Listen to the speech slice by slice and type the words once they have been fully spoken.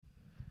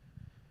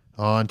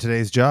On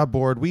today's job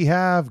board, we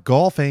have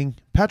golfing,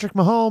 Patrick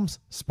Mahomes,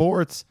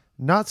 sports,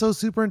 not so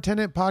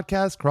superintendent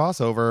podcast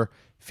crossover,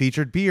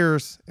 featured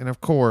beers, and of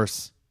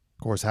course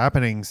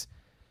happenings.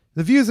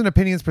 The views and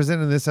opinions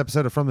presented in this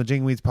episode of From the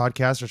Jingweeds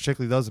podcast are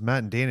strictly those of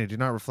Matt and Dan and do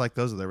not reflect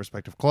those of their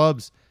respective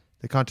clubs.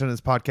 The content of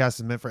this podcast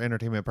is meant for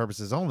entertainment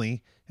purposes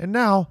only. And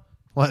now,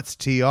 let's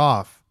tee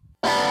off.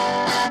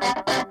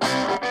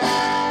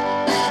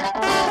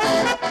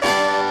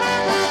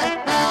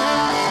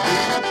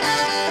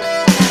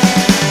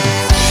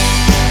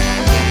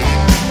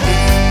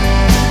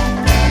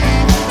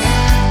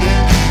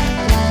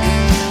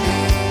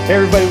 Hey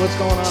everybody, what's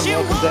going on?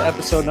 Welcome to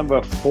episode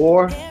number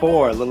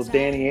 44. Little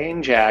Danny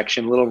Ainge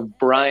action, little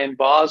Brian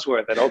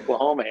Bosworth at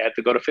Oklahoma. He had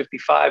to go to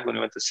 55 when he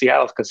went to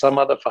Seattle because some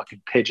other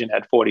fucking pigeon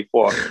had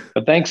 44.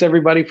 But thanks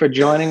everybody for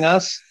joining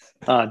us.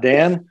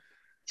 Dan,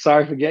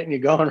 sorry for getting you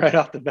going right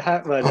off the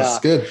bat, but that's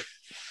good.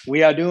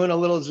 We are doing a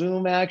little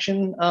Zoom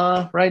action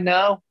right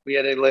now. We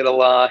had a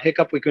little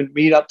hiccup. We couldn't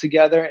meet up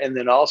together. And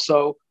then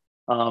also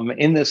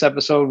in this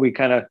episode, we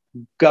kind of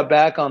got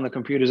back on the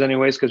computers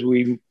anyways because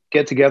we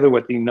get together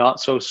with the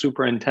Not So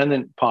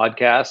Superintendent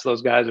podcast.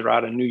 Those guys are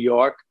out of New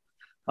York.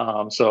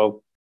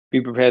 So be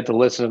prepared to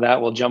listen to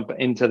that. We'll jump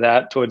into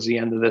that towards the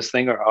end of this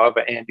thing, or however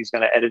Andy's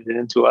going to edit it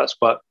into us.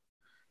 But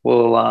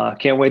we'll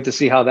can't wait to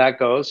see how that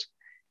goes.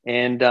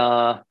 And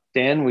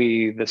Dan,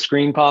 the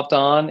screen popped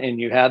on and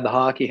you had the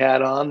hockey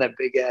hat on, that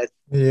big ad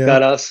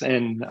got us.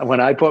 And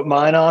when I put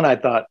mine on, I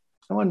thought,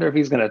 I wonder if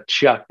he's going to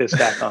chuck this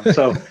back on.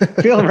 So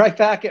feeling right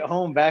back at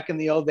home, back in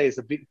the old days.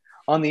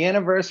 On the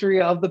anniversary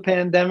of the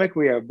pandemic,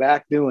 we are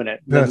back doing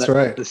it. That's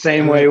right. The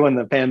same way when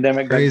the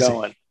pandemic got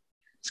going.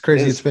 It's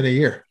crazy. It's been a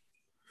year.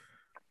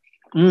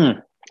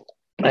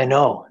 I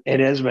know. It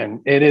has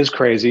been. It is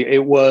crazy.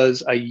 It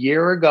was a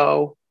year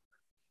ago.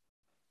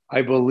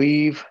 I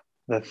believe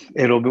that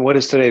it'll be, what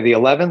is today? The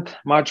 11th,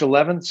 March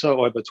 11th. So,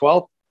 or the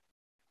 12th.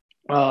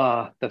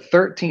 The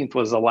 13th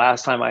was the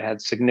last time I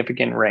had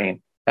significant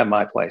rain at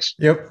my place.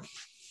 Yep.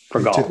 For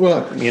golf.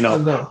 Well,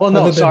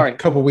 no, sorry. A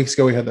couple of weeks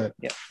ago, we had that.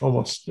 Yeah.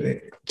 Almost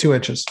 2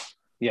 inches.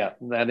 Yeah,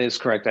 that is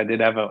correct. I did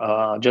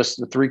have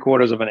just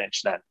 3/4 of an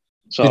inch then.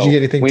 So did you get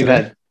anything we've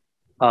today?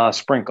 Had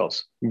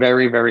sprinkles,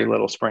 very, very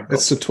little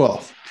sprinkles. It's the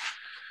 12th.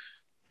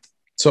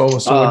 So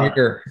almost 1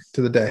 year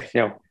to the day.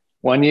 Yeah.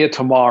 1 year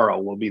tomorrow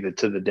will be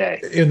to the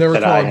day. And they were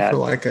calling for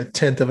like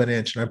 1/10 of an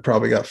inch, and I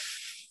probably got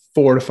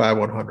 4 to 5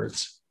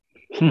 1/100s.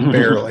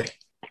 Barely.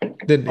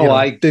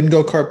 Didn't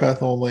go cart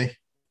path only.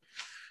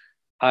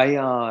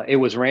 It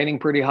was raining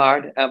pretty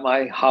hard at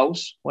my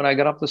house when I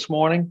got up this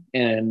morning,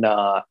 and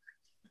I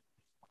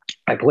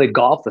played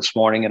golf this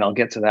morning, and I'll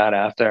get to that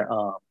after.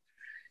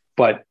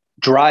 But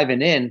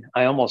driving in,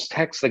 I almost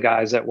text the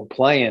guys that were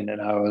playing,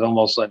 and I was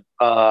almost like,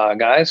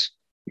 guys,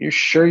 you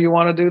sure you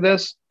want to do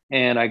this?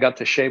 And I got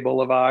to Shea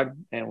Boulevard,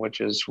 which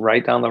is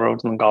right down the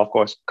road from the golf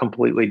course,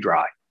 completely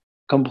dry.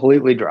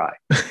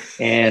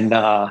 And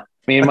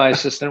me and my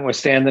assistant were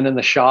standing in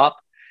the shop,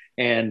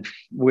 and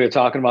we were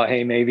talking about,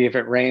 hey, maybe if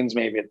it rains,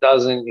 maybe it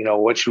doesn't,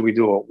 what should we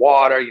do with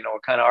water? We're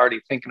kind of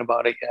already thinking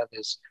about it. Yeah,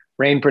 there's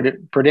rain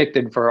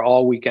predicted for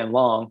all weekend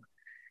long.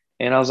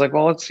 And I was like,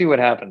 well, let's see what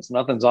happens.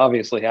 Nothing's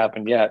obviously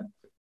happened yet.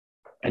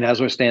 And as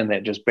we're standing there,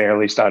 it just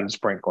barely started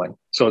sprinkling.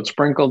 So it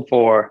sprinkled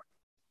for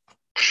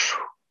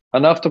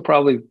enough to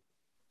probably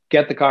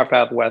get the car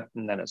path wet,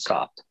 and then it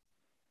stopped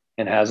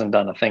and hasn't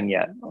done a thing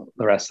yet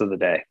the rest of the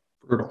day.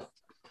 Brutal.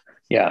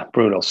 Yeah,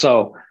 brutal.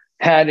 So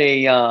had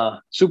a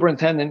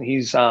superintendent,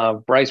 he's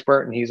Bryce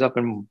Burton, he's up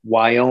in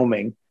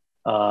Wyoming.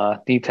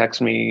 He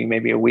texted me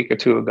maybe a week or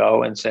two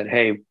ago and said,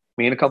 hey,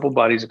 me and a couple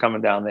buddies are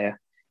coming down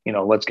there.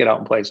 Let's get out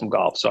and play some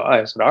golf. So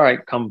I said, all right,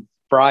 come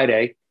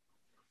Friday.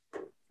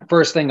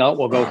 First thing out,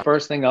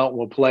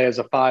 we'll play as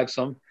a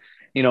fivesome,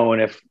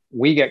 and if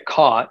we get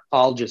caught,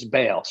 I'll just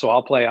bail. So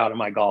I'll play out of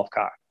my golf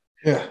cart.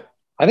 Yeah.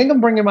 I think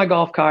I'm bringing my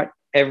golf cart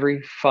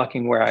every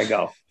fucking where I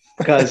go,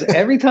 because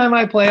every time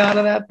I play out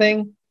of that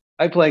thing,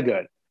 I play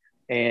good.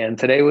 And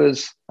today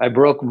I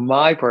broke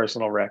my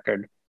personal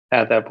record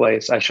at that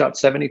place. I shot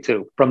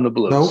 72 from the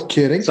blues. No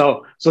kidding.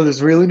 So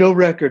there's really no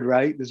record,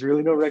 right? There's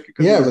really no record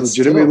because I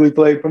legitimately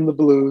played from the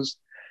blues.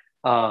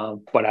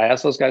 But I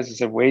asked those guys, I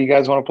said, where you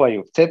guys want to play?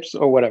 You tips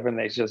or whatever? And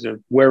they just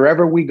said,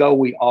 wherever we go,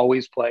 we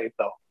always play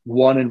the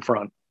one in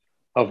front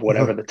of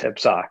whatever the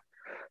tips are.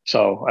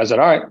 So I said,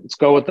 all right, let's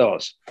go with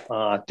those.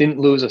 Didn't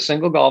lose a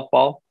single golf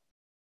ball.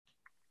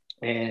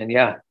 And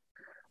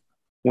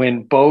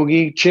when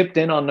bogey chipped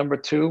in on number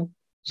 2.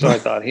 So I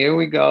thought, here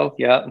we go.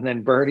 Yeah. And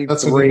then birdie.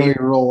 That's 3. when you know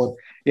you're rolling.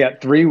 Yeah.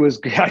 3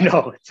 was, I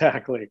know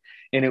exactly.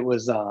 And it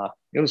was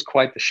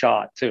quite the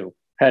shot too.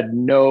 Had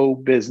no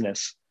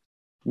business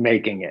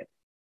making it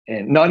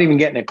and not even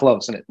getting it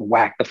close. And it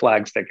whacked the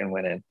flagstick and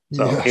went in.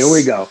 So Here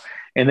we go.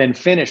 And then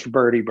finished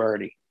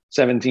birdie,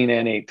 17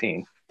 and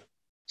 18.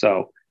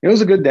 So it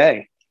was a good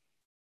day.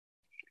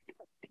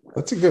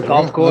 That's a good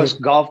golf course.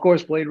 Golf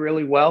course played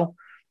really well.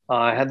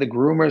 I had the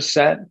groomers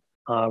set.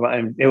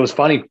 And it was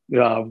funny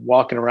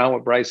walking around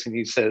with Bryce, and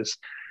he says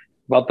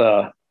about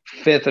the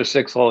 5th or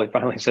 6th hole, he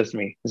finally says to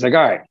me, he's like,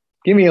 all right,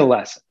 give me a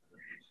lesson.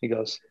 He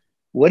goes,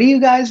 what do you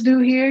guys do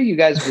here? You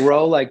guys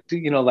grow like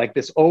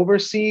this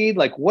overseed?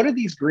 Like, what are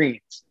these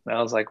greens? And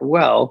I was like,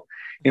 well,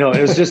 it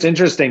was just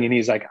interesting. And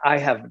he's like, I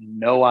have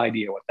no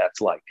idea what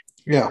that's like.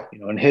 Yeah.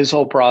 In his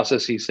whole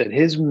process, he said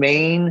his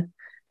main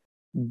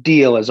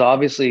deal is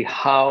obviously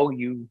how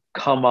you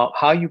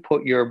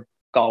put your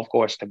golf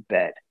course to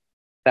bed.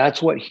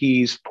 That's what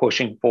he's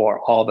pushing for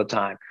all the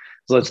time.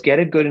 So let's get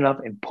it good enough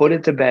and put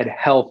it to bed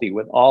healthy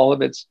with all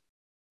of its,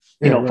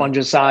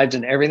 fungicides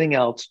and everything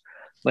else.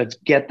 Let's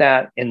get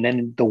that. And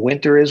then the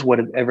winter is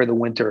whatever the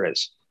winter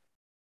is.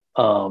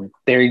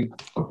 They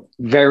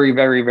very,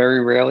 very,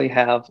 very rarely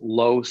have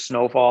low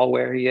snowfall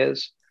where he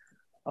is.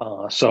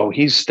 So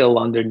he's still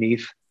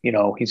underneath,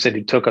 he said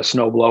he took a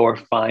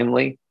snowblower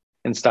finally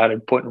and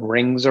started putting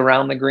rings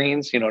around the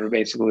greens, to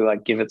basically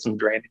like give it some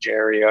drainage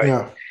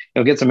area,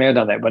 get some air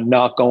down there, but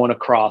not going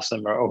across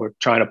them or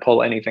trying to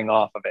pull anything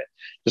off of it.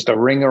 Just a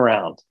ring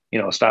around,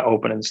 start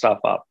opening stuff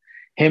up.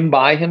 Him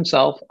by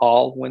himself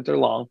all winter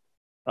long.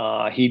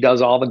 He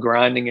does all the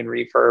grinding and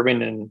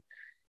refurbing, and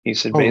he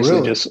said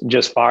basically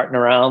just farting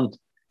around,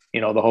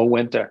 the whole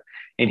winter.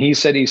 And he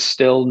said he's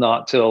still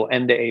not till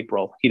end of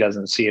April. He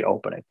doesn't see it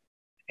opening,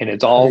 and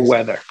it's all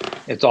weather.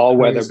 It's all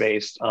weather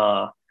based.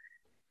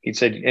 He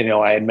said,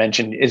 I had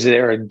mentioned, is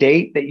there a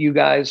date that you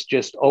guys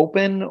just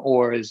open,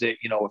 or is it,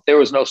 if there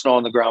was no snow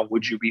on the ground,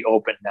 would you be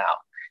open now?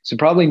 So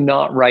probably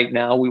not right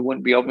now. We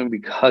wouldn't be open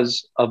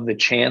because of the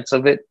chance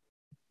of it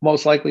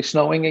most likely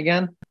snowing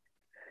again.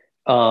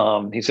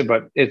 He said,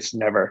 but it's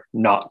never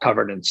not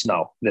covered in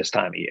snow this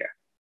time of year.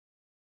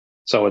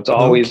 So it's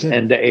always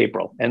end of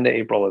April. End of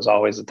April is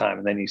always the time.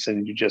 And then he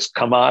said, you just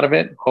come out of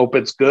it, hope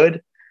it's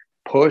good,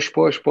 push,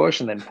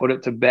 and then put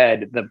it to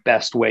bed the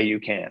best way you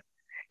can,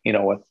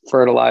 with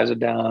fertilizer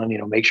down,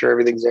 make sure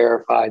everything's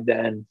aerified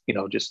then,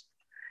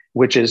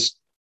 which is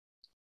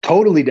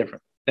totally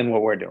different than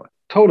what we're doing.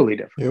 Totally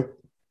different.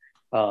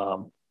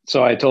 Yep.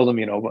 So I told him,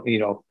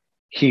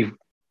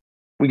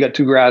 we got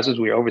two grasses,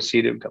 we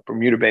overseeded, we got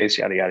Bermuda base,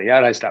 yada, yada,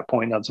 yada. I stopped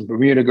pointing out some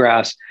Bermuda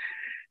grass.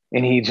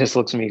 And he just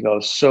looks at me and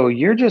goes, so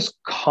you're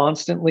just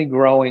constantly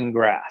growing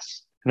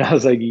grass? And I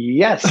was like,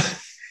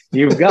 yes,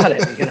 you've got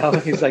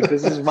it. He's like,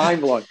 this is mind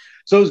blowing.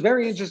 So it was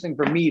very interesting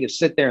for me to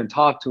sit there and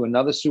talk to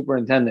another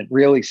superintendent,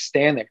 really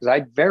stand there. Cause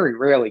I very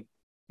rarely,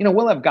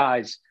 we'll have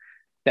guys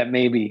that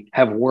maybe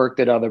have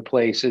worked at other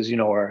places,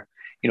 or,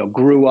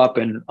 grew up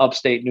in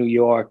upstate New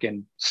York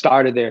and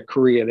started their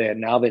career there.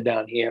 Now they're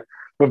down here,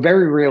 but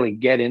very rarely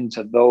get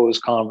into those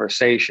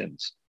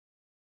conversations,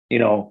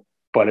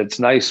 but it's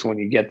nice when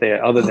you get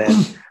there, other than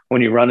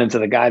when you run into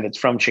the guy that's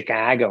from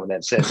Chicago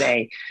that says,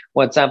 hey,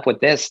 what's up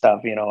with this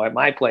stuff? At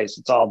my place,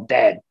 it's all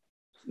dead,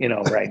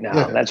 right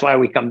now. That's why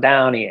we come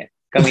down here.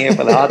 Come here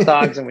for the hot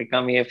dogs, and we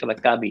come here for the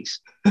Cubbies.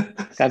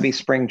 Cubby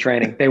spring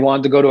training. They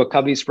wanted to go to a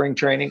Cubby spring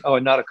training. Oh,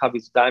 not a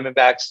Cubbies,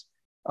 Diamondbacks,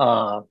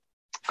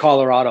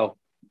 Colorado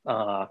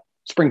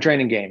spring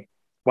training game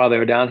while they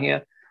were down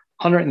here.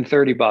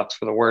 $130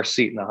 for the worst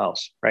seat in the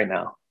house right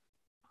now.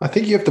 I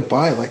think you have to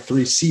buy like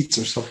 3 seats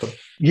or something.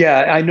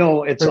 Yeah, I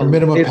know it's a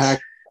minimum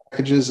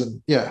packages,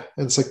 and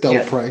it's like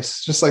double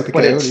price, just like the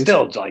Coyotes. But it's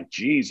still like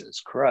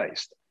Jesus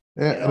Christ.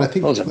 Yeah, and I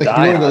think like if you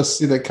want to go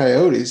see the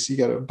Coyotes, you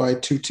got to buy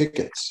 2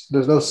 tickets.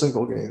 There's no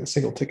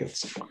single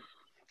tickets.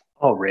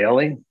 Oh,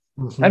 really?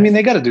 Mm-hmm. I mean,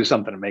 they got to do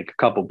something to make a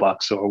couple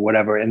bucks or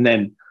whatever, and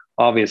then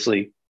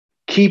obviously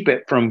keep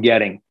it from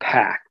getting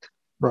packed.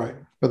 Right.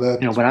 But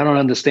I don't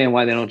understand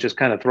why they don't just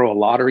kind of throw a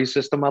lottery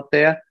system up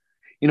there.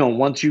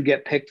 Once you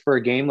get picked for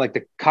a game, like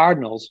the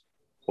Cardinals,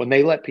 when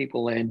they let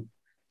people in,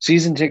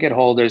 season ticket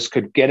holders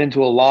could get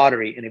into a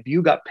lottery. And if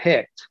you got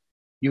picked,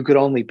 you could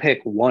only pick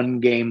one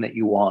game that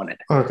you wanted.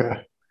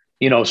 Okay.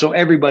 So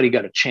everybody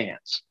got a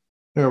chance.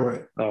 Yeah,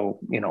 right. So,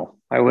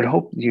 I would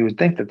hope, you would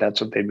think that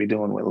that's what they'd be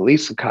doing with at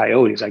least the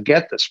Coyotes. I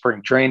get the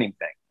spring training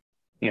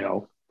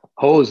thing,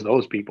 hose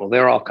those people.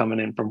 They're all coming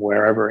in from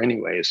wherever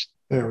anyways.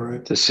 Yeah,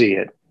 right. To see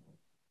it.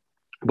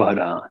 But,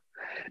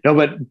 no,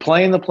 but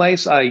playing the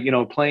place,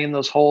 playing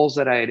those holes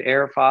that I had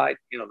airified,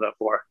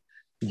 for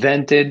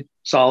vented,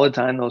 solid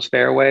time, those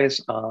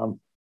fairways.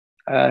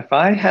 If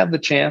I have the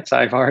chance,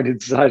 I've already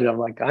decided,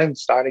 I'm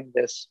starting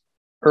this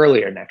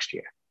earlier next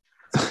year,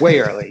 way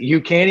early.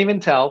 You can't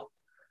even tell.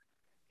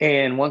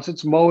 And once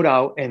it's mowed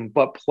out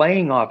but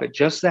playing off it,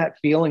 just that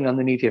feeling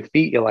underneath your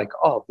feet, you're like,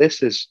 oh,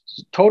 this is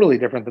totally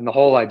different than the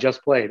hole I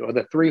just played or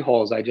the 3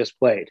 holes I just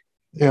played.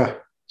 Yeah.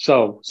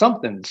 So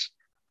something's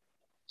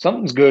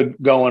good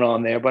going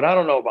on there, but I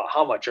don't know about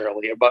how much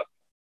earlier, but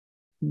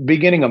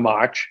beginning of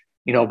March,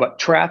 but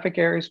traffic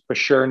areas for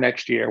sure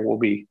next year will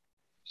be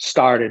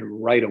started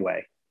right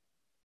away,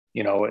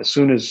 as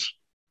soon as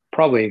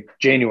probably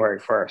January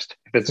 1st,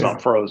 if it's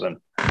not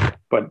frozen,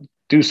 but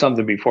do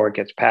something before it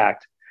gets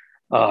packed.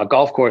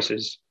 Golf course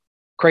is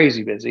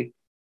crazy busy.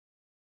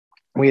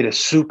 We had a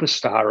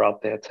superstar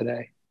out there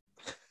today.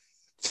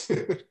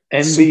 Dude,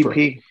 MVP.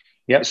 Super.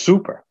 Yeah.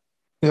 Super.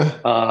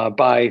 Yeah.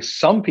 By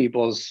some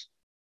people's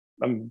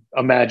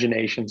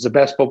imaginations, the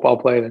best football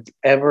player that's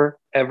ever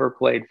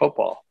played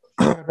football.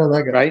 I know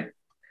that guy. Right?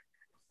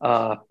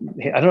 I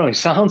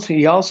don't know.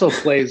 He also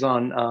plays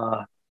on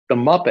the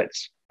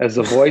Muppets as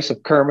the voice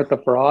of Kermit the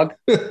Frog.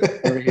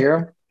 Ever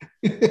hear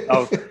him?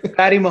 Oh,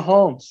 Patty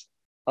Mahomes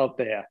out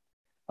there.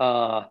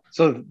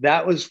 So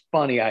that was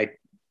funny. I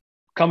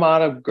come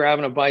out of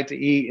grabbing a bite to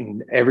eat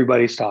and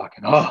everybody's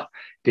talking. Oh,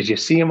 did you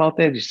see him out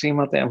there? Did you see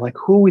him out there? I'm like,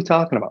 who are we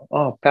talking about?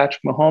 Oh,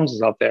 Patrick Mahomes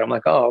is out there. I'm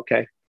like, oh,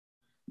 okay.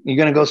 You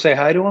going to go say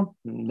hi to him?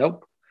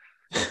 Nope.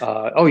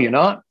 Oh, you're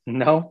not?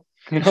 No.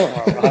 I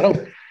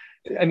don't.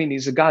 I mean,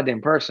 he's a goddamn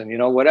person,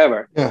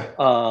 whatever.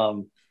 Yeah.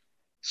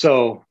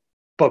 So,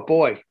 but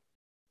boy,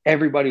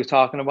 everybody was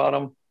talking about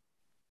him.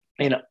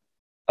 And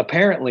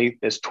apparently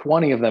there's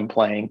 20 of them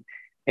playing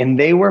and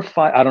they were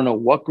I don't know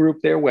what group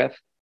they're with,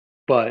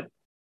 but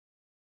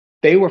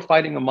they were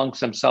fighting amongst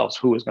themselves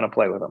who was going to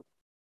play with them.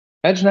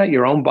 Imagine that,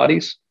 your own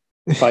buddies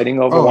fighting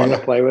over wanting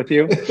to play with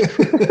you.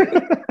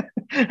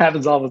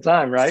 Happens all the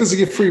time, right? Because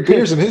you get free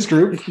beers in his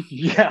group.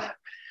 Yeah.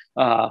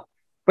 But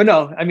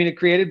no, I mean, it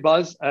created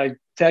buzz. I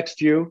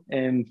text you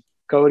and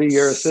Cody,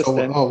 your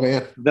assistant. Oh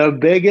man, the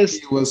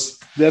biggest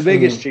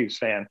Chiefs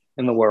fan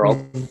in the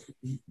world,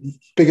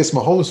 biggest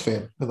Mahomes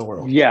fan in the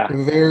world. Yeah,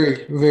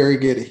 very, very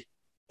giddy.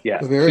 Yeah,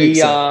 very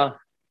excited.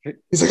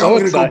 He's like, so I'm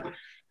gonna go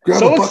grab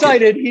so a bucket.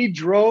 Excited. He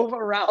drove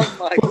around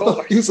my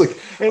course. He was like,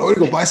 I'm gonna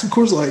go buy some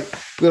Coors Light.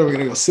 Then I'm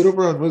gonna go sit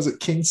over on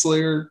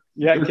Kingslayer, or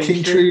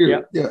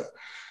Kingtree, yeah.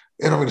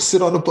 And I'm gonna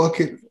sit on a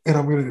bucket,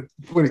 and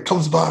when he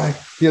comes by,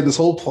 he had this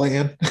whole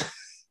plan.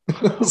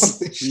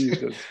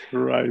 Jesus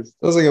Christ.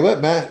 I was like, I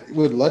bet Matt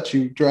would let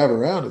you drive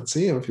around and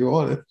see him if you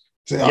wanted.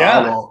 He said,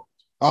 I won't.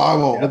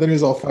 Yeah. But then he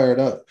was all fired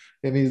up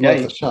and he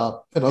left the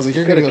shop. And I was like,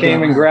 you're gonna go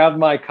came and grabbed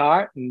my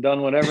cart and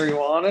done whatever he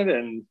wanted,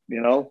 and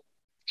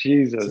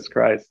Jesus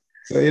Christ.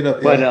 So he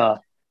went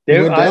down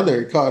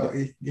there, he caught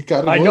him.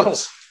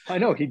 I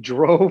know. He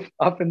drove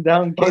up and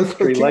down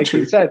Kingtree, like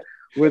he said,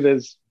 with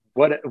his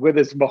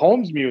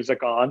Mahomes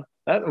music on.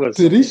 That was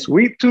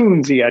sweet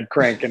tunes he had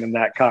cranking in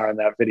that car in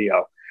that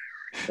video.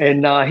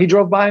 And he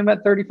drove by him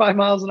at 35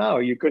 miles an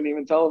hour. You couldn't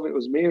even tell if it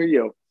was me or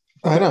you.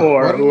 I know.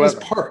 Or whoever.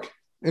 Park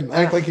and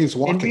act like he was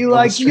walking. And be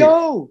like,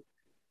 yo,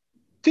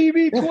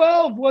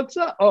 TB12, what's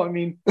up? Oh, I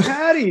mean,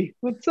 Patty,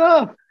 what's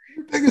up?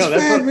 Biggest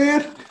fan,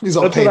 man. He's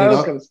all painted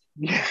up.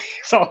 Yeah,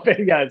 he's all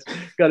painted.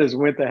 He's got his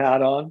winter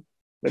hat on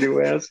that he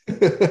wears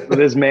with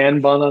his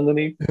man bun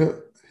underneath.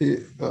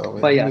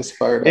 But yeah,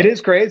 it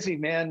is crazy,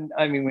 man.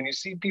 I mean, when you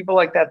see people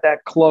like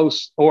that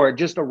close or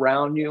just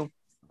around you,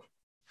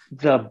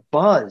 the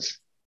buzz,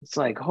 it's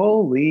like,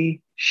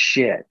 holy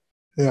shit.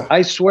 Yeah.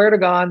 I swear to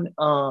God,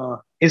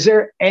 is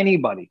there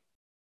anybody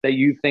that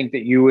you think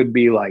that you would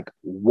be like,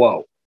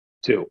 whoa,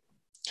 to?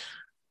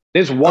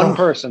 There's one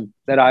person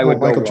that I would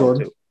Michael go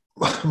Jordan.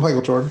 To.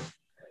 Michael Jordan.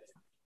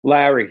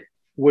 Larry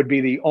would be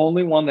the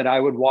only one that I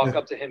would walk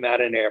up to him at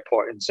an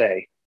airport and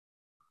say,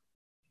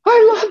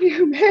 I love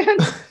you, man.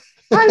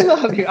 I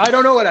love you. I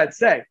don't know what I'd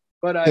say,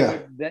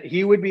 but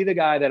he would be the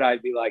guy that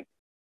I'd be like,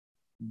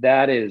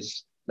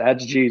 that's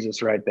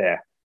Jesus right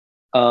there.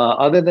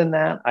 Other than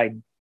that,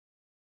 I'm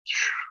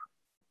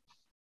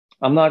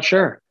not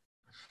sure.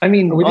 I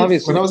mean,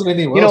 obviously, when I was in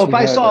Indian if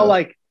I saw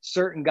like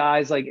certain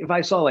guys, like if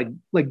I saw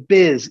like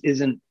Biz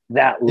isn't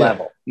that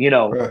level,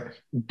 right.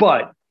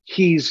 But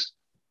he's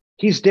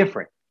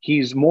different.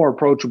 He's more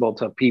approachable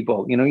to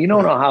people. You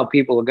don't know how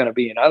people are going to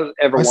be. And I don't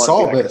ever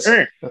want to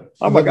be like,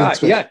 oh my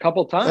God. Yeah, a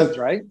couple times,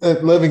 right?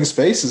 At Living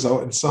Spaces, I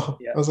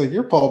was like,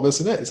 you're Paul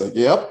Bissonnette. He's like,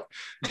 yep.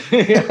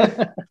 He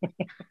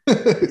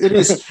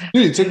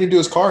took me to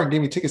his car and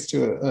gave me tickets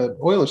to an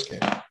Oilers game.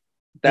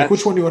 Like,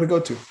 which one do you want to go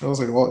to? I was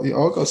like, well,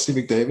 I'll go see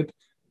McDavid.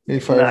 And he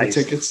fired me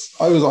tickets.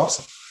 Oh, it was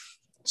awesome.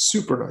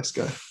 Super nice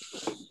guy.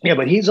 Yeah,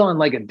 but he's on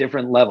like a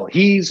different level.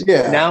 He's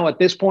now at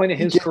this point in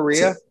his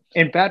career.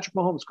 And Patrick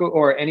Mahomes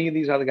or any of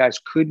these other guys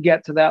could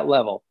get to that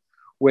level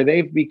where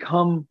they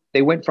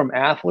went from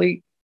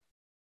athlete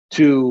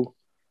to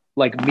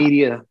like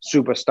media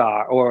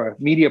superstar or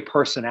media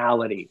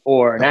personality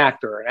or an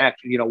actor,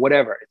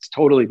 whatever. It's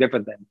totally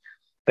different than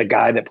the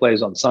guy that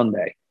plays on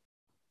Sunday.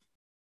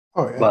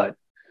 Oh, yeah.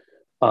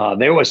 But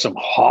there was some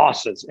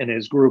hosses in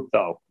his group,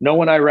 though. No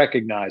one I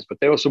recognized, but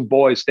there were some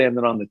boys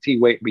standing on the tee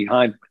waiting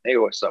behind him. They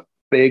were some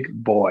big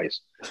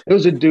boys. There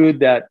was a dude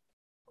that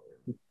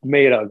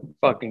made a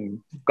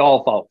fucking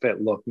golf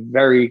outfit look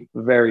very,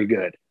 very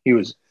good. He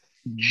was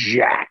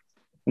jacked.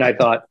 And I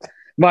thought,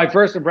 my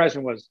first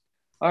impression was,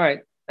 all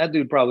right, that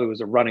dude probably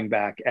was a running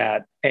back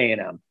at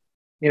A&M.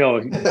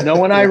 No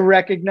one I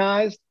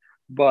recognized,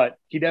 but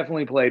he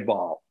definitely played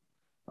ball.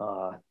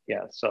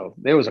 So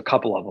there was a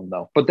couple of them,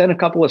 though. But then a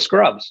couple of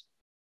scrubs,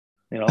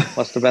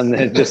 must have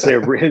been just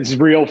his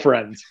real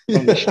friends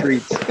from the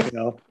streets,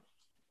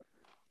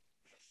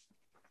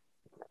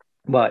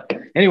 But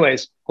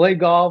anyways, played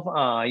golf.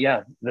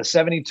 The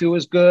 72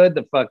 was good.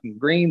 The fucking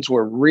greens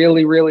were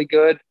really, really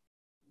good.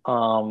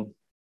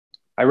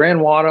 I ran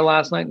water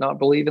last night, not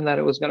believing that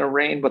it was going to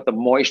rain, but the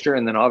moisture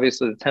and then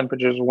obviously the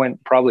temperatures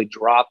probably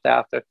dropped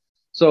after.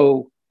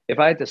 So if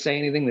I had to say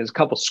anything, there's a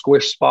couple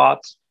squish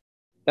spots.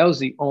 That was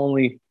the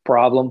only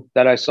problem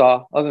that I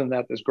saw. Other than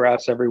that, there's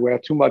grass everywhere.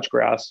 Too much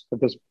grass at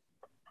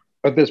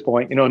this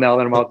point. Now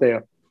that I'm out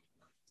there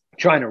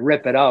trying to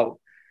rip it out.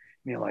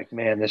 And you're like,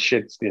 man, this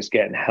shit's just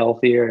getting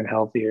healthier and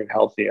healthier and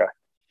healthier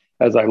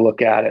as I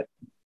look at it.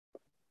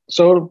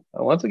 So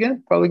once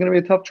again, probably going to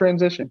be a tough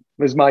transition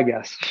is my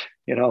guess,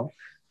 you know?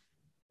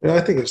 Yeah,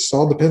 I think it just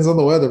all depends on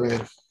the weather,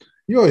 man.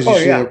 You always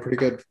usually have pretty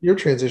good. Your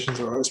transitions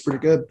are always pretty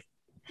good.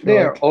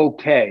 They're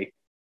okay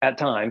at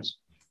times.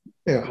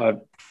 Yeah.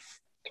 But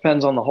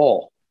depends on the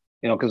hole,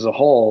 you know, because the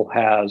hole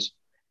has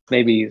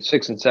maybe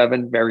 6 and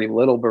 7, very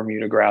little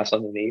Bermuda grass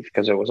underneath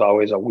because it was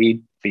always a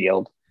weed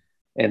field.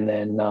 And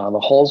then the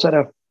holes that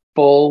are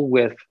full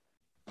with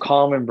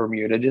common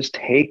Bermuda just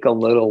take a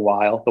little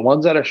while. The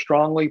ones that are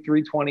strongly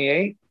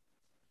 328,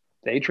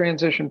 they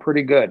transition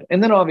pretty good.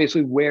 And then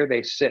obviously where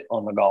they sit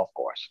on the golf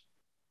course.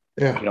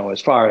 Yeah. You know,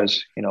 as far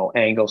as, you know,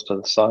 angles to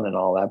the sun and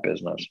all that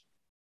business.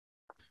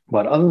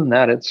 But other than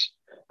that,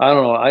 I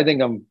don't know. I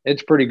think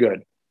it's pretty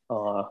good.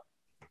 So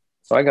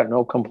I got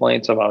no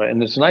complaints about it.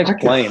 And it's nice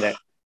playing it.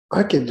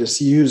 I can just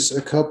use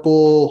a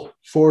couple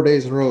 4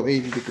 days in a row of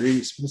 80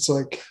 degrees. It's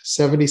like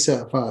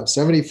 75,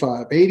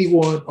 75,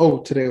 81. Oh,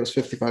 today it was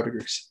 55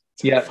 degrees.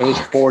 Yeah, it was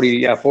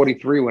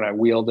 43 when I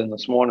wheeled in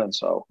this morning.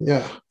 So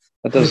yeah,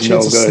 that does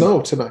no good. Chance of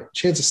snow tonight.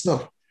 Chance of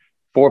snow.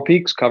 4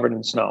 Peaks covered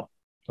in snow.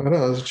 I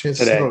know. There's a chance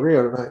today. Of snow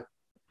Rio tonight.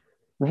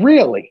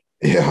 Really?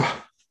 Yeah.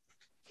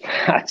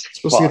 That's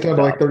it's supposed to get down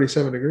to like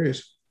 37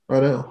 degrees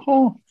right now.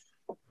 Oh.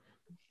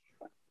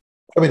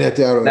 I mean, I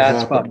doubt it would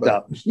That's happen, fucked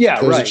up.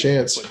 Yeah, there's right. a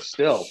chance. But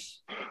still,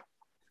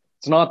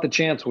 it's not the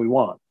chance we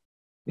want,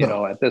 you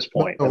know, at this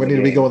point. No, we need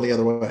to be going the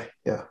other way.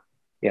 Yeah.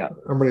 Yeah.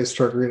 I'm ready to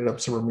start greening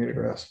up some Bermuda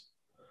grass.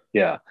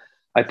 Yeah.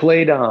 I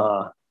played,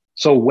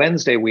 so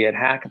Wednesday we had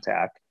Hack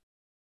Attack,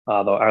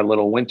 our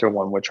little winter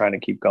one we're trying to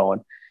keep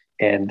going,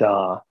 and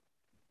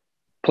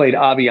played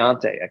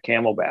Aviante at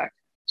Camelback.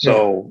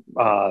 So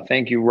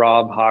thank you,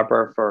 Rob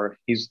Harper,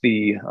 he's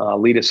the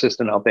lead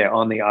assistant out there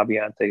on the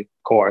Aviante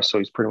course. So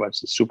he's pretty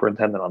much the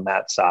superintendent on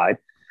that side,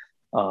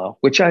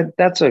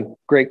 that's a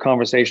great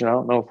conversation. I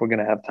don't know if we're going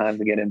to have time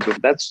to get into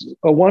it. That's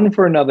a one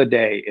for another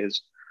day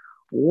is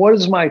what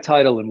is my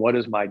title and what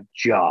is my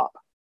job?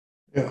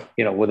 Yeah.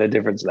 You know, with a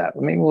difference of that.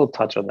 Maybe we'll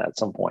touch on that at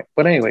some point.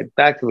 But anyway,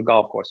 back to the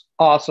golf course.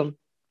 Awesome.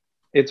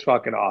 It's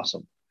fucking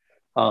awesome.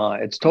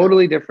 It's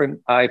totally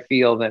different, I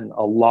feel, than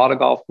a lot of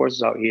golf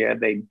courses out here.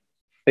 They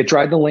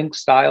tried the link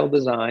style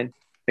design.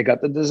 They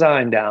got the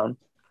design down.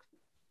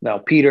 Now,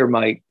 Peter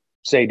might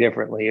say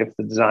differently if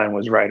the design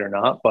was right or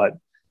not, but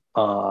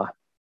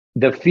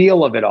the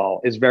feel of it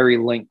all is very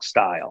link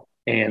style,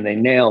 and they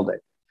nailed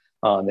it.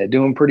 They're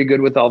doing pretty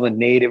good with all the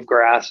native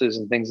grasses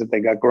and things that they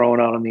got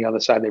growing on the other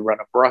side. They run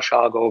a brush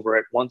hog over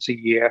it twice a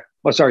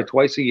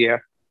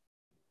year.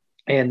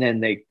 And then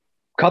they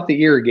cut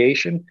the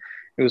irrigation.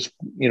 It was,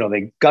 you know,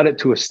 they got it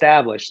to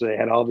establish. So they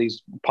had all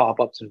these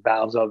pop-ups and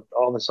valves of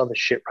all this other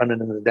shit running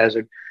in the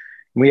desert.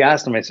 And we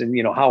asked him, I said,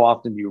 you know, how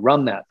often do you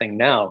run that thing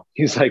now?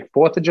 He's like,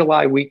 4th of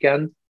July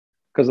weekend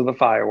because of the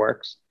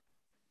fireworks.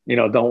 You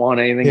know, don't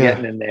want anything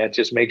getting in there.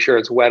 Just make sure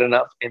it's wet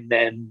enough. And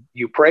then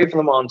you pray for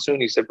the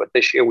monsoon. He said, but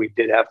this year we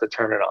did have to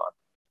turn it on.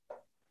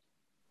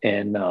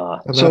 And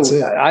so that's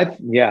it.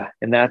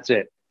 And that's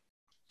it.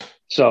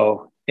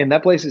 So, and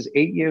that place is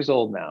 8 years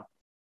old now.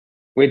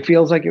 It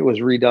feels like it was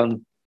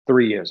redone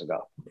 3 years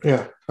ago.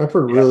 Yeah, I've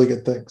heard really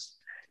good things.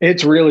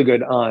 It's really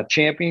good.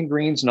 Champion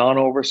greens,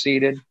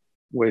 non-overseeded,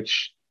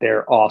 which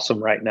they're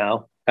awesome right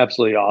now.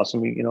 Absolutely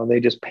awesome. You know, they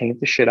just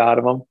paint the shit out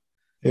of them.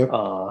 Yep.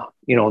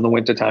 You know, in the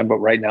wintertime, but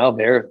right now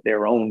they're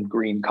their own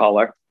green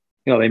color.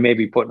 You know, they may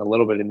be putting a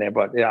little bit in there,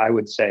 but I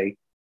would say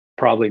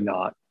probably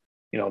not.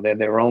 You know, they're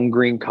their own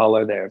green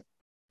color. They're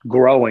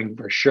growing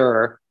for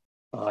sure.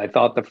 I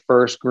thought the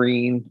first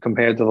green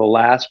compared to the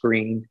last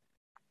green,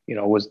 you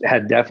know,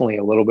 had definitely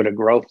a little bit of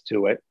growth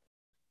to it.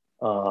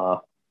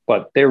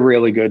 But they're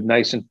really good,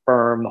 nice and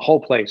firm. The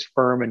whole place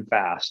firm and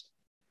fast.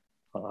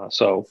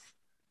 So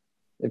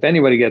if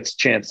anybody gets a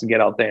chance to get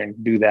out there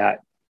and do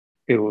that,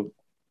 it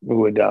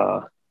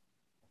won't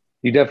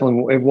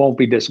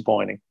be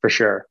disappointing for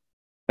sure.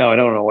 Now, I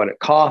don't know what it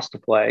costs to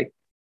play.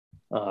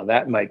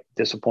 That might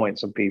disappoint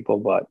some people,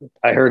 but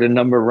I heard a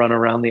number run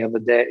around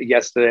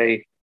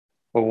yesterday,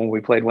 or when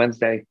we played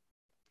Wednesday,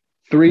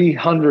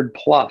 300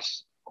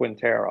 plus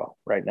Quintero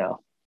right now.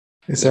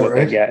 Is that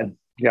right?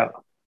 Yeah.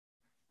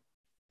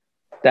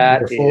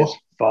 That is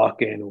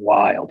fucking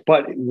wild.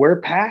 But we're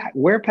packed.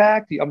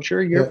 I'm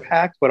sure you're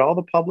packed, but all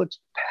the public's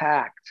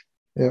packed.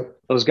 Yeah.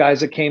 Those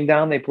guys that came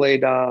down, they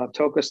played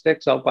Toka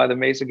Sticks out by the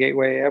Mesa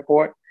Gateway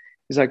Airport.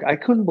 He's like, I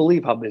couldn't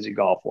believe how busy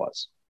golf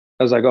was.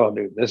 I was like, oh,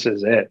 dude, this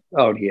is it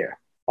out here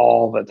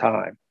all the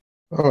time.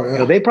 Oh, yeah. You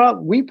know,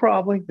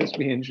 this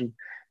being interesting.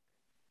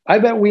 I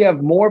bet we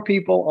have more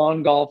people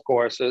on golf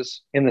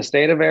courses in the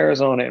state of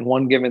Arizona in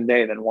one given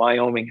day than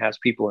Wyoming has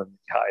people in the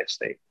entire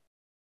state.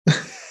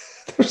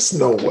 There's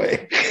no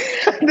way.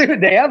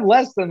 Dude, they have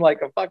less than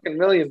like a fucking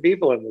million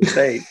people in the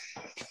state.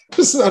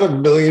 There's not a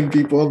million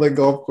people on the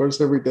golf course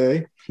every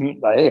day.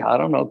 Hey, I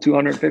don't know,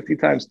 250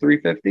 times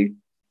 350?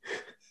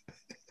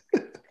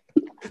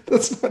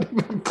 That's not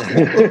even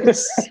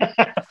close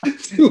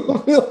to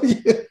a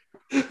million.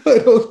 I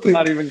don't think.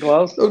 Not even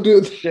close? Oh,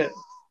 dude. Shit.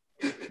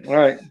 All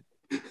right.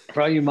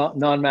 For all you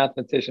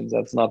non-mathematicians,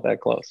 that's not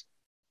that close.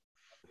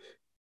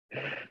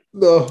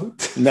 No.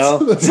 That's no.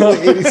 like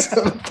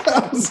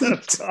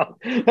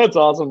 87,000. That's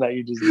awesome that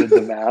you just did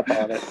the math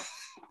on it.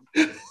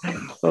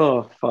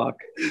 Oh, fuck.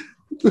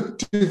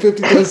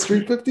 250 times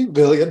 350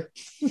 million.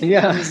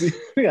 Yeah.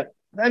 Yeah.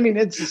 I mean,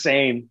 it's the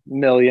same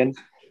million.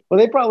 Well,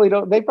 they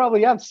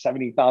probably have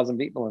 70,000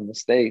 people in the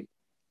state.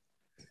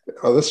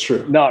 Oh, that's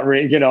true. Not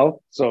really,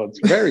 so it's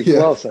very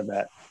close, I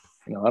bet.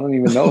 I don't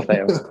even know if they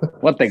have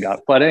what they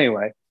got. But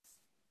anyway,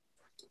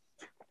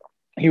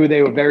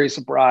 they were very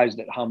surprised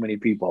at how many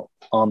people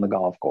on the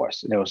golf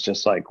course. And it was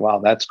just like, wow,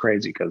 that's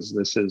crazy because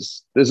this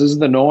is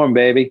the norm,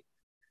 baby.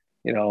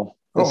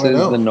 This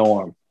is the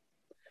norm.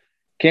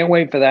 Can't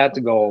wait for that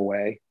to go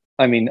away.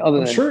 I mean,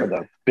 other than for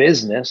the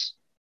business.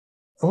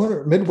 I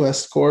wonder,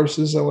 Midwest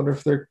courses, I wonder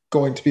if they're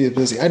going to be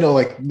busy. I know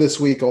like this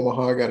week,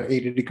 Omaha got an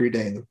 80-degree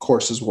day and the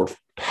courses were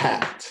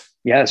packed.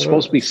 Yeah, it's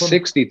supposed to be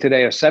 60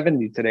 today or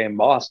 70 today in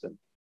Boston.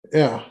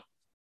 Yeah.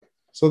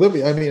 So there'll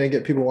be, I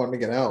get people wanting to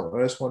get out.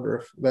 I just wonder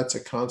if that's a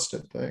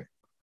constant thing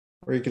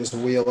where you can just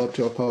wheel up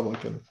to a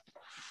public and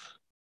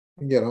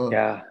get on.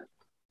 Yeah.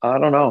 I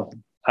don't know.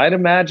 I'd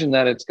imagine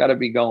that it's got to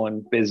be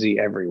going busy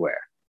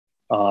everywhere.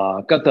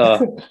 I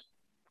couldn't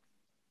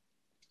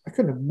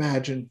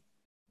imagine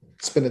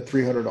spending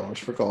 $300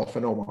 for golf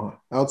in Omaha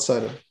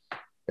outside of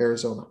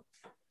Arizona.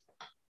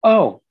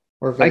 Oh,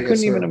 or Vegas, I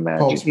couldn't even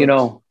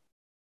imagine,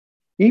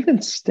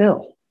 even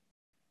still,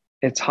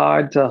 it's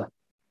hard to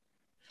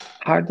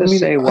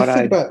say what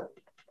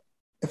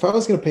if I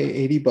was going to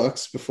pay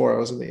 $80 before I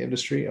was in the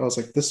industry, I was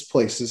like, this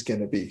place is going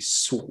to be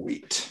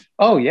sweet.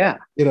 Oh yeah.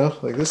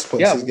 Like this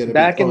place is going to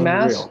be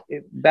unreal.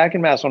 Back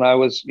in Mass when I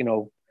was,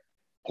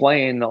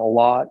 playing a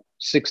lot,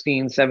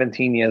 16,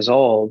 17 years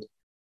old,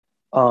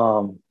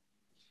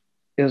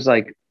 it was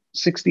like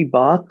 $60. It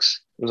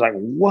was like,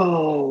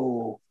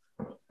 whoa,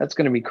 that's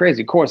going to be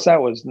crazy. Of course,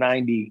 that was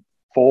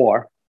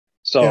 94.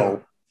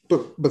 So, yeah,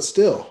 but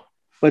still,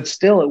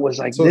 it was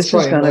like, so this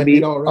is going to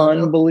be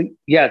unbelievable.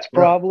 Yeah, it's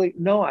probably,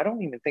 no, I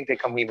don't even think they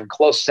come even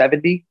close.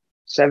 70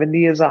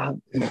 is a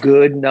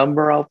good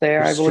number out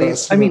there, I believe.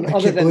 I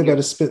can't believe I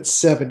just spent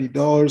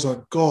 $70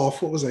 on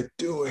golf. What was I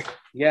doing?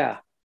 Yeah.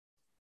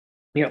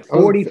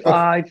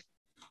 45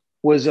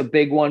 was a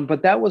big one,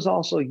 but that was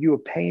also, you were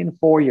paying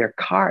for your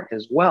cart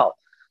as well.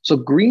 So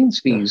greens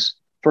fees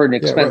for an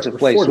expensive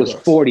place was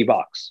 $40.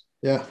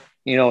 Yeah.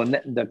 And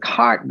the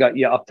cart got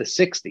you up to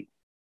 60.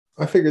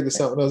 I figured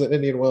this out when I was at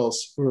Indian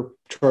Wells. We were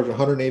charging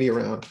 180 a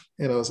round.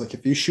 And I was like,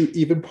 if you shoot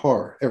even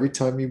par, every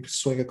time you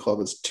swing a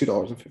club, it's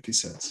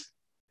 $2.50.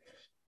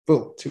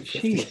 Boom, $2.50.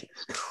 Jesus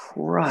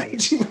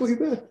Christ. Did you believe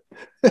that?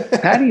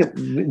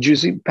 Did you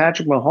see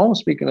Patrick Mahomes,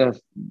 speaking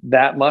of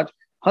that much,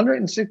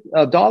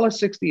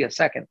 $160 a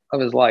second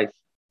of his life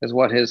is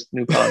what his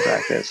new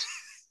contract is.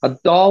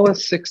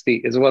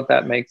 $1.60 is what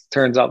that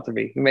turns out to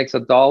be. He makes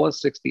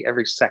 $1.60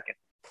 every second.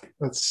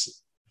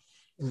 That's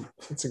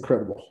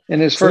incredible. In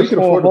his first he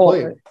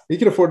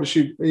can afford to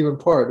shoot even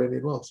par at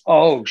Indian Wells.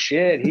 Oh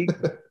shit!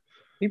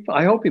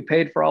 I hope he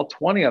paid for all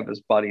 20 of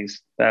his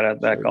buddies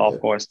at that golf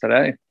course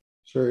today.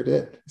 Sure he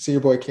did. See your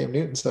boy Cam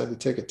Newton signed the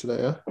ticket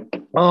today, huh?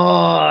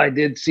 Oh, I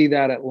did see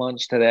that at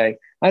lunch today.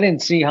 I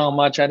didn't see how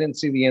much. I didn't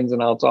see the ins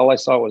and outs. All I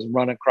saw was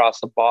run across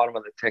the bottom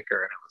of the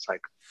ticker, and it was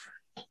like,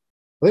 I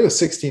think it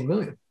was $16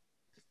 million.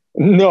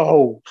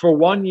 No, for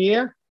 1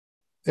 year?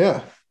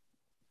 Yeah.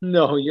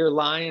 No, you're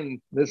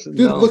lying.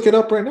 Look it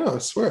up right now. I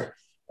swear.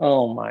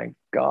 Oh my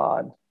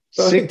God.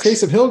 So I think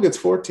Taysom Hill gets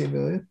 $14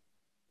 million.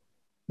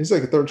 He's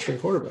like a third string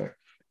quarterback.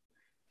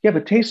 Yeah,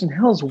 but Taysom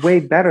Hill's way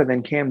better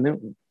than Cam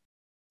Newton.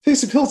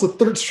 Taysom Hill's a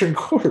third string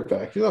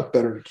quarterback. He's not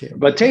better than Cam.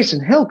 But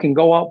Taysom Hill can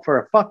go out for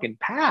a fucking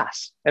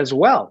pass as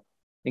well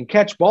and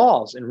catch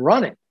balls and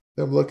run it.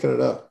 I'm looking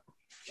it up.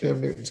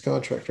 Cam Newton's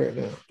contract right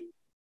now.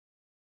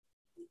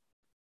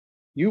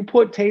 You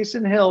put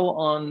Taysom Hill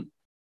on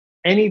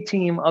any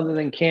team other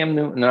than Cam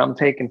Newton, and I'm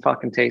taking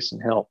fucking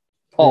Taysom Hill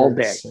all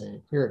day.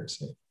 You're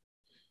insane.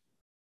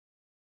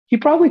 He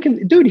probably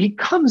can. Dude, he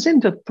comes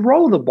in to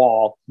throw the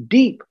ball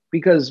deep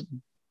because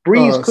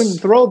Breeze couldn't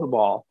throw the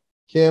ball.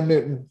 Cam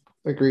Newton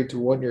agreed to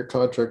 1 year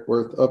contract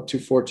worth up to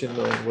 $14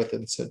 million with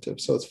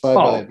incentives. So it's $5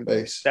 million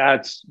base.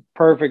 That's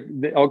perfect.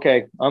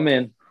 Okay, I'm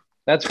in.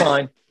 That's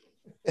fine.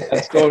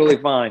 That's totally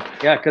fine.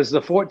 Yeah, because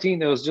the 14,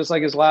 it was just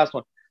like his last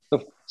one. The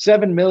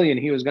 $7 million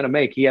he was going to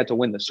make, he had to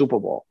win the Super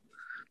Bowl.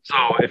 So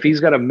if he's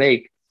got to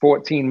make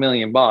 $14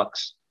 million,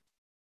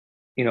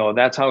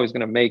 that's how he's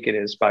going to make it,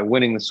 is by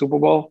winning the Super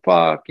Bowl.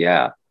 Fuck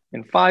yeah.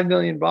 And $5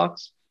 million, and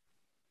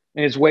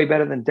it's way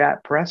better than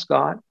Dak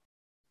Prescott.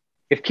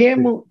 If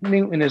Cam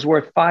Newton is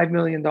worth $5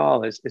 million,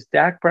 is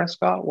Dak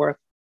Prescott worth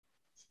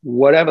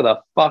whatever the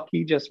fuck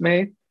he just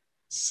made?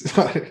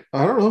 I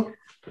don't know.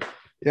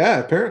 Yeah,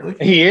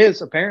 apparently. He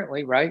is,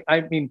 apparently, right?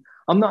 I mean,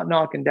 I'm not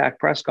knocking Dak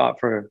Prescott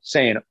for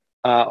saying,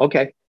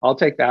 okay, I'll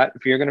take that.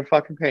 If you're going to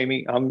fucking pay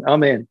me,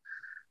 I'm in.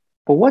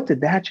 But what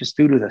did that just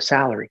do to the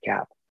salary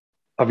cap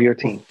of your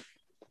team?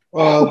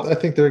 Well, I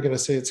think they're going to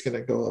say it's going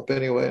to go up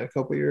anyway in a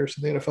couple of years.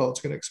 In the NFL,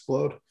 it's going to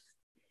explode.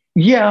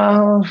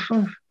 Yeah.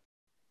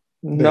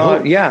 No,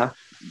 hope. yeah.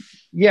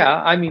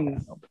 I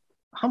mean,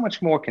 how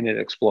much more can it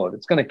explode?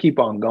 It's going to keep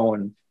on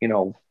going,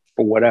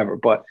 for whatever.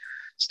 But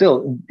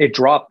still, it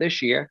dropped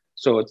this year,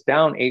 so it's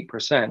down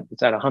 8%.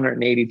 It's at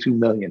 182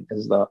 million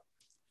is the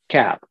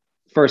cap.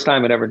 First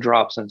time it ever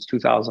dropped since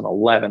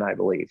 2011, I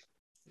believe.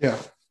 Yeah.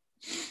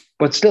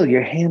 But still,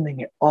 you're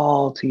handing it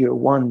all to your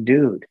one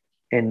dude.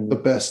 And the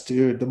best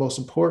dude, the most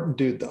important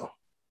dude, though.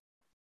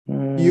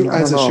 You,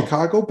 as a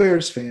Chicago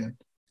Bears fan,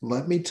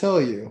 let me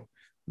tell you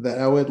that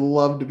I would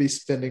love to be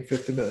spending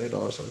 $50 million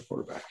on a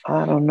quarterback.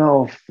 I don't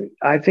know.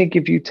 I think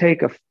if you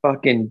take a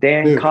fucking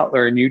Dan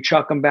Cutler and you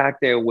chuck him back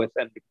there with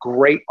a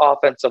great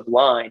offensive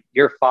line,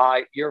 you're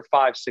 5-6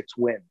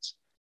 wins.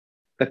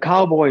 The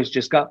Cowboys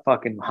just got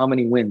fucking how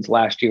many wins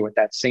last year with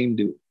that same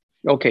dude?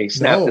 Okay,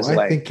 snap his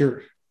leg.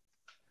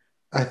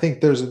 I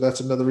think that's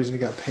another reason he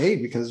got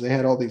paid, because they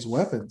had all these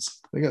weapons.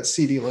 They got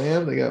CeeDee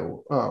Lamb. They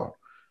got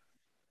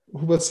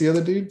what's the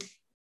other dude?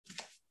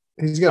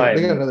 They got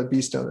another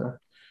beast down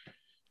there.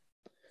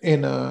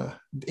 And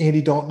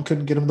Andy Dalton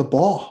couldn't get him the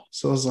ball.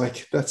 So I was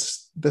like,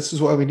 this is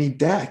why we need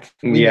Dak.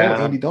 We know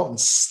Andy Dalton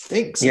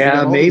stinks.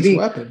 Yeah, maybe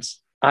weapons.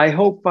 I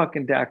hope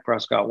fucking Dak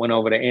Prescott went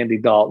over to Andy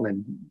Dalton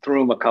and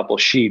threw him a couple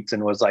sheets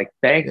and was like,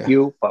 thank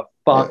you for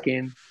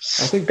fucking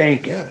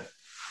spanking. Yeah.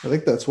 I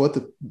think that's what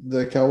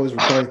the Cowboys were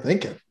probably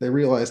thinking. They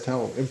realized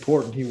how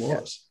important he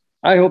was.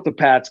 I hope the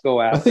Pats go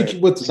after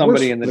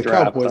somebody in the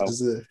draft.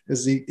 Cowboys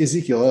is the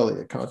Ezekiel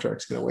Elliott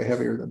contract's going to weigh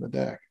heavier than the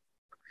Dak.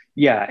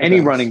 Yeah,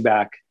 any running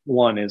back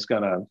one is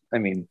going to – I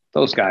mean,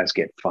 those guys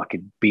get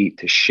fucking beat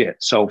to shit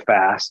so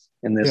fast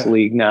in this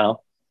league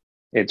now.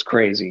 It's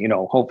crazy.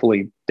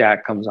 Hopefully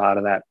Dak comes out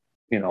of that,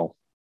 the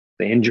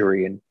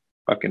injury and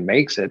fucking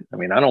makes it. I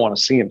mean, I don't want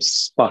to see him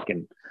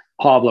fucking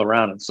hobble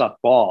around and suck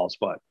balls,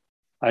 but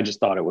I just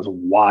thought it was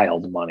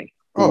wild money.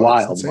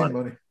 Wild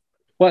money.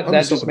 But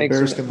that just makes the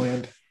Bears can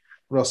land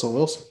Russell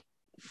Wilson.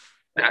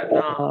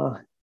 I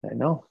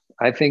know.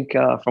 I think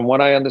from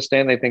what I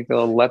understand, they think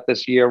they'll let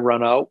this year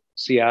run out.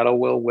 Seattle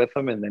will with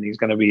him, and then he's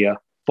going to be a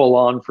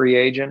full-on free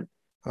agent.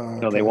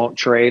 They won't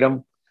trade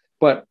him.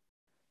 But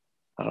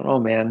I don't know,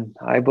 man.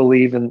 I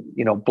believe in,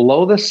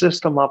 blow the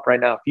system up right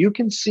now. If you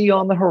can see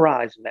on the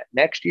horizon that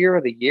next year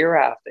or the year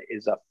after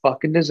is a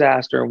fucking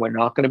disaster and we're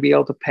not going to be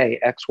able to pay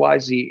X, Y,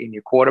 Z in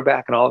your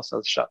quarterback and all this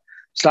other stuff,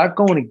 start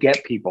going to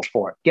get people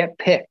for it. Get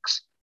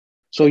picks.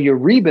 So your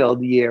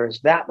rebuild year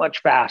is that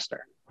much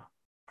faster.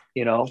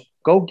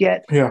 Go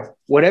get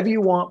whatever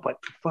you want, but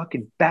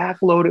fucking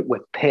backload it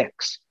with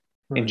picks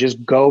and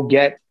just go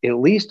get at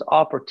least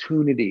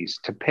opportunities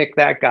to pick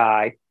that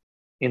guy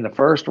in the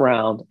first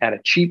round at a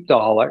cheap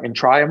dollar and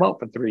try him out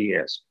for 3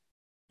 years.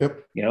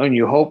 Yep. And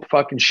you hope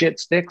fucking shit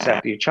sticks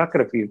after you chuck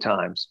it a few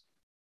times.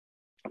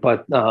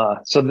 But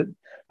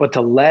but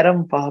to let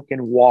him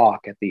fucking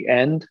walk at the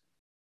end,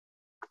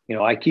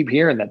 I keep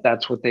hearing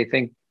that's what they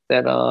think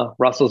that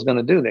Russell's going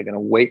to do. They're going to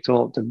wait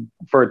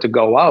for it to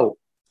go out.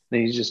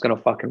 Then he's just going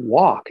to fucking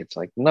walk. It's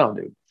like, no,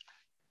 dude,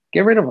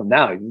 get rid of him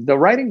now. The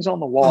writing's on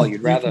the wall. You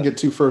can get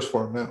 2 firsts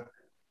for him now.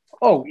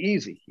 Oh,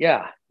 easy.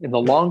 Yeah. And the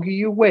longer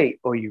you wait,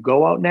 or you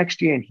go out next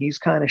year and he's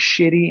kind of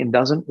shitty and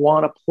doesn't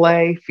want to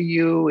play for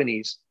you, and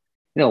he's,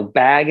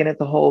 bagging it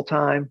the whole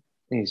time,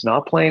 and he's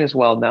not playing as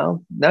well now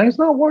he's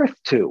not worth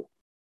 2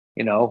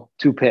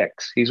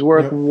 picks. He's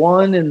worth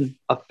 1 and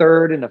a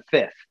third and a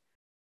fifth,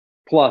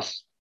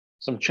 plus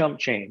some chump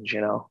change,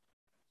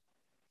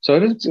 So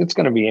it's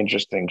going to be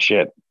interesting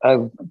shit.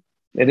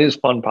 It is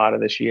fun part of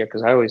this year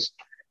because I always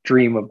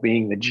dream of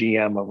being the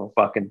GM of a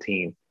fucking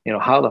team.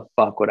 How the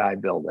fuck would I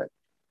build it?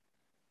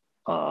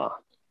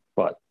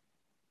 But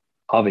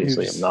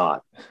obviously I'm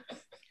not.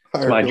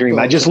 It's my dream.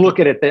 I just look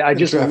at it. I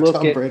just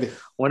look at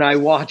when I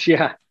watch.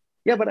 Yeah.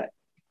 But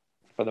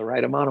for the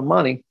right amount of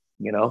money,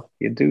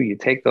 you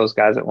take those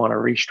guys that want to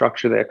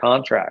restructure their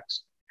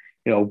contracts.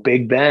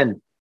 Big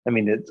Ben. I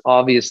mean,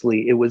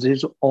 it was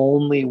his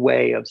only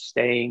way of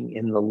staying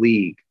in the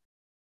league.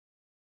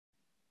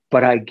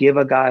 But I give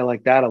a guy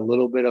like that a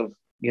little bit of,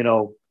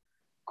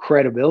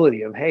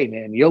 credibility of, hey,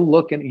 man, you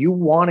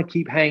want to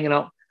keep hanging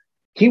out.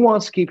 He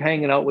wants to keep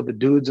hanging out with the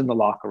dudes in the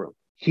locker room.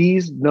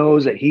 He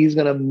knows that he's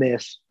going to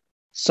miss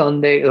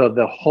Sunday,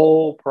 the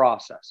whole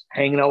process,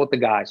 hanging out with the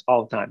guys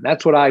all the time.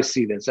 That's what I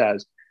see this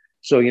as.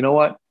 So you know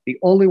what? The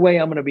only way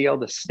I'm going to be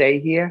able to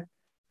stay here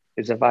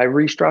is if I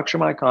restructure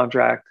my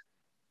contract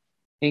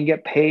and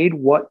get paid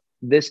what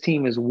this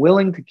team is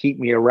willing to keep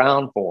me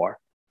around for,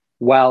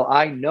 while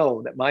I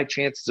know that my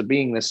chances of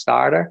being the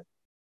starter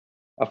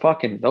are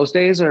those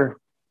days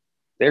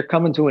they're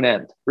coming to an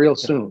end real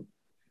soon.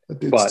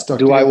 But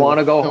do I want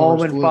to go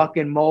home and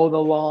fucking mow the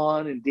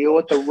lawn and deal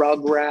with the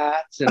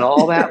rugrats and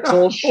all that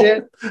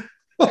bullshit?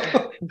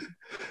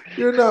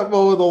 You're not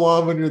mowing the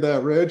lawn when you're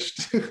that rich,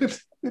 dude.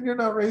 And you're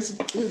not raising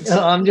kids.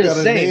 No, I'm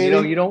just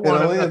saying, you don't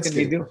want to fucking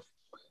be doing.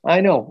 I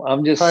know.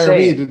 I'm just saying. Hire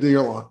me to do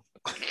your lawn.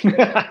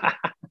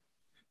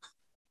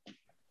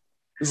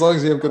 As long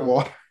as you have good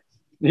water.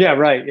 Yeah,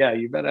 right. Yeah,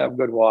 you better have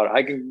good water.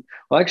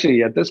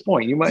 Actually, at this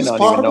point, you might not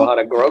even know how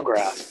to grow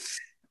grass.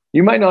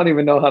 You might not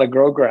even know how to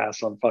grow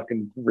grass on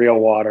fucking real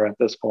water at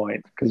this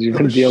point because you've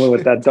been dealing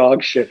with that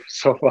dog shit for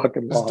so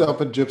fucking long. Just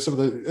dumping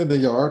gypsum in the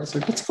yard. It's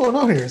like, what's going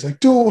on here? It's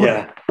like, don't worry.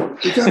 Yeah.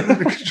 We got it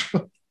under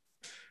control.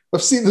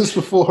 I've seen this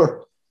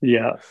before.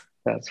 Yeah.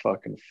 That's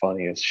fucking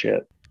funny as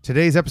shit.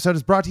 Today's episode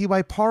is brought to you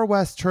by Par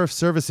West Turf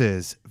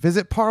Services.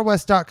 Visit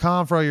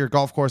parwest.com for all your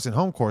golf course and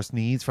home course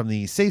needs, from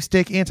the Safe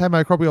Stick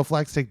antimicrobial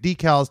flag stick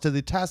decals to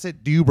the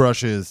Tacit Dew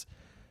brushes.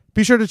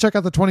 Be sure to check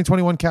out the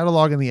 2021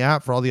 catalog in the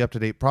app for all the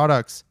up-to-date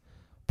products.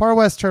 Par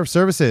West Turf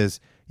Services.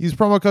 Use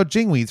promo code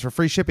JINGWEEDS for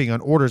free shipping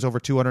on orders over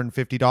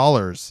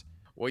 $250.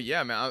 Well,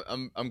 yeah,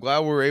 man, I'm glad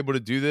we were able to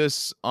do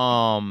this.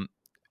 I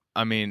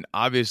mean,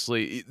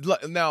 obviously,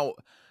 now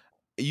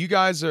you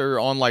guys are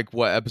on like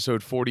what,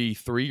 episode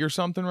 43 or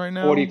something right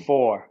now?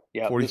 44.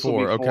 Yeah.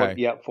 44. Okay.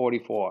 Yeah,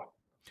 44.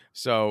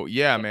 So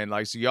yeah, man,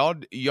 like, so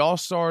y'all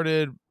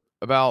started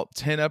about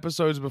 10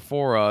 episodes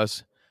before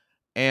us,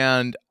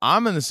 and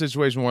I'm in the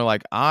situation where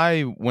like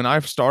when I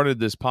started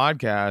this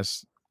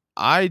podcast,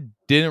 I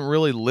didn't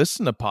really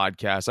listen to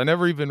podcasts. I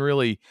never even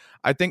really,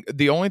 I think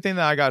the only thing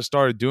that I got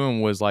started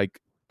doing was like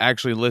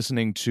actually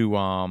listening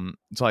to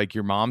it's like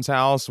Your Mom's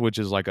House, which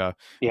is like a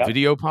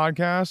video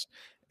podcast,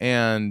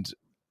 and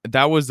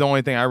that was the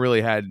only thing I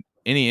really had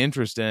any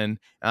interest in.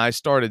 And I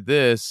started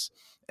this,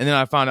 and then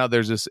I found out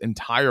there's this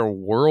entire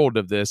world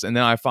of this, and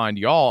then I find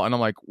y'all, and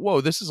I'm like,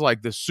 whoa, this is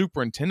like the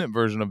superintendent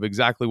version of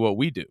exactly what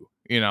we do,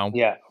 you know?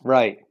 Yeah,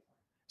 right.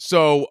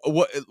 So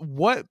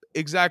what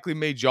exactly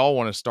made y'all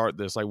want to start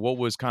this? Like, what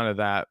was kind of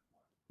that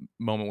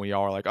moment when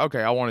y'all were like,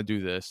 okay, I want to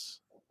do this?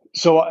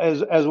 So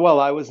as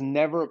well, I was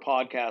never a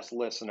podcast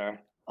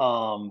listener.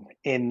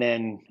 And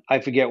then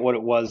I forget what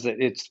it was.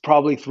 It's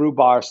probably through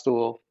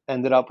Barstool.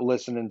 Ended up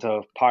listening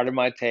to Part of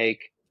My Take,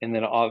 and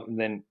then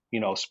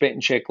Spittin'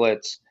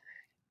 Chicklets.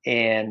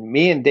 And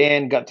me and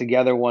Dan got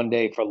together one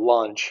day for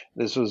lunch.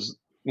 This was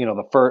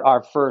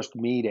our first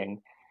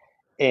meeting,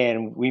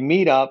 and we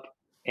meet up.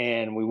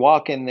 And we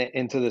walk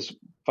into this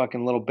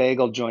fucking little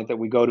bagel joint that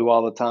we go to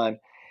all the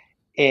time.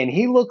 And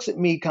he looks at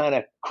me kind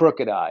of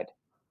crooked-eyed.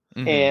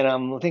 Mm-hmm. And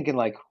I'm thinking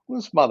like,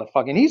 this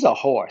motherfucking, he's a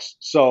horse.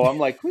 So I'm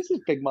like, who's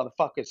this big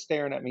motherfucker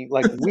staring at me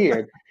like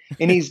weird?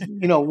 And he's,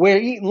 we're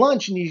eating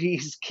lunch, and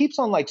he keeps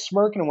on like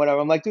smirking and whatever.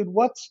 I'm like, dude,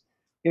 what's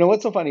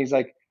so funny? He's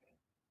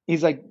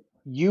like,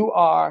 you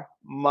are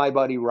my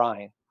buddy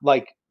Ryan,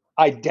 like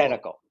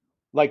identical.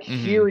 Like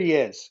Here he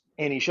is.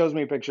 And he shows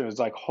me a picture, and it's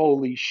like,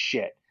 holy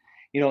shit.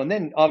 And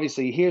then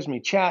obviously he hears me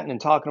chatting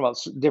and talking about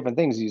different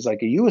things. He's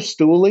like, are you a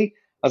stoolie?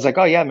 I was like,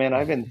 oh yeah, man,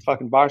 I've been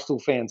fucking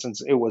Barstool fan since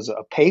it was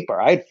a paper.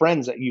 I had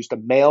friends that used to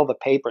mail the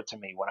paper to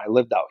me when I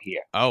lived out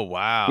here. Oh,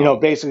 wow.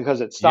 Basically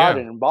because it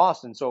started in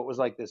Boston. So it was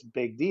like this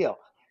big deal.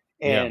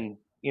 And,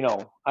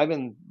 I've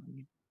been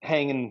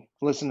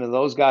listening to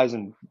those guys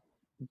and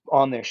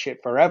on their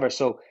shit forever.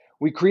 So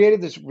we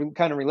created this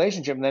kind of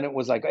relationship. And then it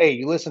was like, hey,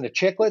 you listen to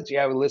Chicklets?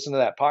 Yeah, we listen to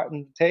that Part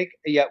and Take.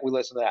 Yeah, we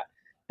listen to that.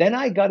 Then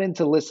I got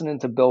into listening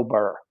to Bill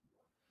Burr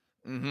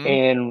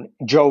and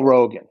Joe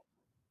Rogan.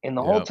 And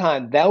the whole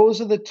time,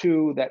 those are the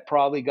two that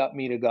probably got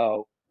me to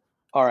go,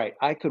 all right,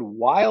 I could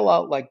while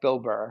out like Bill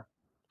Burr,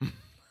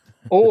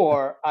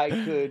 or I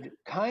could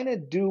kind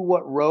of do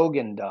what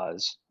Rogan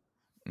does,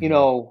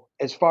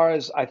 as far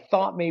as I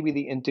thought maybe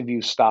the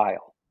interview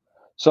style.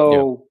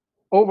 So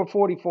over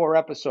 44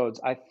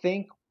 episodes, I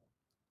think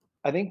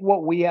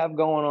what we have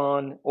going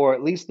on, or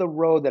at least the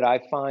road that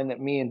I find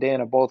that me and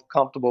Dan are both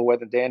comfortable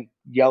with, and Dan,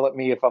 yell at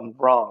me if I'm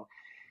wrong,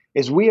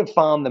 is we have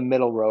found the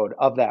middle road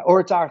of that,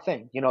 or it's our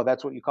thing.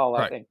 That's what you call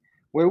our thing,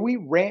 where we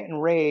rant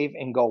and rave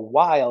and go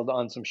wild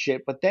on some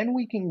shit, but then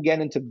we can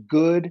get into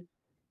good,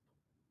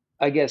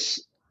 I guess,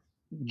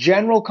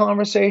 general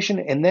conversation,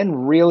 and then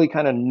really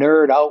kind of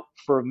nerd out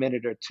for a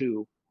minute or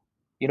two,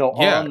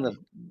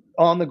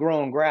 on the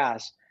growing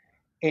grass.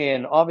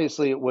 And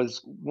obviously it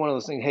was one of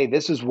those things, hey,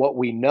 this is what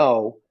we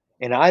know.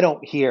 And I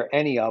don't hear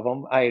any of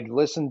them. I had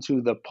listened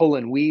to the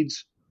Pullin'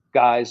 Weeds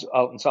guys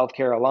out in South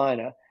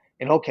Carolina.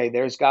 And okay,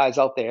 there's guys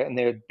out there and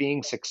they're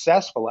being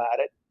successful at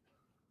it.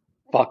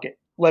 Fuck it.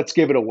 Let's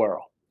give it a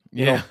whirl.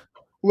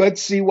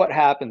 Let's see what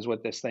happens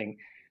with this thing.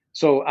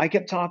 So I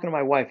kept talking to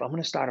my wife, I'm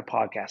going to start a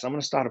podcast. I'm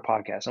going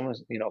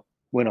to,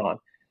 went on.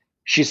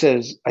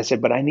 I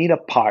said, but I need a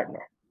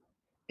partner.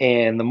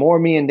 And the more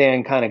me and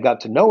Dan kind of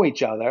got to know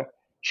each other,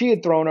 she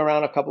had thrown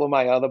around a couple of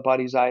my other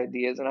buddies'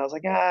 ideas, and I was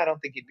like, I don't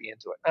think he'd be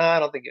into it.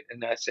 I don't think it.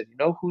 And I said,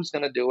 who's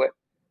going to do it?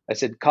 I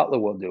said, Cutler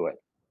will do it.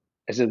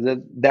 I said,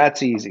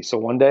 that's easy. So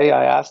one day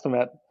I asked him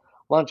at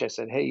lunch, I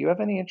said, hey, you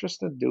have any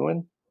interest in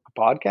doing a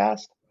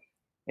podcast?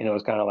 And it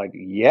was kind of like,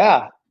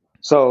 yeah.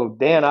 So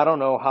Dan, I don't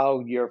know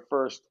how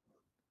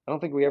I don't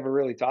think we ever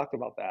really talked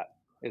about that,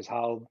 is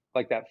how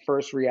like that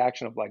first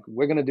reaction of like,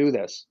 we're going to do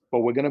this, but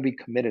we're going to be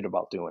committed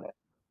about doing it.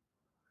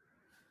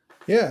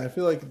 Yeah, I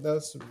feel like we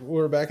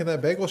were back in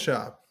that bagel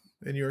shop,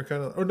 and you were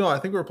kind of, I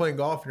think we were playing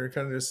golf, and you were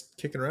kind of just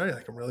kicking around. You're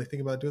like, I'm really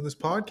thinking about doing this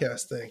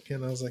podcast thing.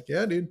 And I was like,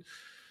 yeah, dude,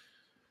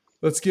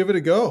 let's give it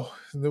a go.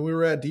 And then we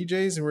were at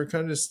DJ's, and we were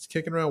kind of just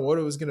kicking around what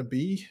it was going to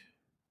be.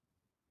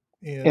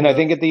 And I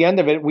think at the end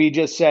of it, we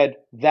just said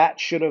that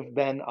should have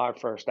been our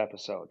first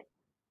episode.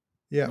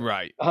 Yeah.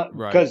 Right.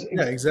 Because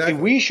exactly.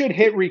 we should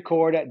hit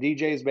record at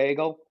DJ's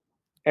Bagel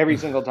every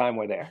single time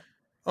we're there.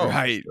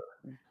 Right.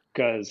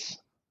 Because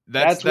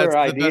that's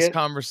where the best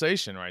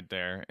conversation right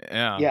there.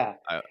 Yeah. Yeah.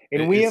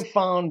 And we have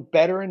found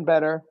better and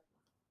better.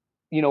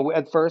 You know,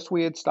 at first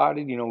we had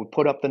started, you know, we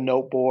put up the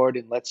note board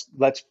and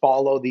let's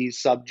follow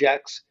these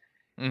subjects.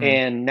 Mhm.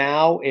 And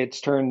now it's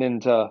turned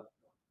into,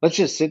 let's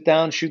just sit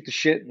down, shoot the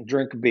shit, and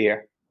drink a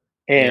beer.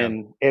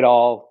 And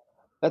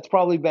that's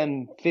probably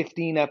been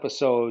 15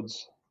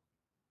 episodes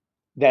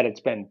that it's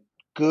been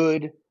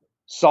good,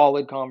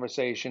 solid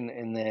conversation.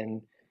 And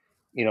then,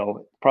 you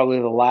know, probably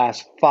the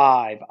last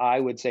 5, I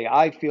would say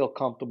I feel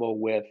comfortable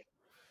with,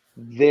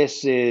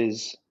 this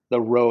is the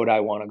road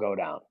I want to go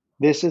down.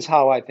 This is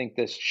how I think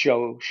this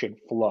show should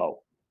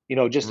flow. You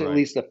know, just at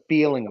least the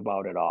feeling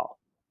about it all.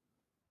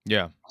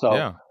 Yeah.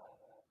 So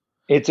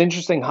it's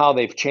interesting how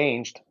they've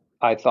changed.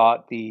 I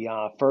thought the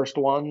first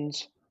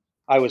ones,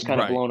 I was kind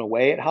of blown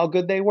away at how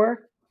good they were.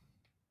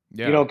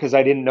 Yeah. You know, because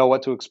I didn't know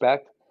what to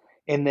expect.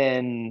 And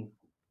then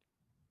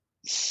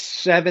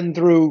 7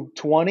 through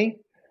 20,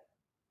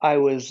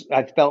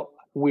 I felt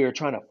we were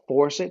trying to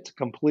force it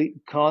to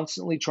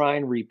constantly try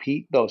and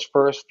repeat those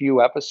first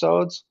few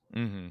episodes.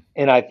 Mm-hmm.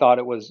 And I thought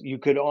it was,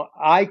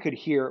 I could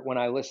hear it when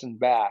I listened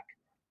back,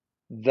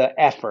 the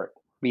effort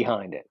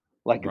behind it,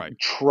 like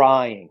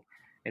trying.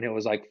 And it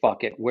was like,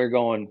 fuck it. We're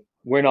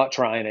not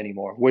trying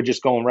anymore. We're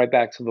just going right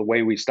back to the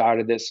way we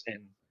started this,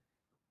 and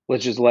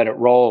let's just let it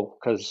roll.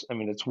 Cause I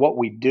mean, it's what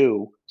we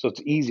do. So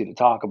it's easy to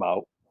talk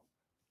about,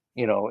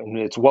 you know, and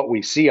it's what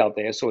we see out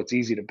there. So it's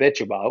easy to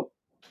bitch about.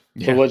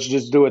 So let's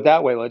just do it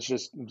that way. Let's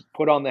just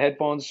put on the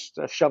headphones,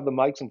 shove the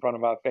mics in front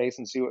of our face,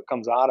 and see what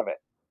comes out of it.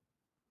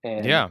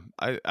 And yeah,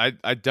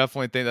 I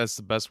definitely think that's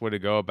the best way to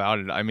go about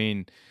it. I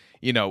mean,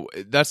 you know,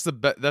 that's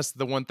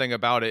the one thing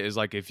about it is,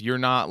 like, if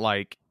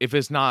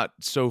it's not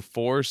so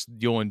forced,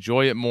 you'll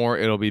enjoy it more.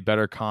 It'll be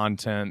better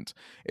content.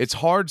 It's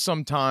hard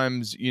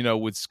sometimes, you know,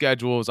 with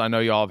schedules. I know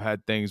y'all have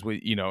had things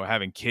with, you know,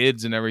 having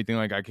kids and everything.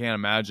 Like, I can't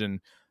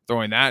imagine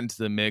throwing that into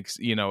the mix.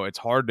 You know, it's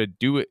hard to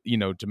do it, you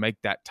know, to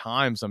make that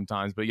time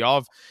sometimes, but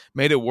y'all have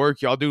made it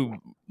work. Y'all do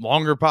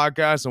longer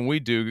podcasts than we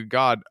do. Good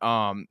God.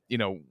 You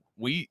know,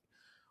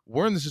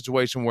 we're in the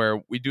situation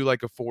where we do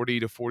like a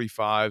 40 to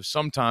 45,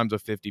 sometimes a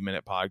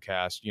 50-minute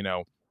podcast, you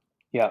know?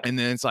 Yeah. And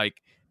then it's like,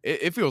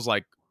 it feels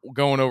like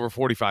going over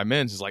 45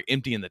 minutes is like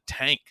emptying the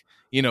tank,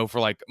 you know,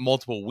 for like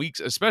multiple weeks,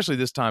 especially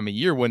this time of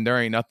year when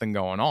there ain't nothing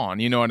going on.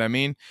 You know what I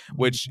mean?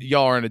 Which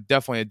y'all are in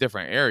definitely a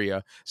different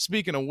area.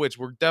 Speaking of which,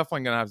 we're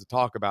definitely going to have to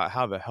talk about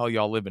how the hell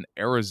y'all live in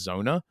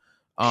Arizona.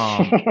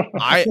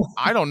 I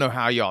don't know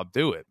how y'all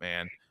do it,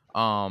 man.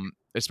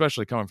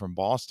 Especially coming from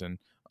Boston.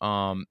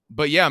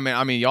 But yeah, man,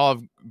 I mean, y'all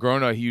have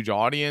grown a huge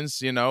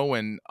audience, you know,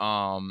 and,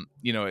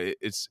 you know,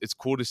 it's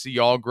cool to see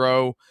y'all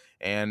grow,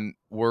 and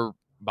we're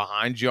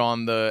behind you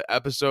on the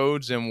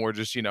episodes, and we're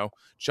just, you know,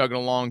 chugging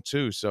along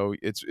too. So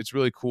it's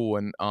really cool.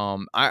 And,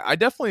 I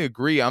definitely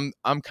agree. I'm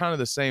kind of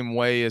the same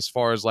way as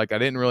far as, like, I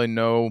didn't really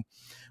know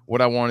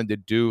what I wanted to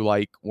do.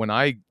 Like, when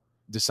I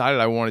decided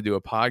I want to do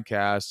a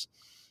podcast,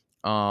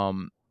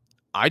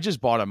 I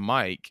just bought a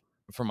mic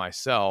for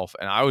myself,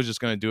 and I was just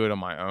going to do it on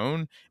my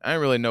own. I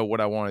didn't really know what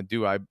I want to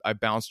do. I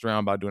bounced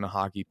around about doing a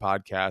hockey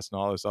podcast and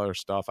all this other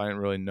stuff. I didn't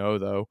really know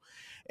though.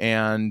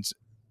 And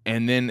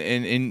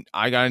then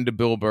I got into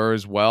Bill Burr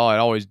as well. I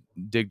always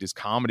digged his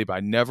comedy, but I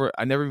never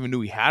even knew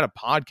he had a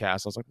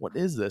podcast. I was like, what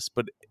is this?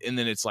 And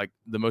then it's like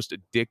the most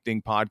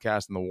addicting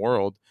podcast in the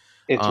world.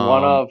 It's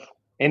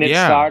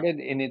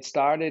it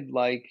started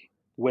like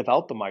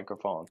without the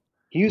microphone.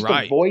 He used to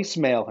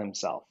voicemail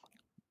himself.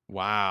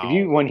 Wow.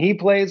 When he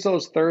plays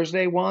those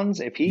Thursday ones,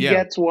 if he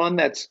gets one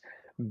that's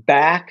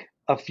back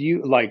a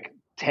few, like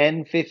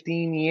 10,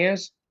 15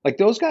 years, like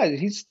those guys,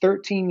 he's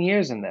 13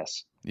 years in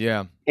this.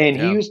 Yeah. And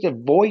he used to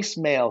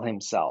voicemail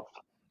himself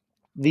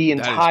the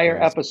entire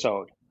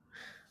episode.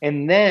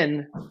 And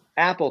then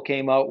Apple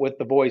came out with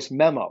the voice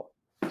memo.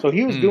 So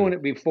he was doing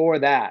it before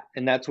that.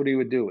 And that's what he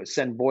would do, is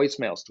send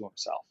voicemails to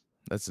himself.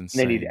 That's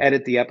insane. And then he'd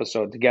edit the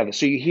episode together.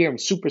 So you hear him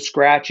super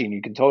scratchy, and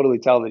you can totally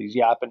tell that he's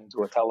yapping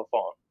into a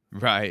telephone.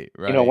 Right.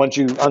 You know, once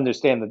you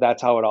understand that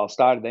that's how it all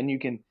started, then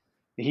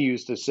he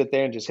used to sit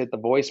there and just hit the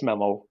voice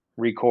memo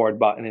record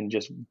button and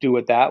just do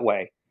it that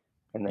way.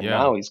 And then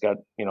now he's got,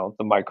 you know,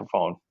 the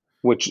microphone,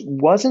 which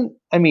wasn't,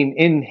 I mean,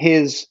 in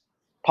his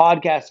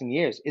podcasting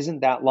years,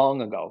 isn't that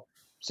long ago,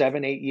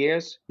 7, 8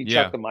 years, he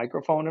chucked the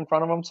microphone in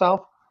front of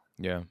himself.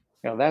 Yeah.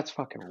 You know, that's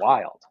fucking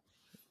wild.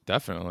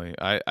 Definitely.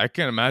 I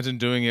can't imagine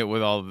doing it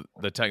with all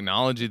the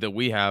technology that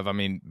we have. I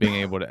mean, being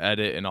able to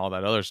edit and all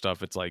that other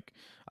stuff. It's like,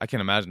 I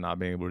can't imagine not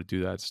being able to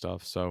do that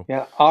stuff. So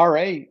yeah,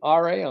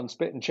 RA on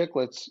Spittin'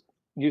 Chicklets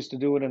used to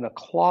do it in a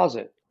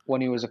closet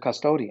when he was a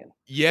custodian.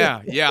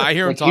 Yeah, I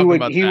hear him talking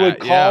about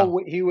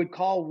that. He would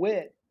call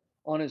Whit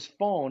on his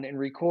phone and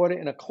record it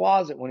in a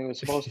closet when he was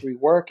supposed to be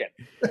working.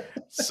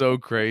 So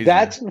crazy.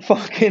 That's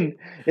fucking,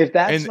 if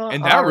that's not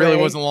and that really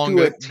wasn't long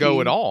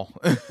ago at all.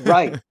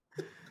 Right.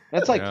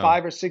 That's like Yeah.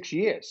 5 or 6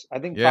 years. I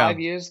think Yeah. 5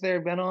 years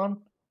they've been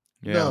on.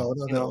 Yeah. No, not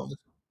You that know, long.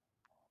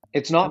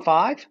 It's not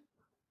 5?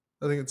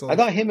 I think it's I only.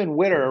 thought him and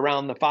Witter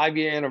around the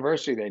 5-year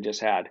anniversary they just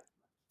had.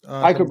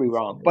 I I think could be it's-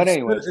 wrong. But it's-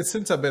 anyways. it's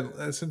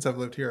since I've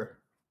lived here.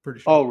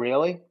 Pretty sure. Oh,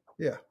 really?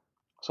 Yeah.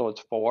 So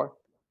it's 4?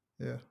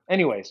 Yeah.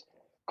 Anyways,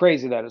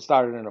 crazy that it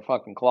started in a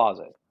fucking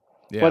closet.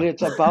 Yeah. But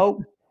it's about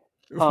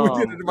We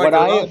did it in my what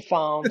I garage. have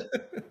found.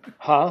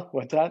 Huh?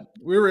 What's that?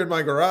 We were in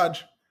my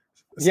garage.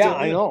 Yeah, Still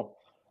I is. know.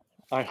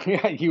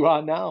 Yeah, you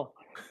are now.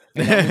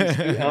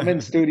 And I'm in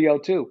studio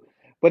too.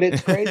 But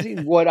it's crazy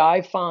what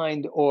I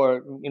find,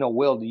 or,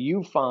 Will, do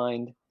you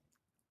find,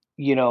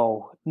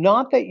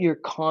 not that you're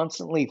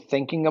constantly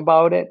thinking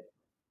about it,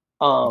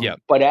 Yep.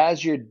 but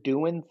as you're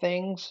doing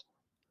things,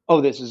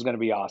 oh, this is going to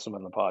be awesome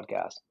on the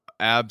podcast.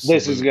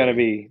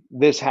 Absolutely.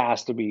 This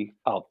has to be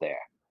out there,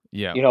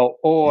 Yeah.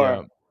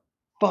 or,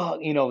 fuck,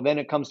 then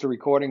it comes to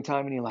recording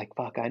time and you're like,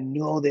 fuck, I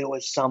know there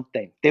was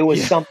something. There was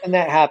Yeah. something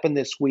that happened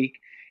this week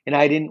and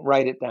I didn't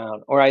write it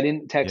down or I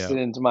didn't text Yeah. it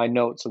into my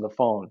notes of the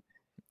phone.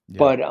 Yeah.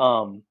 But,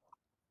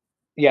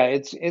 yeah,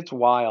 it's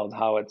wild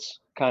how it's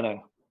kind of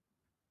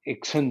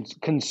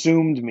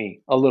consumed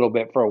me a little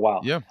bit for a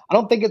while. Yeah. I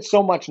don't think it's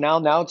so much now.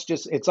 Now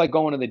it's like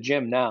going to the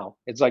gym now.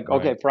 It's like,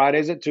 Right. okay,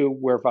 Fridays at 2,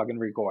 we're fucking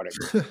recording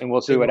and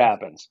we'll see what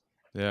happens.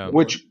 Yeah.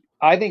 Which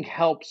I think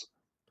helps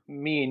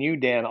me and you,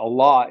 Dan, a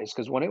lot is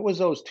because when it was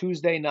those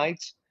Tuesday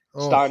nights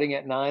Oh, starting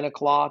at 9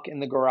 o'clock in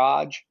the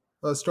garage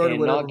it started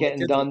and whenever not my getting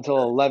kids done were- till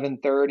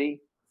 11:30,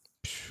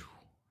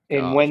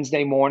 and Gosh.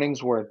 Wednesday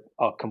mornings were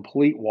a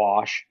complete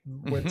wash.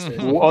 Wednesdays.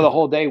 Oh, the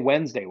whole day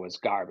Wednesday was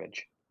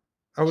garbage.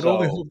 I would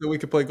only So- hope that we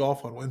could play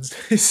golf on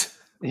Wednesdays.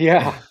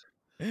 Yeah.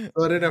 So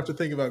I didn't have to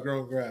think about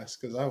growing grass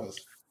because I was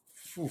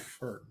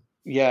hurting.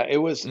 Yeah, it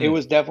was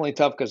Mm. definitely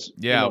tough because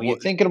Yeah, you're well-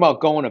 thinking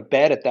about going to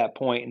bed at that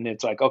point, and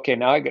it's like, okay,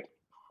 now I got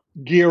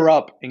gear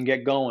up and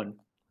get going,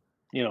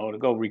 to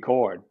go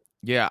record.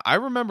 Yeah, I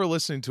remember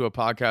listening to a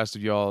podcast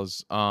of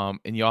y'all's, and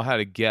y'all had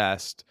a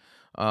guest,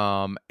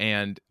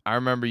 and I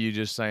remember you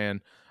just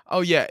saying,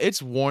 "Oh yeah,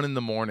 it's 1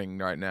 a.m.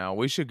 right now.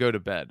 We should go to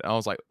bed." I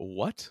was like,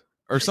 "What?"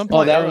 Or something. Oh,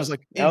 like that it was-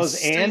 like that was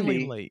insanely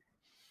Andy. late.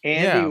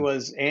 Andy Yeah.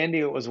 was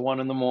it was 1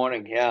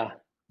 a.m. Yeah.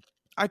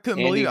 I couldn't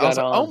Andy believe it. I was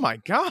got like, "Oh on. my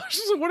gosh,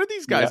 what are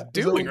these guys Yeah.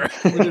 doing?" Was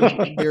Right? that when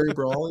we did Gary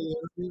Brawley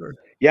interview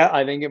Yeah,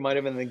 I think it might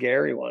have been the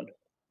Gary one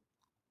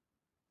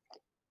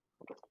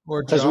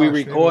or because Josh, we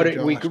maybe recorded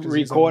Josh, 'cause he's on the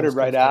recorded West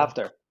right Coast now.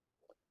 after.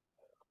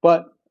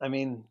 But I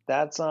mean,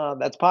 that's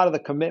part of the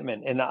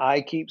commitment, and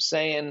I keep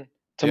saying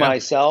to Yeah.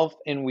 myself,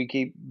 and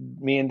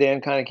me and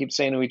Dan kind of keep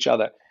saying to each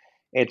other,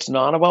 it's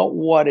not about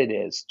what it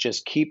is.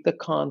 Just keep the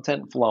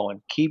content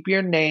flowing. Keep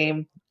your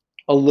name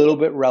a little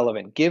bit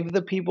relevant. Give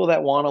the people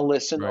that want to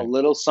listen a Right.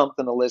 little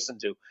something to listen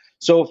to.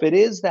 So if it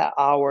is that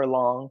hour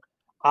long,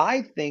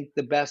 I think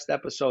the best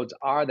episodes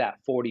are that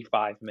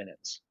 45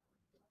 minutes.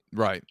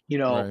 Right.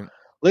 Right.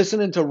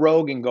 Listening to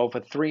Rogan go for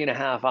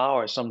 3.5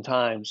 hours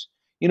sometimes,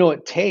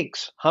 it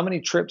takes how many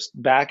trips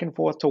back and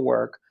forth to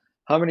work,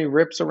 how many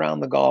rips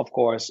around the golf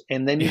course,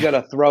 and then you Yeah.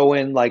 got to throw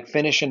in like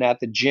finishing at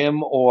the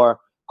gym or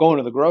going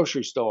to the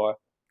grocery store,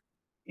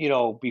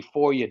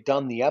 before you're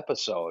done the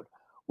episode.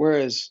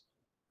 Whereas,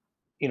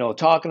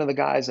 talking to the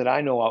guys that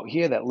I know out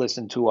here that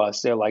listen to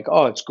us, they're like,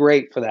 oh, it's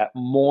great for that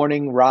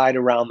morning ride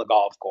around the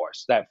golf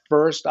course, that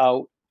first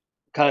out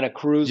kind of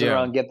cruising Yeah.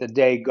 around, get the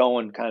day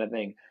going kind of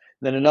thing.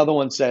 Then another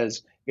one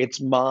says,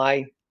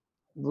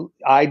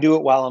 I do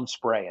it while I'm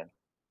spraying.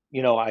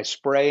 I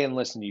spray and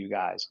listen to you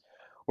guys.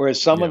 Whereas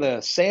some of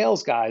the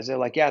sales guys, they're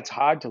like, yeah, it's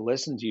hard to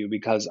listen to you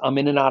because I'm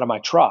in and out of my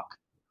truck.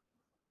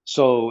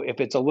 So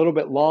if it's a little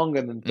bit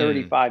longer than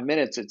 35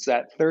 minutes, it's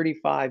that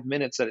 35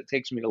 minutes that it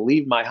takes me to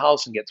leave my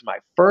house and get to my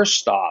first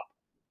stop.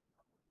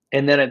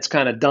 And then it's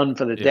kind of done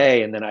for the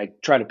day. And then I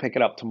try to pick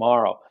it up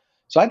tomorrow.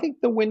 So I think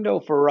the window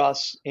for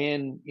us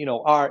in,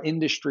 our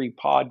industry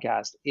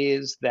podcast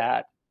is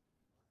that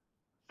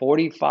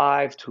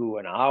 45 to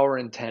an hour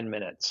and 10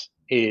 minutes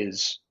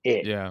is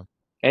it. Yeah.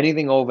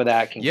 Anything over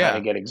that can kind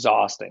of get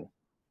exhausting.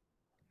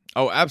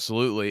 Oh,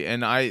 absolutely.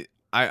 And I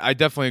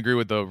definitely agree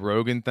with the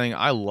Rogan thing.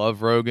 I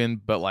love Rogan,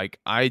 but like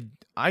I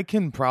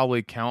can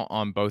probably count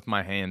on both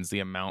my hands the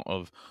amount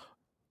of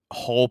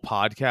whole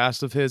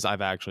podcast of his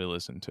I've actually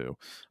listened to.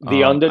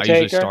 The Undertaker? I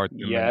usually start them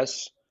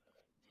Yes.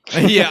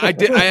 yeah, I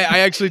did. I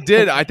actually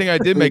did. I think I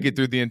did make it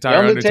through the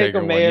entire The Undertaker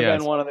one. may have Yes.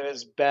 been one of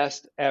his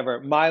best ever.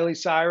 Miley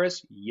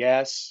Cyrus,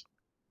 yes.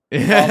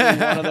 Probably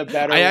one of the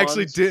better I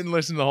actually ones. didn't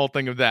listen to the whole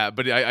thing of that,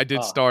 but I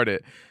did start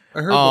it.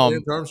 I heard the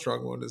Lance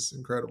Armstrong one is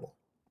incredible.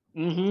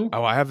 Mm-hmm.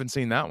 Oh, I haven't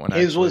seen that one.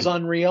 His was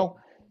actually. unreal.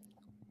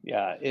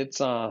 Yeah, it's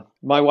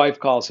my wife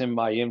calls him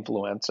my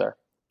influencer.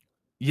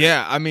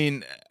 Yeah, I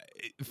mean,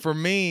 for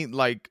me,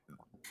 like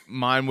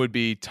mine would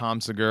be Tom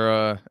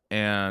Segura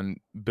and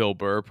Bill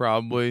Burr,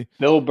 probably.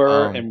 Bill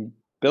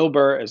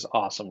Burr is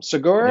awesome.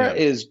 Segura Yeah.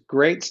 is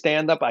great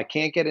stand-up. I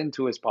can't get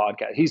into his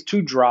podcast. He's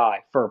too dry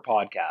for a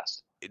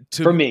podcast.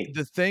 To For me.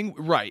 the thing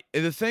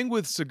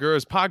with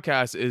Segura's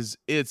podcast is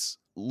it's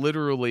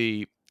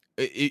literally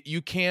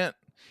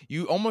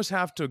you almost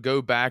have to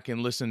go back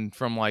and listen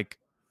from like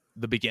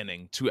the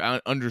beginning to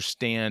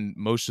understand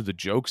most of the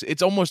jokes.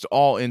 It's almost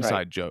all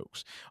inside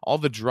jokes. All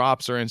the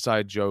drops are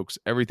inside jokes.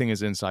 Everything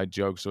is inside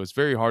jokes. So it's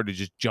very hard to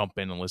just jump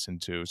in and listen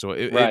to. So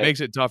it makes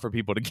it tough for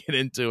people to get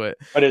into it.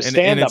 But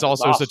and it's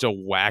also awesome. Such a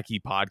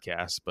wacky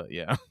podcast. But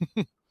yeah.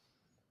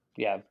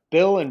 Yeah.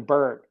 Bill and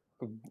Burr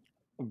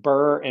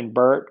and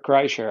Bert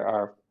Kreischer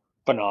are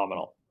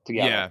phenomenal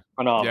together. Yeah.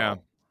 Phenomenal. Yeah.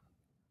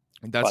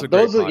 That's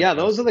those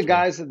are the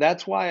guys.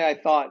 That's why I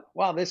thought,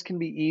 wow, this can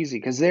be easy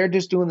because they're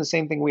just doing the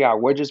same thing we are.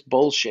 We're just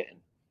bullshitting.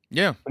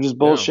 Yeah, we're just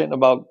bullshitting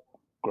about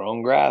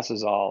grown grass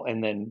is all,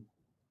 and then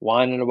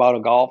whining about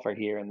a golfer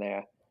here and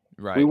there.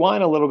 Right. We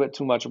whine a little bit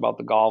too much about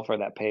the golfer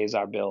that pays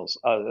our bills,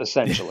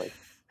 essentially.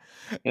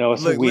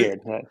 It's weird.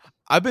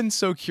 I've been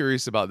so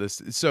curious about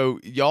this. So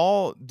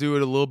y'all do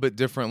it a little bit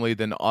differently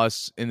than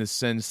us in the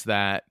sense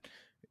that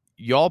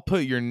y'all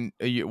put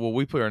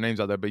we put our names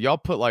out there, but y'all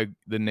put like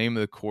the name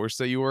of the course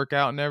that you work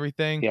out and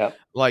everything. Yeah.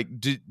 Like,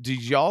 did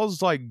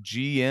y'all's like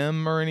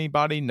GM or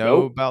anybody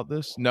know about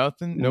this?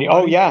 Nothing. Nobody?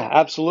 Oh yeah,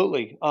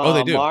 absolutely.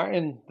 They do.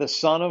 Martin, the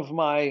son of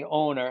my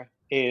owner,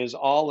 is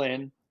all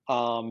in.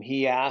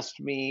 He asked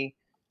me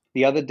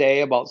the other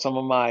day about some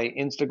of my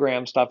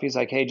Instagram stuff. He's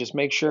like, "Hey, just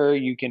make sure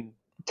you can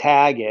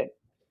tag it."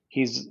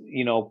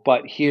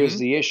 But here's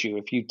the issue: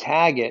 if you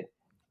tag it,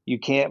 you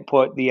can't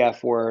put the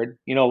F word,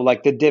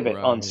 like the divot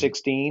on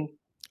 16.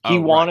 He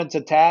wanted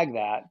to tag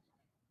that.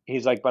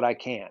 He's like, but I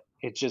can't.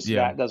 It's just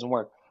that doesn't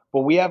work.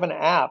 But we have an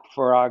app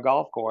for our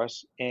golf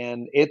course,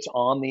 and it's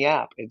on the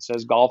app. It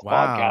says Golf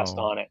Podcast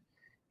on it.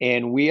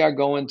 And we are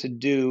going to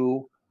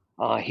do,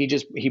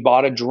 he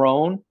bought a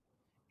drone,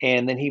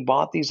 and then he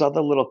bought these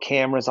other little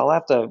cameras. I'll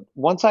have to,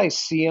 once I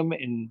see them,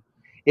 and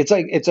it's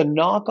a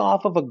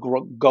knockoff of a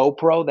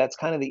GoPro. That's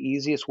kind of the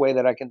easiest way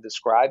that I can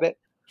describe it.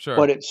 Sure.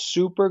 But it's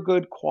super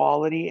good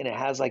quality, and it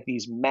has like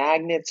these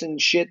magnets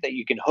and shit that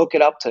you can hook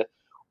it up to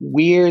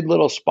weird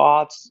little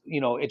spots.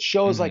 It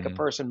shows like a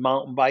person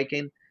mountain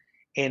biking,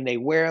 and they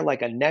wear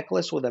like a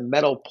necklace with a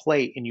metal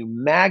plate, and you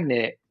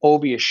magnet it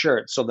over your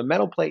shirt. So the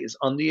metal plate is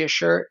under your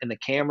shirt and the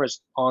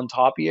camera's on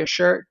top of your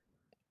shirt.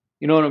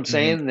 You know what I'm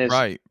saying?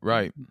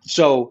 Right.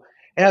 So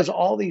it has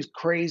all these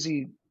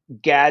crazy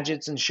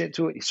gadgets and shit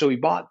to it. So we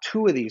bought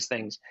 2 of these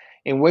things,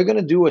 and we're going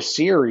to do a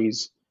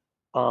series.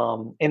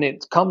 And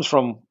it comes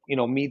from,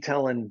 me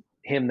telling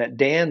him that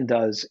Dan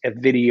does a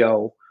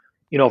video,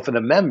 for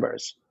the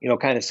members,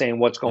 kind of saying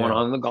what's going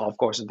on in the golf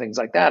course and things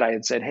like that. I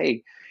had said,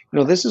 hey,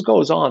 this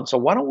goes on. So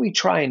why don't we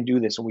try and do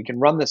this? And we can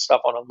run this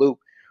stuff on a loop.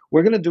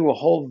 We're going to do a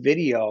whole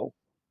video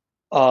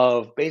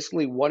of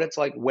basically what it's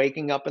like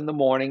waking up in the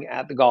morning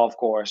at the golf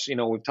course.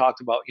 We've talked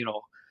about,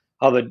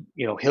 how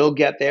he'll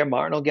get there.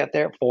 Martin will get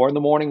there at 4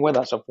 a.m. with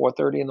us, or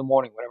 4:30 in the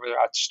morning, whatever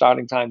our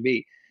starting time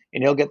be.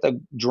 And he'll get the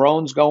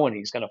drones going.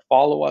 He's going to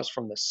follow us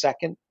from the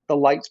second the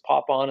lights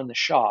pop on in the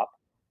shop.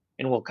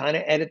 And we'll kind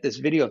of edit this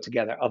video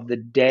together of the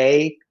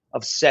day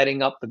of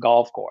setting up the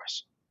golf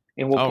course.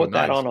 And we'll put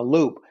that on a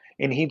loop.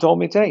 And he told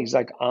me today, he's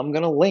like, I'm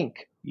going to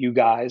link you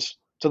guys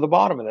to the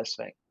bottom of this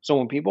thing. So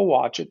when people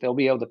watch it, they'll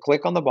be able to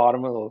click on the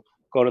bottom and they'll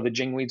go to the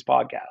Jingweeds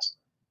podcast.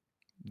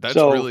 That's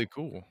really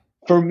cool.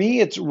 For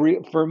me,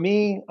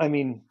 I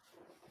mean,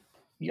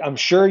 I'm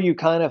sure you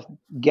kind of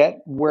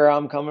get where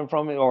I'm coming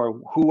from or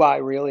who I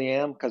really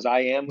am, because I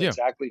am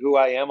exactly who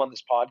I am on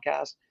this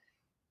podcast.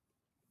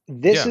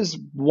 This is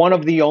one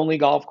of the only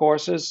golf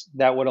courses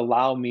that would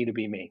allow me to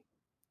be me.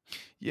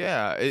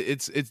 Yeah,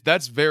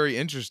 that's very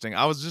interesting.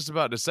 I was just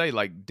about to say,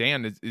 like,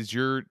 Dan,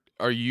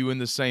 are you in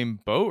the same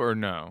boat or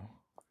no?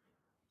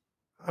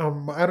 I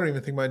don't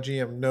even think my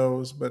GM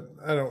knows, but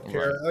I don't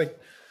care. Like,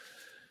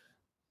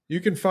 you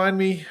can find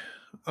me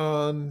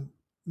on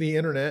the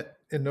internet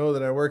and know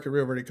that I work at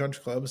Rio Verde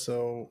Country Club,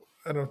 so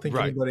I don't think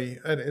anybody.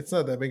 It's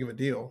not that big of a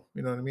deal,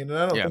 you know what I mean? And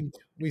I don't think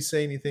we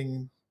say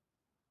anything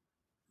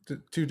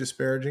too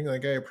disparaging.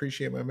 Like, I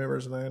appreciate my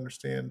members and I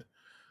understand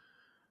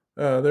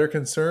their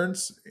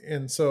concerns,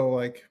 and so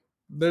like,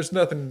 there's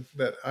nothing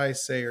that I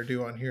say or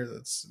do on here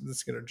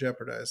that's going to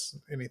jeopardize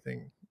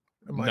anything.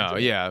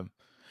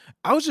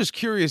 I was just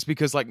curious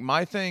because like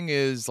my thing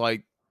is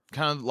like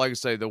kind of like I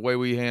say, the way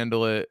we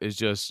handle it is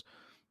just.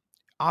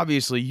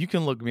 Obviously, you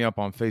can look me up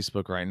on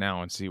Facebook right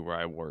now and see where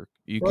I work.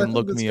 You can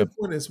look me up. The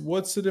point is,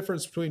 what's the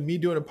difference between me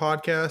doing a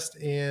podcast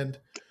and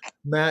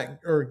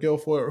Matt or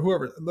Guilfoyle or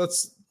whoever?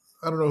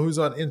 I don't know who's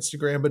on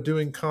Instagram, but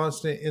doing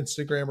constant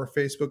Instagram or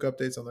Facebook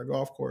updates on their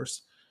golf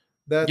course.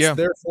 That's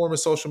their form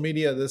of social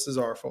media. This is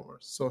our form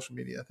of social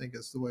media, I think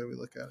is the way we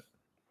look at it.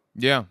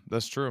 Yeah,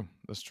 that's true.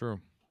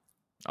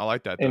 I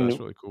like that. That's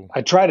really cool.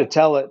 I try to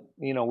tell it,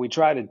 we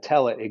try to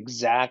tell it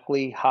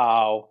exactly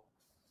how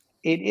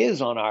it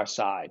is on our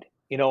side.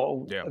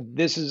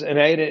 This is, and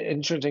I had an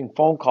interesting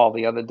phone call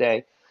the other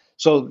day.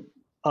 So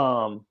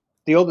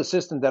the old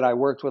assistant that I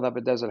worked with up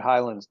at Desert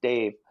Highlands,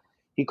 Dave,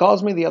 he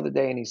calls me the other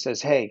day and he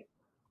says, hey,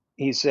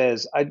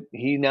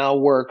 he now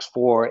works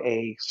for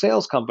a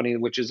sales company,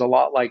 which is a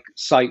lot like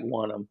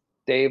SiteOne.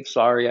 Dave,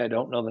 sorry, I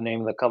don't know the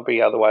name of the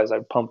company. Otherwise,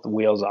 I'd pump the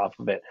wheels off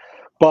of it.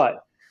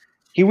 But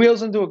he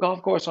wheels into a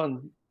golf course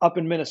up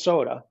in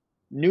Minnesota,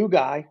 new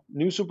guy,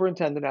 new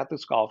superintendent at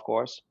this golf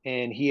course,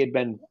 and he had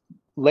been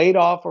laid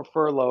off or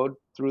furloughed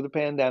through the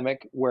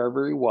pandemic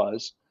wherever he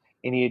was,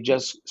 and he had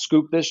just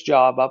scooped this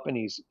job up, and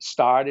he's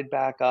started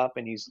back up,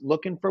 and he's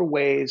looking for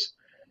ways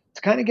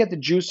to kind of get the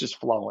juices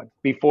flowing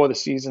before the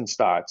season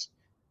starts.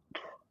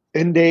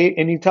 And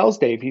he tells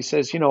Dave, he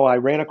says, I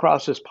ran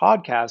across this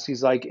podcast.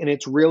 He's like, and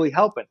it's really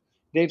helping.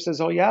 Dave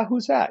says, oh yeah,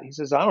 who's that? He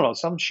says, I don't know,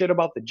 some shit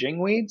about the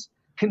jingweeds.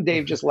 And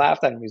Dave just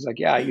laughed at him. He's like,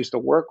 yeah, I used to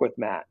work with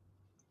Matt.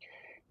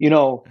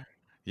 Yeah.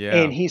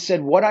 And he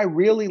said, what I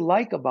really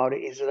like about it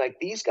is like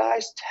these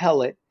guys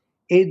tell it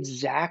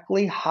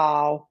exactly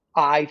how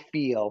I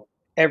feel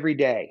every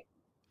day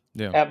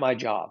at my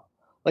job.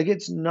 Like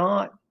it's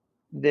not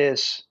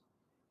this,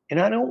 and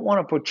I don't want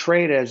to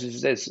portray it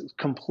as this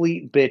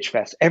complete bitch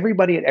fest.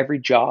 Everybody at every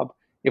job,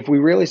 if we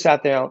really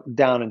sat down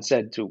and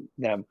said to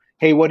them,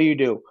 hey, what do you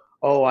do?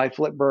 Oh, I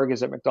flip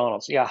burgers at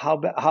McDonald's. Yeah,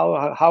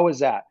 how is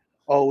that?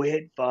 Oh,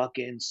 it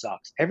fucking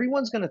sucks.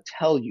 Everyone's going to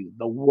tell you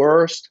the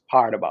worst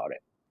part about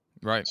it.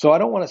 Right. So I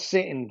don't want to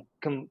sit and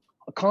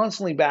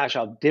constantly bash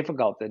how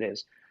difficult it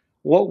is.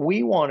 What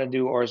we want to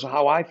do, or is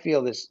how I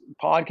feel this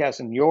podcast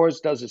and yours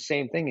does the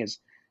same thing, is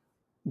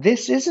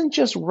this isn't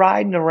just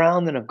riding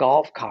around in a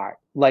golf cart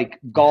like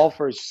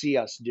golfers see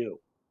us do.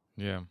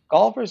 Yeah.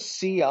 Golfers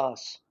see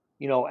us,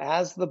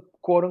 as the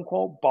quote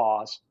unquote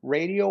boss,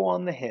 radio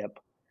on the hip,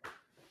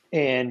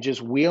 and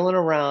just wheeling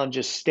around,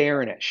 just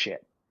staring at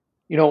shit,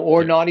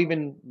 or not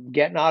even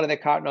getting out of their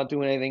cart, not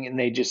doing anything. And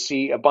they just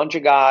see a bunch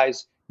of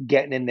guys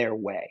getting in their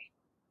way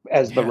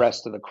as the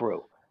rest of the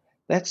crew.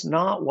 That's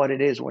not what it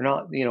is. We're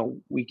not,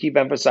 we keep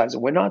emphasizing,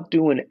 we're not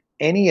doing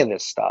any of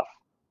this stuff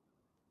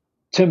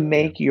to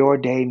make your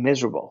day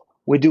miserable.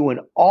 We're doing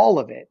all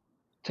of it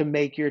to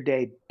make your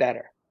day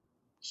better.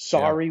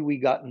 Sorry, we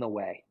got in the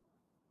way.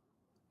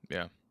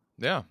 Yeah.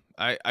 Yeah.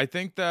 I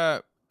think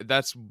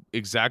that's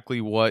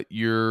exactly what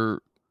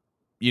your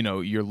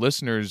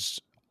listeners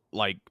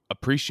like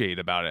appreciate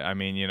about it. I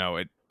mean,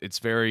 it's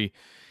very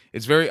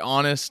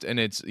honest, and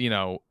it's,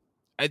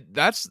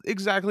 that's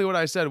exactly what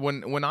I said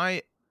when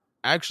I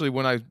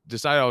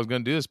decided I was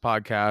going to do this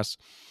podcast.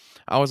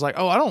 I was like,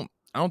 oh, I don't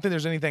think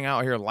there's anything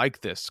out here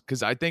like this,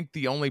 because I think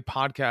the only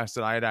podcast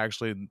that I had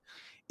actually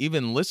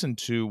even listened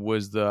to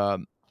was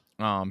the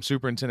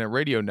Superintendent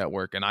Radio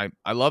Network, and I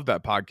love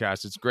that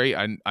podcast. It's great.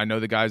 I know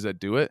the guys that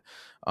do it,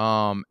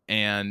 but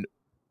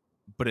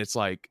it's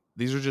like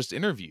these are just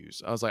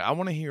interviews. I was like, I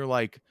want to hear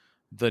like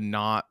the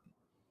not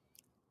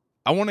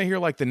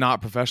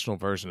professional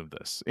version of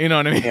this. You know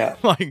what I mean?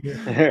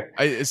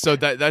 Yeah. So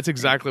that's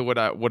exactly what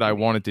I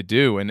wanted to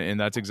do. And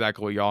that's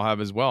exactly what y'all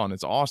have as well. And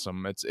it's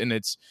awesome. It's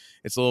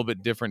a little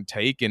bit different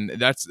take. And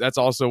that's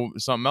also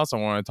something else I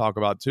want to talk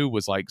about too,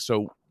 was like,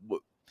 so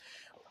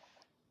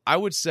I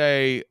would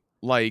say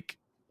like,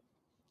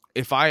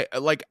 if I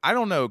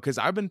don't know, cause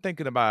I've been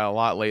thinking about it a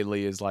lot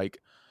lately, is like,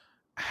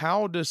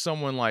 how does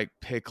someone like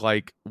pick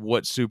like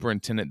what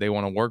superintendent they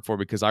want to work for?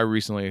 Because I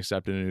recently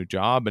accepted a new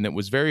job, and it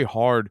was very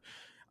hard.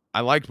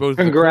 I liked both.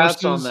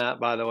 Congrats on that,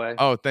 by the way.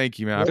 Oh, thank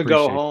you, man. To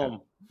go home,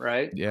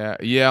 right? Yeah.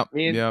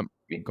 Me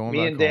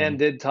and Dan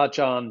did touch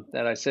on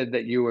that. I said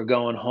that you were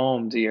going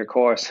home to your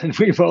course, and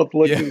we both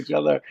looked at each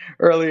other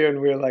earlier, and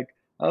we were like,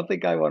 I don't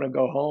think I want to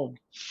go home.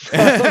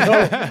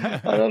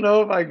 I don't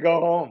know if I go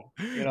home.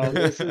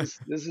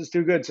 This is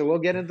too good. So we'll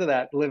get into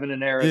that living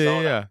in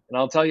Arizona. Yeah. And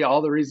I'll tell you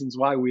all the reasons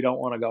why we don't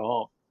want to go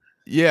home.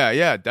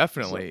 Yeah,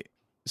 definitely.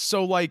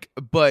 So like,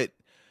 but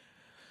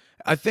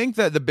I think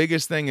that the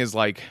biggest thing is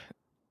like,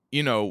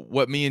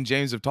 what me and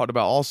James have talked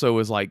about also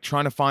is like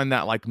trying to find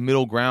that like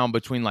middle ground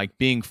between like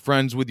being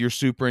friends with your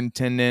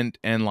superintendent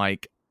and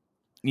like,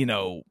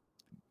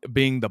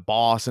 being the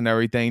boss and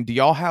everything. Do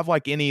y'all have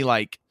like any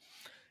like,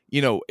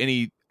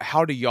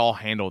 how do y'all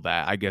handle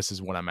that, I guess is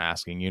what I'm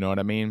asking. You know what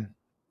I mean?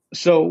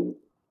 So,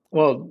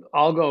 well,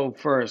 I'll go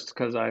first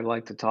because I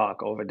like to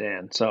talk over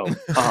Dan. So,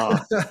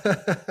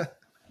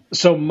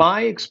 so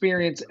my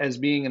experience as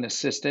being an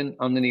assistant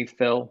underneath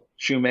Phil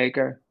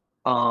Shoemaker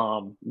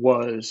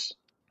was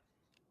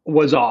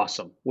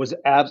awesome.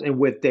 And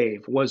with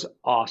Dave was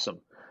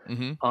awesome.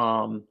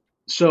 Mm-hmm.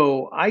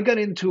 So I got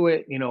into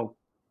it,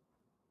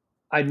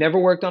 I'd never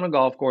worked on a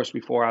golf course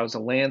before. I was a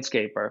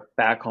landscaper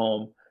back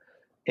home,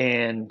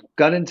 and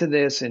got into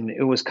this, and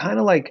it was kind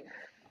of like,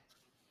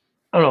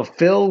 I don't know,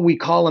 Phil, we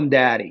call him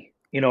daddy.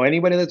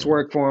 Anybody that's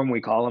worked for him, we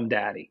call him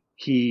daddy.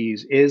 He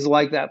is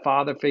like that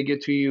father figure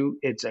to you.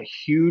 It's a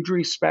huge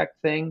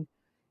respect thing.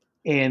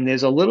 And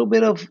there's a little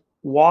bit of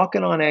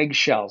walking on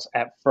eggshells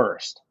at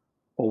first.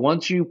 But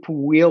once you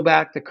wheel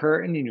back the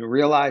curtain and you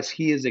realize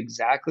he is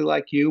exactly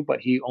like you, but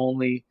he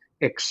only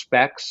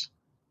expects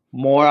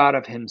more out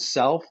of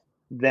himself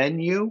than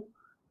you.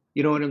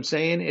 You know what I'm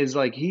saying? Is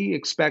like he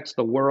expects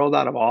the world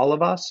out of all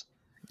of us.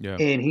 Yeah.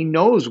 And he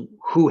knows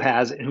who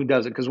has it and who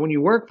doesn't. Because when you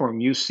work for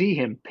him, you see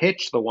him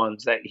pitch the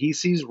ones that he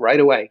sees right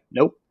away.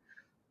 Nope.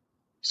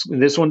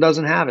 This one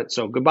doesn't have it.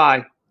 So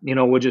goodbye.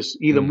 We'll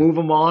just either move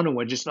him on, or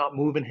we're just not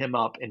moving him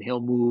up, and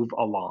he'll move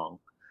along.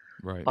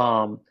 Right.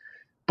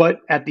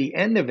 But at the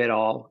end of it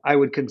all, I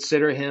would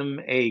consider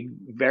him a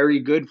very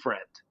good friend.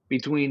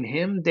 Between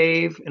him,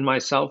 Dave, and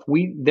myself,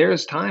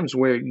 there's times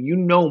where you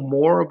know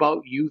more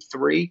about you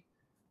three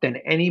than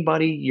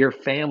anybody your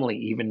family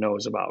even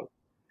knows about.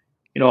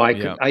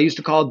 I used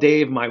to call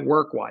Dave my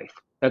work wife.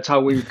 That's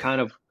how we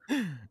kind of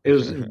it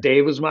was.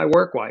 Dave was my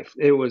work wife.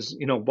 It was,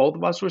 both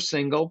of us were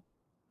single.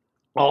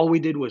 All we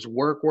did was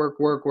work, work,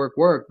 work, work,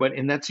 work.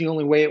 And that's the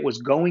only way it was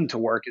going to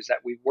work, is that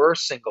we were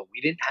single. We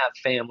didn't have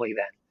family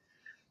then.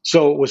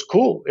 So it was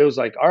cool. It was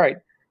like, all right,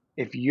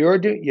 if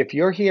you're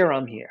here,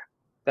 I'm here.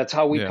 That's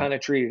how we kind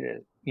of treated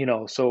it.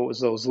 So it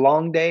was those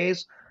long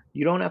days.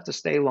 You don't have to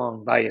stay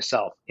long by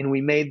yourself. And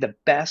we made the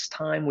best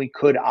time we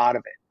could out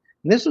of it.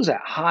 And this was a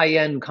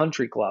high-end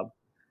country club,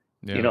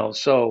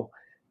 so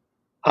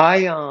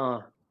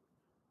I'm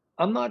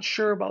not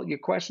sure about your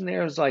question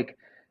there. It's like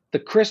the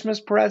Christmas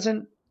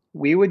present,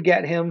 we would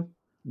get him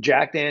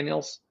Jack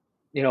Daniels,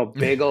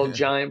 big old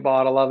giant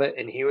bottle of it.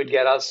 And he would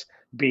get us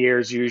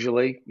beers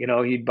usually,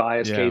 he'd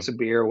buy us a case of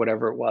beer or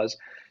whatever it was.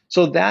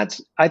 So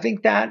I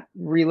think that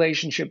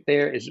relationship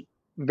there is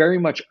very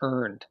much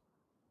earned.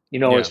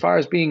 As far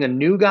as being a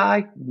new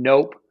guy,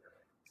 nope.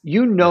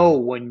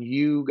 When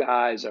you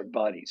guys are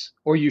buddies,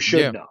 or you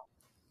should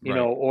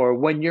know, or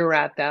when you're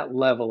at that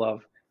level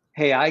of,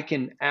 hey, I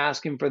can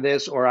ask him for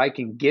this, or I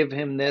can give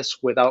him this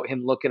without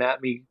him looking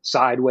at me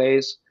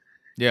sideways.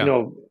 Yeah.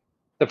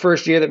 The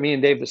first year that me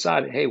and Dave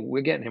decided, hey,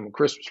 we're getting him a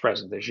Christmas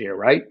present this year,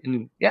 right?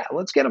 And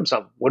let's get him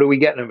something. What are we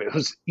getting him? It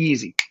was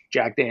easy.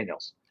 Jack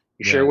Daniels.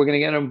 You sure we're going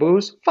to get him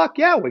booze? Fuck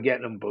yeah, we're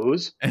getting him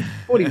booze.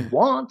 What he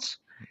wants.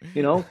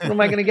 What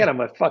am I going to get him?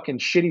 A fucking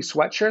shitty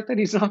sweatshirt that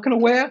he's not going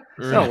to wear?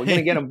 Right. No, we're going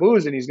to get him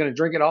booze, and he's going to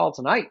drink it all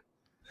tonight.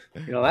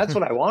 That's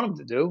what I want him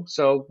to do.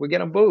 So we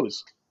get him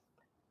booze.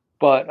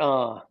 But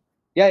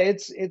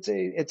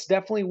it's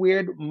definitely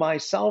weird.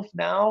 Myself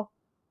now,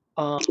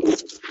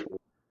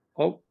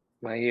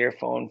 my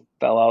earphone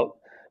fell out.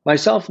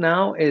 Myself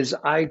now is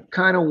I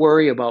kind of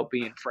worry about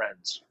being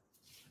friends.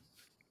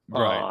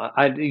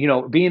 Right.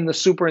 Being the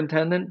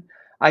superintendent,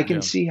 I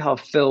can see how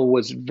Phil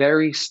was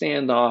very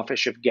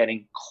standoffish of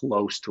getting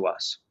close to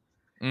us.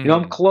 Mm-hmm.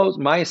 I'm close.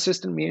 My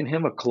assistant, me and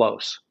him are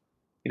close.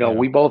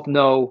 We both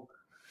know,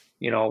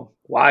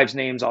 wives'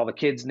 names, all the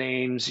kids'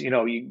 names.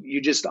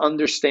 You just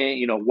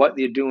understand, what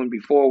you're doing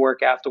before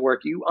work, after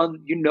work. You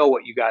know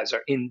what you guys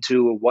are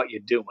into or what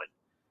you're doing.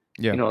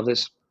 Yeah.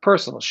 This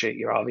personal shit,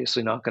 you're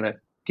obviously not going to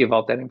give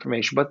out that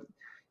information. But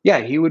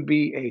he would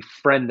be a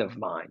friend of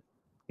mine.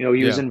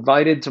 He was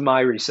invited to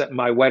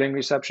my wedding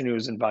reception. He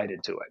was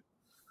invited to it.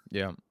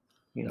 Yeah.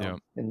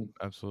 And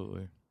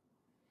absolutely.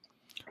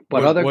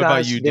 But what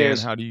about you, Dan?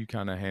 How do you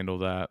kind of handle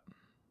that?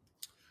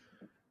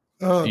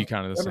 You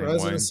kind of the same way?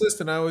 As an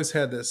assistant, I always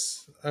had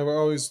this. I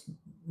always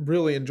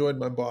really enjoyed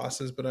my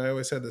bosses, but I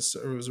always had this.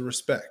 It was a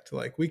respect.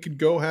 Like we could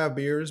go have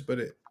beers, but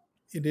it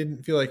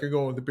didn't feel like you're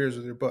going with the beers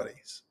with your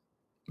buddies.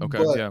 Okay.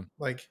 But,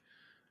 like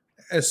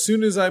as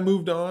soon as I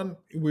moved on,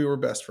 we were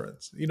best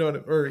friends. We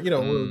were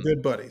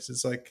good buddies.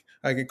 It's like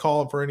I could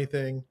call him for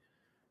anything.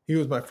 He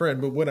was my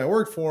friend. But when I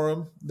worked for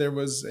him, there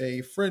was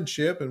a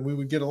friendship, and we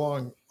would get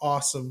along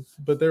awesome.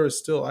 But there was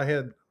still, I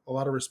had a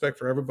lot of respect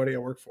for everybody I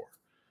worked for.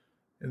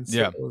 And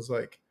so it was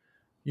like,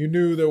 you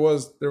knew there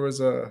was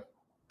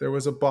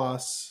a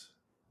boss,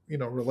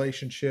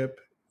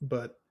 relationship,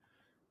 but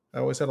I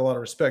always had a lot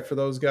of respect for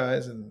those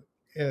guys and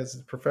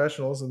as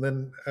professionals. And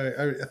then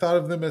I thought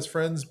of them as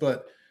friends,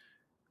 but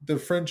the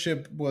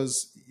friendship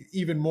was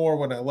even more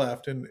when I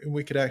left, and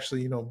we could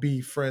actually,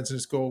 be friends and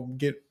just go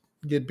get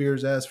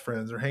beers as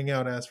friends or hang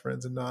out as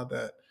friends, and not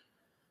that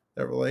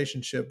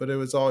relationship. But it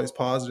was always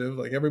positive.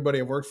 Like everybody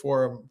I worked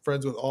for, I'm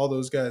friends with all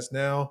those guys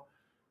now.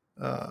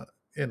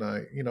 And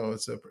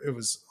it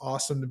was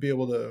awesome to be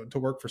able to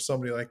work for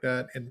somebody like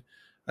that. And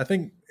I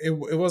think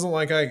it wasn't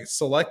like I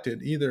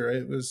selected either.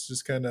 It was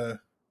just kind of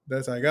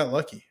I got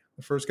lucky.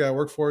 The first guy I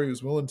worked for, he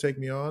was willing to take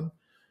me on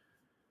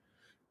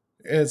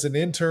as an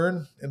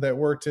intern, and that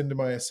worked into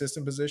my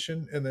assistant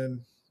position. And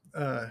then,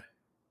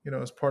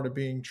 as part of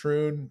being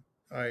Troon,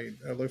 I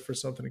looked for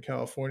something in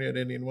California at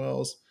Indian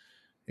Wells,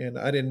 and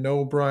I didn't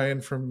know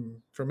Brian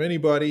from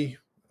anybody,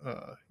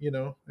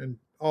 and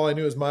all I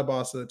knew is my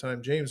boss at the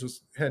time,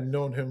 James, had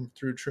known him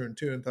through Troon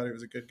too, and thought he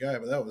was a good guy,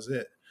 but that was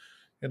it.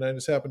 And I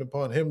just happened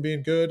upon him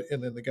being good.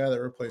 And then the guy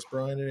that replaced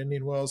Brian at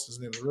Indian Wells, his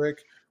name is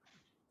Rick.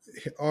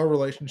 Our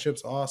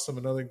relationship's awesome.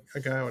 A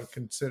guy I would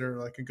consider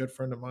like a good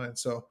friend of mine.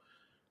 So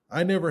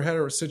I never had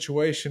a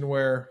situation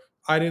where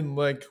I didn't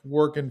like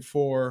working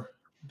for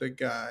the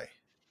guy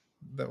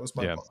that was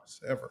my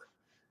boss ever.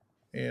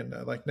 And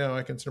like now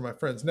I consider my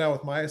friends. Now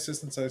with my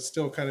assistants, I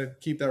still kind of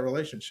keep that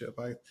relationship.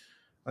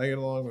 I get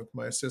along with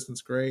my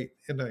assistants great.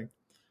 And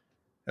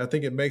I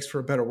think it makes for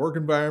a better work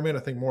environment.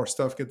 I think more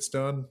stuff gets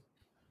done.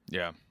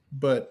 Yeah.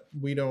 But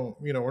we don't,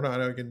 we're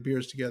not out getting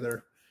beers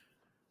together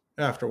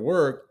after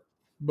work,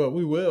 but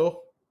we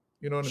will,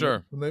 what I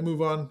mean? When they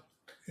move on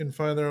and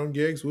find their own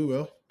gigs, we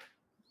will.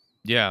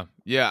 Yeah.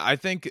 Yeah. I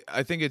think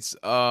it's,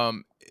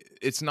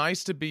 it's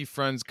nice to be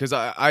friends, because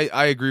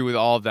I agree with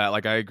all of that.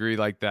 Like I agree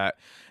like that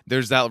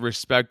there's that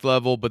respect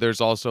level, but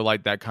there's also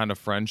like that kind of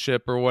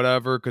friendship or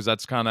whatever, because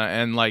that's kind of,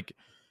 and like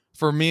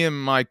for me and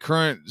my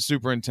current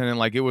superintendent,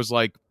 like it was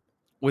like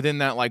within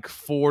that like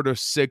 4 to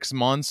 6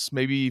 months,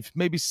 maybe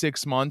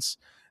 6 months,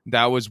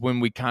 that was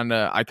when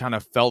I kind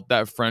of felt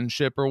that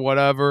friendship or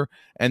whatever.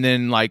 And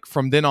then like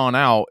from then on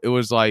out, it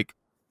was like,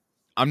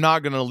 I'm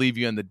not gonna leave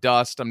you in the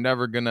dust. I'm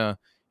never gonna,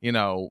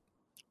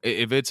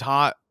 if it's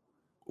hot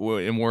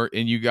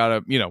and you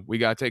gotta, we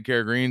gotta take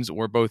care of greens,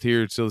 we're both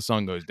here till the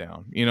sun goes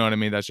down. You know what I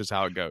mean? That's just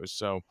how it goes.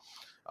 So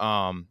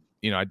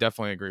I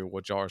definitely agree with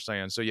what y'all are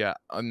saying. So yeah,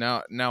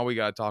 now we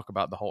gotta talk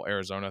about the whole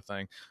Arizona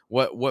thing.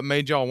 What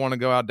made y'all want to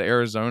go out to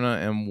Arizona,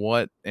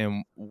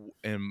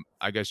 and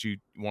I guess you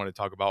want to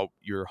talk about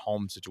your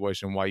home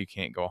situation, why you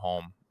can't go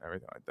home,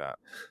 everything like that.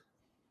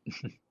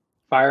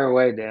 Fire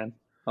away, Dan.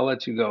 I'll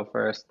let you go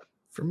first.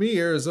 For me,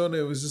 Arizona,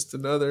 it was just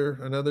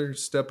another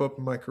step up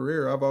in my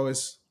career. I've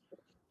always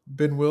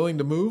been willing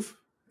to move,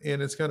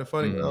 and it's kind of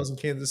funny. When I was in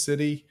Kansas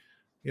City,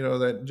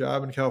 that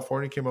job in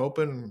California came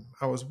open, and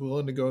I was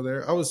willing to go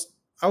there. I was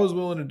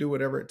willing to do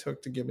whatever it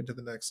took to get me to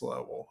the next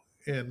level.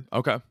 And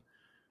okay.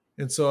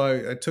 And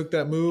so I took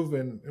that move,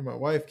 and my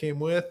wife came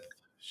with.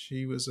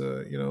 She was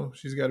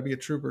she's got to be a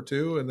trooper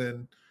too. And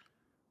then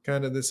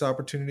kind of this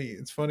opportunity.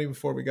 It's funny,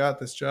 before we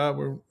got this job,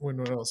 when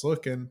I was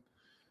looking,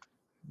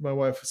 my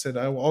wife said,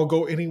 I'll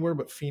go anywhere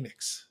but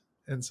Phoenix.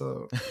 And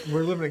so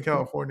we're living in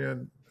California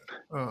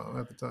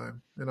at the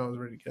time, and I was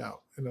ready to get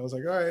out. And I was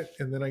like, all right.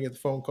 And then I get the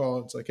phone call,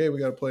 and it's like, hey, we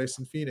got a place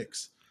in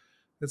Phoenix.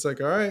 It's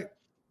like, all right,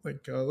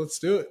 let's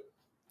do it.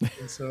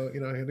 And so,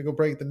 I had to go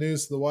break the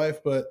news to the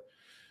wife, but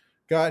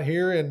got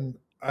here, and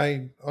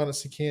I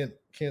honestly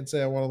can't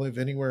say I want to live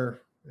anywhere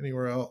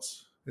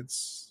else.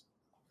 It's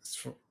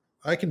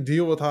I can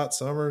deal with hot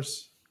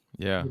summers.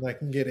 Yeah. I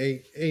can get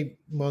eight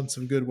months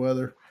of good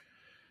weather.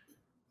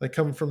 Like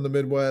coming from the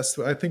Midwest,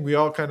 I think we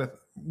all kind of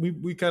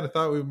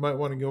thought we might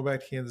want to go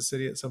back to Kansas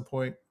City at some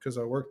point because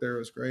our work there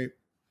was great.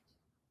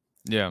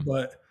 Yeah.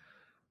 But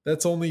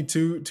that's only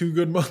two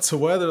good months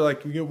of weather.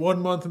 Like we get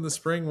 1 month in the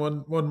spring,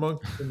 one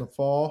month in the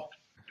fall,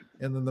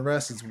 and then the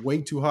rest is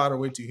way too hot or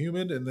way too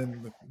humid. And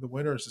then the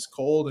winter is just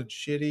cold and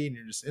shitty, and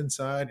you're just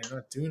inside, you're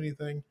not doing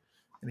anything.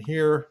 And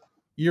here,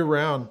 year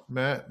round,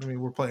 Matt, I mean,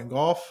 we're playing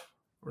golf,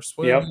 we're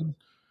swimming. Yep.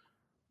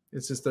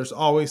 It's just, there's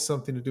always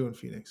something to do in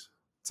Phoenix.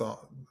 It's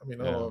all, I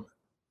mean, I love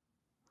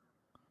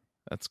it.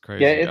 That's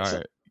crazy. Yeah, all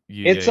right.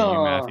 You,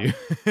 Matthew.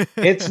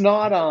 It's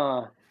not,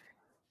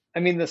 I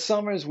mean, the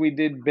summers we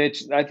did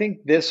bitch. I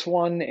think this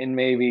one and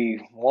maybe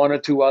one or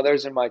two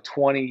others in my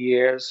 20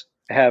 years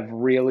have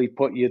really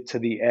put you to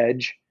the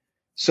edge.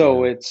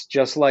 So it's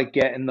just like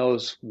getting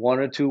those 1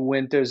 or 2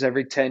 winters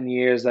every 10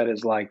 years that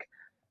is like,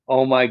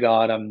 oh my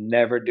God, I'm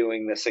never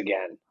doing this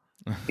again.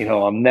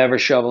 I'm never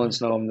shoveling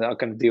snow. I'm not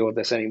going to deal with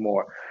this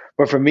anymore.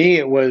 But for me,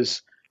 it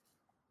was,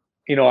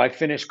 I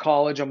finished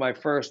college on my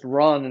first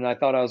run, and I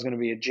thought I was going to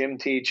be a gym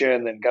teacher,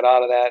 and then got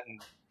out of that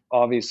and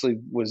obviously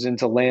was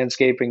into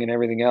landscaping and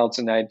everything else.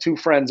 And I had 2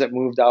 friends that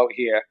moved out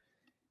here,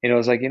 and I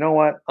was like, you know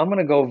what? I'm going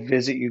to go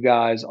visit you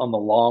guys on the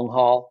long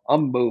haul.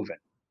 I'm moving.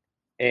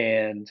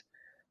 And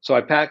so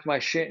I packed my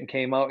shit and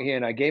came out here,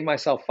 and I gave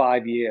myself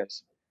 5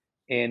 years.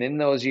 And in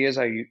those years,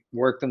 I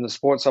worked in the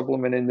sports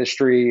supplement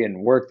industry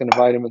and worked in a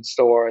vitamin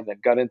store, and then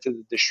got into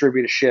the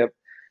distributorship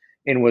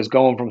and was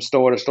going from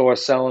store to store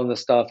selling the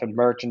stuff and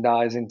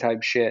merchandising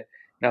type shit.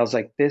 And I was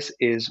like, this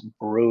is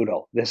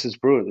brutal. This is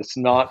brutal. It's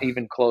not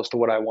even close to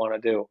what I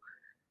want to do.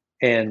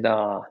 And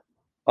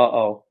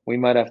we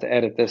might have to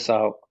edit this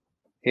out.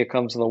 Here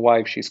comes the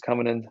wife. She's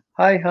coming in.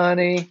 Hi,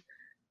 honey.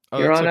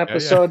 You're on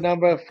episode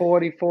number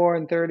 44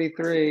 and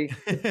 33.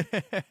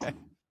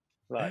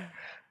 But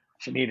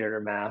she needed her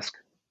mask,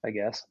 I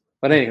guess.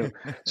 But anywho,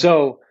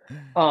 so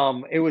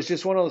it was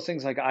just one of those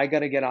things like, I got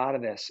to get out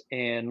of this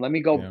and let me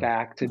go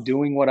back to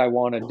doing what I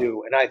want to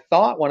do. And I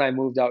thought when I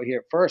moved out here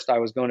at first, I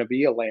was going to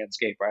be a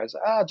landscaper. I was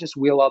like, I'll just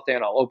wheel out there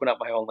and I'll open up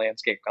my own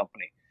landscape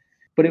company.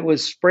 But it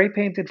was spray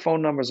painted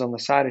phone numbers on the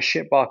side of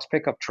shitbox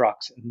pickup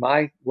trucks.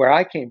 And where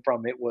I came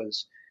from, it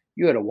was,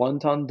 you had a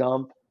 1-ton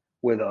dump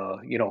with a,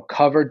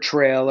 covered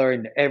trailer,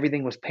 and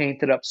everything was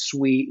painted up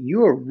sweet.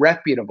 You were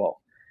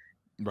reputable.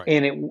 Right.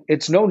 And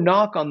it's no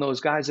knock on those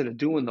guys that are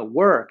doing the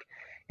work.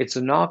 It's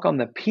a knock on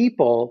the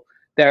people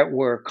that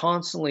were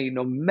constantly,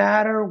 no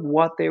matter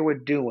what they were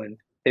doing,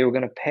 they were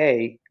going to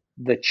pay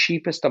the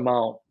cheapest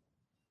amount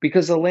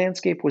because the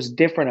landscape was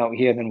different out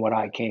here than what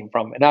I came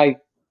from. And I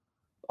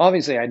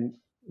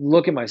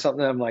look at myself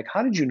and I'm like,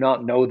 how did you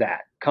not know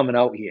that coming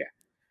out here?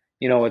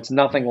 It's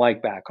nothing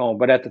like back home.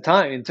 But at the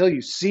time, until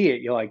you see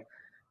it, you're like,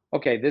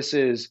 okay, this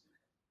is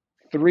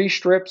 3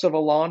 strips of a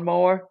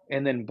lawnmower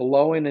and then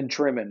blowing and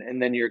trimming, and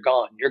then you're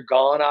gone. You're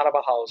gone out of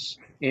a house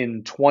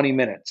in 20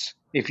 minutes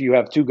if you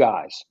have 2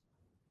 guys,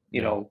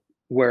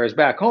 whereas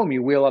back home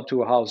you wheel up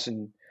to a house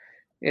and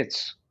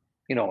it's,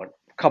 a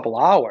couple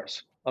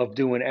hours of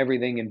doing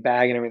everything and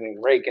bagging everything,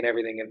 raking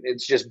everything. And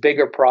it's just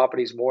bigger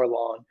properties, more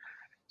lawn.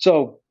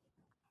 So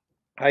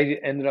I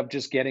ended up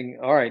just getting,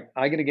 all right,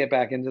 I got to get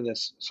back into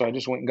this. So I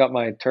just went and got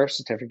my turf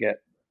certificate.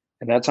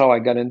 And that's how I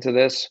got into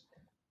this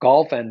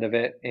golf end of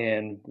it.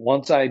 And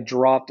once I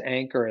dropped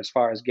anchor as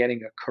far as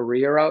getting a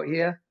career out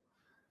here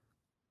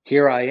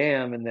I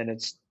am. And then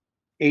it's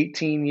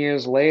 18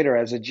 years later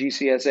as a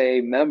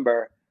GCSA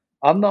member.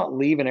 I'm not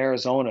leaving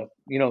Arizona.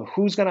 You know,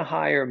 who's going to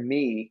hire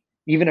me,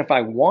 even if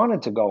I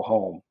wanted to go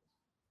home,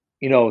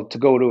 you know, to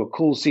go to a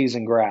cool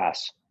season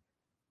grass?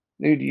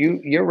 Dude,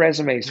 your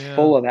resume is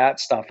full of that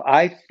stuff.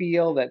 I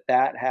feel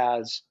that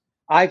has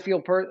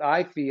it's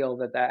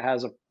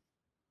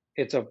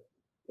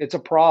a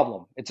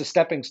problem. It's a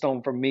stepping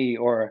stone for me,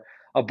 or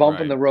a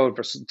bump in the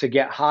road to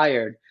get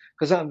hired,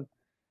 because I don't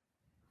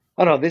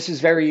know, this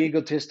is very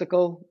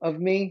egotistical of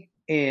me,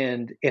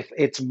 and if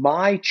it's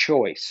my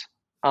choice,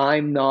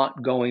 I'm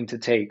not going to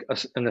take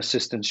an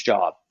assistant's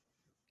job.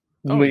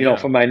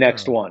 For my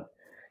next one.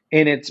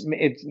 And it's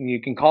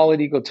you can call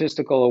it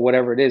egotistical or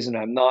whatever it is, and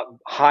I'm not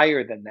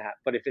higher than that.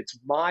 But if it's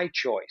my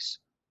choice,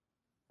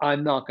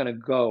 I'm not going to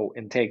go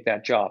and take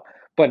that job.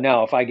 But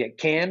now, if I get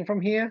canned from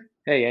here,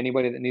 hey,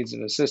 anybody that needs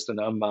an assistant,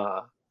 I'm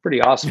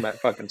pretty awesome at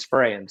fucking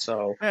spraying,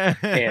 so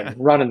and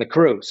running the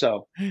crew.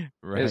 So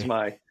here's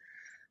my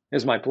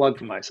plug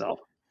for myself.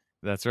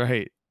 That's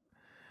right.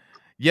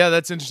 Yeah,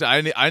 that's interesting.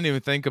 I didn't even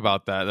think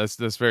about that.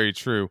 That's very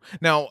true.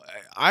 Now,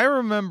 I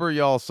remember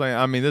y'all saying,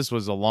 I mean, this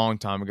was a long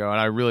time ago, and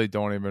I really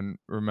don't even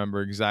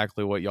remember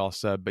exactly what y'all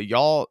said, but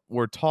y'all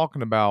were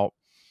talking about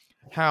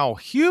how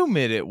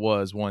humid it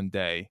was one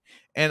day.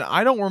 And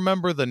I don't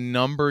remember the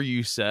number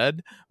you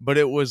said, but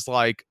it was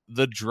like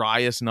the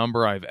driest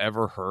number I've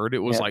ever heard. It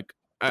was like,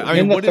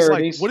 I mean, what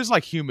is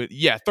like humid?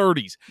 Yeah,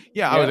 30s.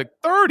 Yeah, I was like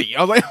 30.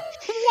 I was like,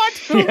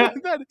 what? Yeah.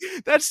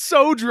 That's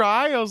so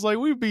dry. I was like,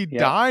 we'd be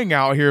dying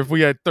out here if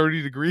we had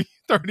 30%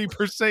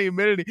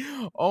 humidity.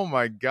 Oh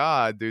my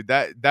God, dude,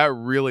 that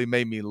really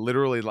made me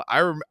literally.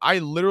 I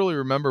literally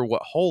remember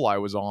what hole I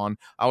was on.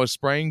 I was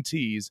spraying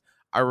tees.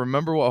 I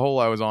remember what hole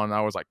I was on. And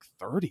I was like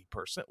 30%.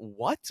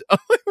 What?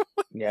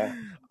 Yeah,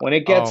 when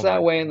it gets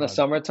that way in the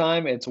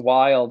summertime, it's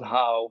wild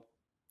how.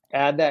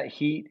 Add that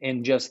heat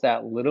and just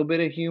that little bit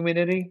of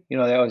humidity. You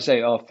know, they always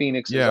say, oh,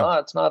 Phoenix is,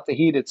 it's not the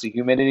heat, it's the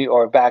humidity.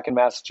 Or back in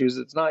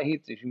Massachusetts, it's not heat,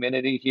 it's the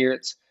humidity. Here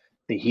it's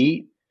the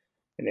heat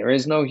and there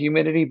is no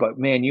humidity. But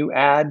man, you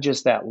add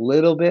just that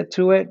little bit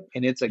to it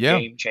and it's a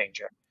game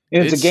changer.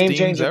 And it's a game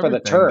changer for the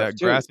turf. That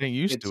grass ain't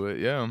used to it,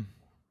 yeah.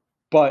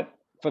 But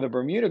for the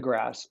Bermuda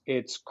grass,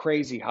 it's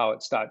crazy how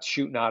it starts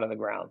shooting out of the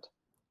ground.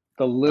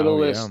 The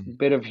littlest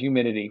bit of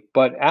humidity.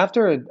 But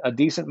after a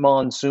decent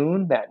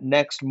monsoon, that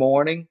next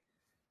morning,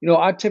 you know,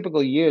 our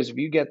typical years, if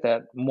you get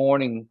that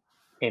morning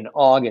in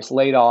August,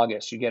 late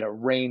August, you get a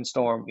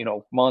rainstorm, you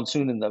know,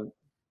 monsoon in the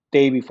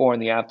day before in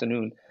the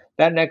afternoon,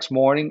 that next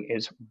morning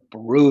is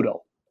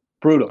brutal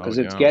because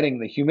it's getting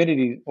the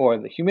humidity, or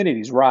the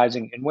humidity's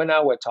rising. And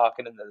now we're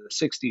talking in the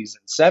 60s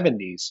and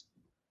 70s.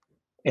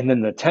 And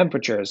then the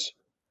temperatures,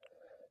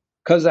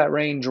 because that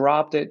rain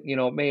dropped it, you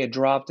know, it may have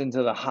dropped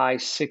into the high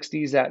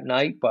 60s at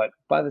night, but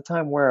by the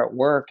time we're at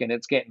work and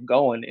it's getting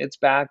going, it's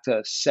back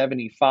to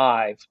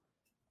 75.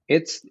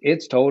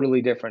 It's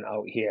totally different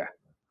out here.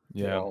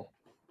 Yeah. You know,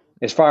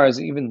 as far as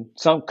even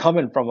some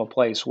coming from a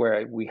place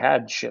where we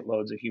had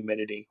shitloads of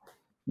humidity,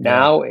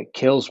 now it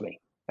kills me.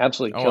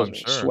 Absolutely kills me.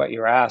 Sure. Sweat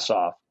your ass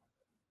off.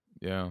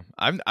 Yeah.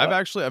 I'm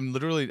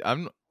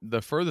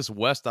the furthest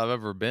west I've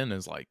ever been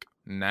is like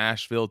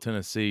Nashville,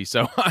 Tennessee.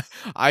 So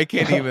I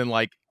can't even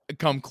like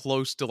come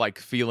close to like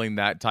feeling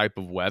that type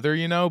of weather,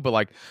 you know, but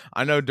like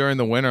I know during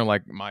the winter,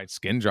 like my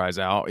skin dries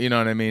out, you know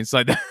what I mean? It's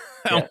like,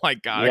 oh my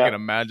God, I can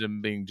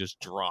imagine being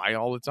just dry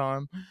all the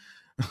time.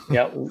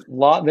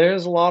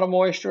 There's a lot of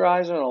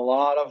moisturizer and a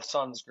lot of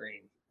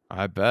sunscreen.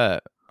 I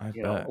bet.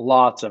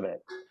 Lots of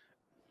it.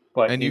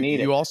 But and you need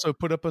it. You also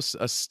put up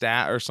a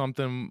stat or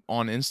something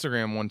on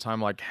Instagram one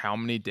time, like how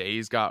many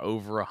days got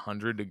over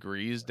 100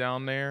 degrees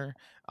down there.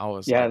 I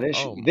was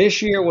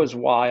this year was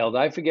wild.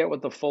 I forget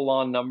what the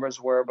full-on numbers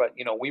were, but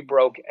you know, we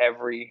broke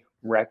every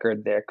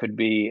record there could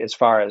be as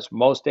far as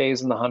most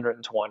days in the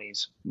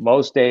 120s,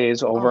 most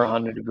days over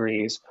 100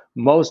 degrees,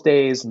 most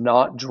days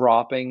not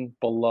dropping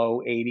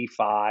below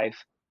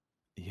 85.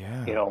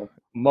 Yeah. You know,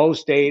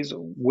 most days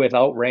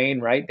without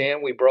rain, right,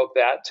 Dan? We broke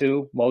that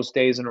too. Most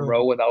days in a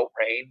row without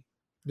rain.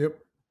 Yep.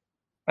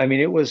 I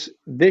mean,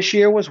 this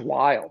year was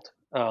wild.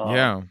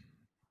 Yeah.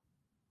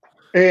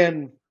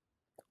 And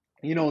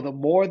you know, the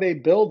more they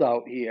build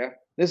out here,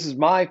 this is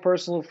my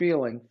personal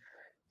feeling,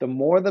 the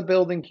more the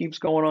building keeps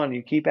going on,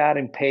 you keep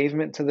adding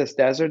pavement to this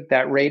desert,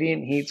 that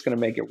radiant heat's going to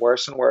make it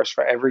worse and worse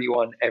for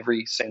everyone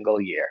every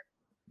single year.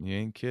 You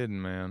ain't kidding,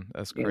 man.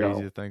 That's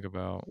crazy to think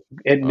about.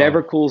 It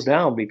never cools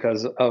down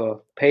because a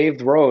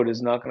paved road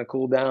is not going to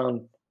cool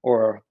down,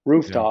 or a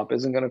rooftop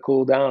isn't going to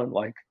cool down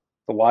like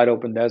the wide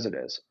open desert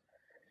is.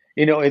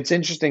 You know, it's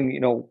interesting, you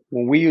know,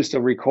 when we used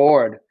to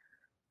record,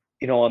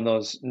 you know, on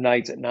those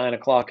nights at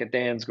 9:00 at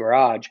Dan's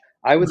garage,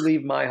 I would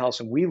leave my house,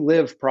 and we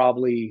live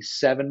probably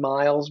 7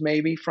 miles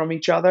maybe from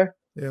each other.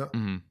 Yeah.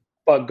 Mm-hmm.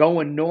 But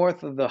going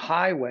north of the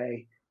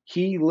highway,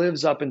 he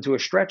lives up into a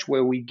stretch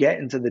where we get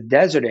into the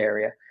desert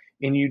area,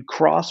 and you'd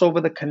cross over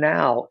the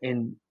canal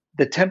and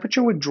the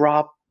temperature would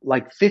drop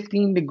like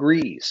 15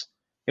 degrees.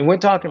 And we're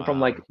talking from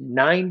like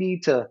 90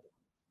 to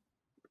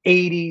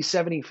 80,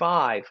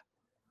 75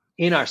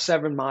 in our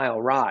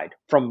 7-mile ride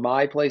from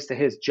my place to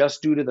his,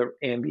 just due to the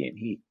ambient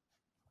heat.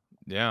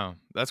 Yeah,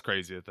 that's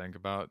crazy to think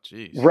about.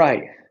 Jeez.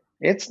 Right.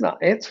 It's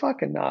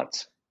fucking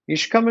nuts. You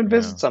should come and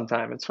visit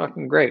sometime. It's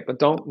fucking great, but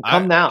don't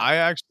come now.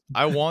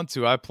 I want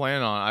to. I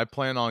plan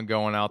on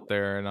going out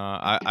there, and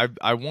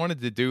I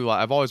wanted to do,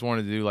 like, I've always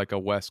wanted to do like a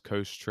West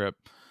Coast trip.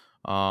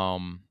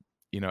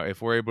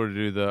 If we're able to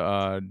do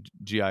the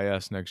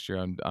GIS next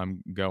year,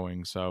 I'm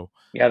going. So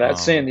yeah,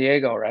 that's San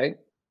Diego, right?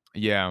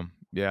 Yeah,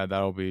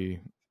 that'll be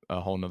a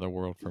whole nother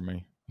world for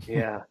me.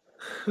 Yeah.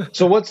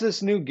 So what's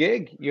this new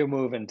gig you're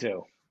moving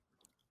to?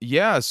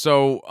 Yeah,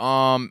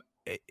 so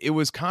it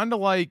was kind of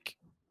like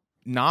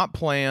not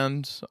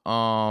planned.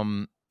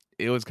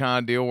 It was kind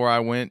of deal where I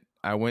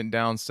went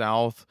down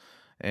south,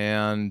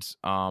 and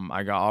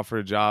I got offered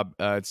a job.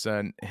 It's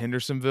in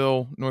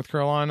Hendersonville, North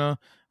Carolina,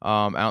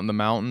 out in the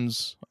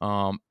mountains.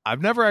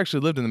 I've never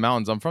actually lived in the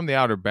mountains. I'm from the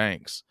Outer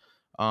Banks.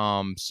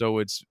 So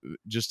it's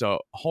just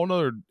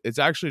it's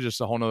actually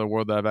just a whole nother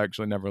world that I've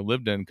actually never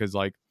lived in, because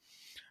like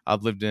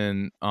I've lived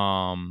in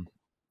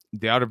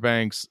the Outer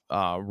Banks,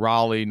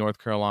 Raleigh, North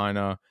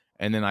Carolina,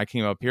 and then I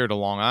came up here to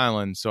Long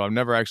Island. So I've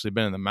never actually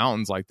been in the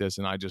mountains like this,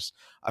 and I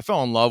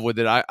fell in love with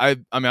it. I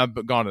mean,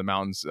 I've gone to the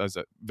mountains as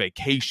a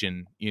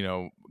vacation,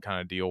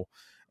 kind of deal,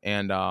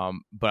 and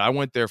but I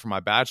went there for my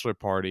bachelor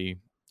party,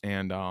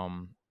 and I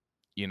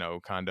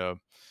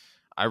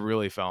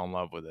really fell in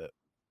love with it.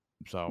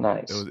 So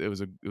nice. It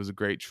was a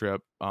great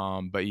trip.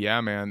 But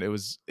yeah, man,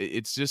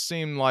 it just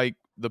seemed like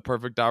the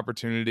perfect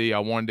opportunity. I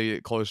wanted to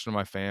get closer to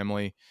my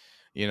family,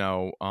 and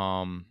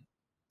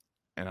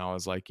I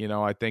was like,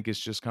 I think it's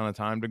just kind of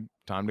time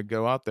to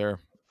go out there.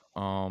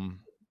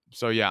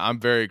 So yeah, I'm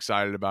very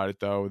excited about it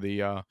though.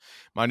 The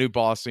my new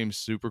boss seems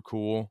super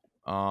cool.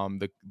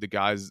 The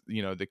guys,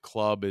 the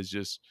club is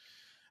just,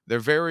 they're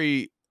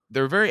very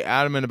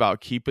adamant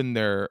about keeping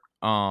their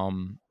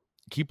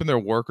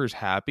workers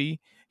happy.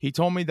 He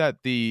told me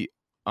that the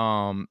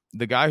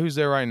guy who's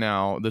there right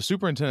now, the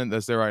superintendent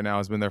that's there right now,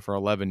 has been there for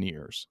 11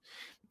 years.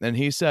 And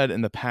he said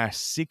in the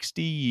past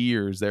 60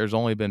 years, there's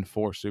only been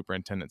 4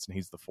 superintendents, and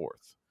he's the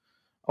 4th.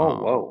 Oh,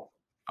 whoa.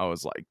 I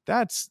was like,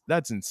 that's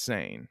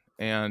insane.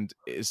 And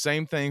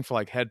same thing for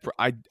like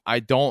I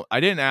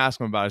didn't ask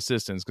him about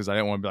assistants, because I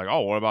didn't want to be like,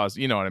 oh, what about us?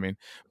 You know what I mean?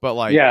 But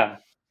like, yeah.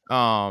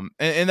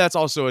 And that's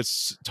also,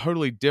 it's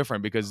totally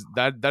different, because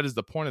that is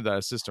the point of that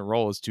assistant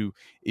role, is to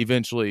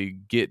eventually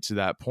get to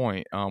that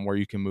point where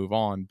you can move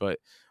on. But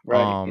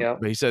right,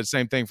 but he said the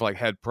same thing for like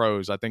head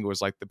pros. I think it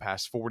was like the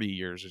past 40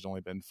 years, there's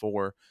only been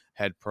 4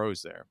 head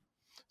pros there.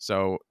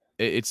 So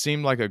it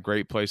seemed like a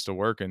great place to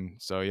work, and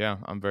so yeah,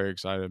 I'm very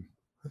excited.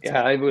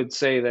 Yeah, I would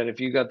say that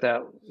if you got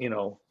that,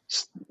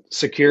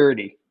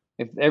 security,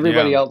 if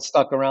everybody else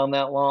stuck around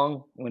that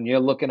long, when you're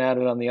looking at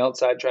it on the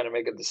outside trying to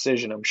make a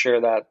decision, I'm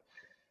sure that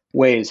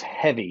weighs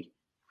heavy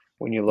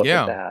when you look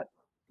at that.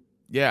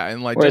 Yeah,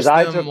 and like, whereas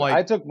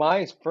I took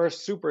my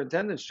first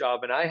superintendent's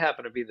job, and I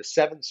happened to be the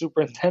 7th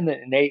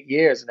superintendent in 8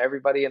 years, and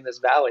everybody in this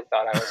valley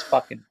thought I was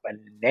fucking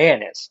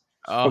bananas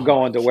for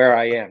going to where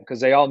I am, because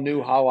they all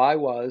knew how I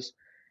was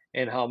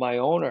and how my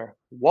owner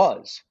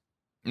was.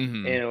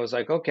 Mm-hmm. And it was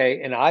like,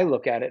 okay. And I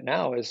look at it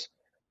now as,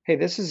 hey,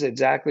 this is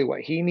exactly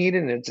what he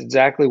needed, and it's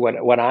exactly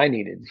what I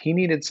needed. He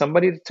needed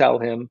somebody to tell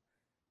him,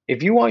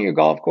 if you want your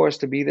golf course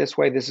to be this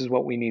way, this is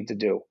what we need to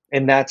do.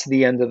 And that's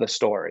the end of the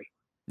story.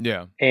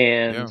 Yeah.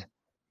 And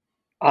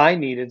I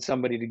needed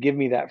somebody to give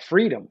me that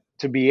freedom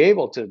to be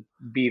able to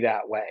be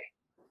that way.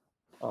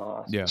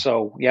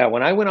 So yeah,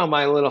 when I went on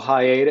my little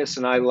hiatus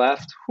and I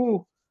left,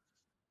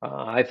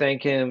 I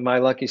thank him, my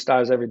lucky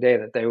stars, every day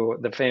that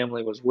the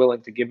family was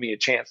willing to give me a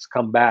chance to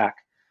come back,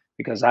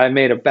 because I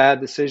made a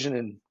bad decision,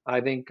 and I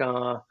think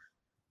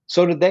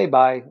so did they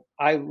by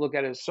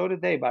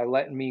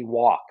letting me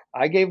walk.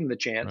 I gave them the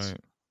chance,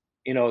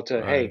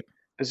 hey,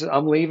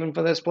 I'm leaving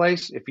for this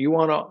place. If you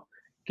want to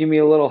give me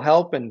a little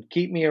help and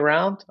keep me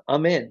around,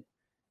 I'm in.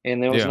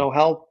 And there was no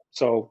help,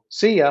 so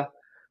see ya.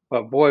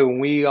 But boy, when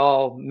we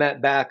all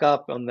met back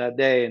up on that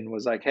day and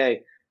was like,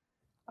 hey,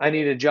 I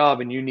need a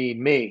job and you need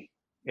me,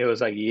 it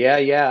was like,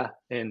 yeah,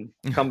 and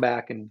come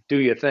back and do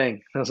your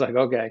thing. I was like,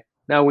 okay,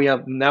 now we're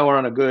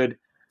on a good,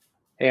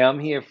 hey, I'm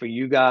here for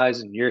you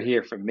guys and you're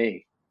here for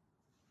me.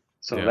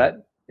 So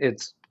that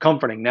it's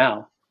comforting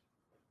now.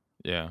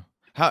 Yeah.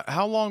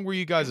 How long were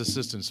you guys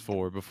assistants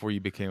for before you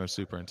became a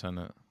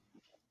superintendent?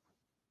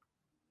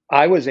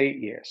 I was 8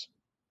 years.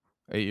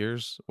 8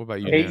 years? What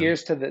about you? 8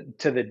 years to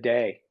the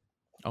day.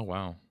 Oh,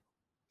 wow.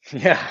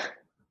 Yeah.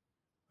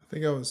 I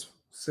think I was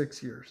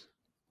 6 years.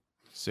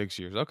 6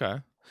 years. Okay.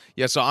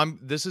 Yeah. So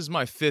this is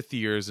my 5th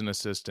year as an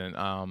assistant.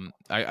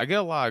 I get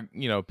a lot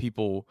of,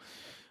 people,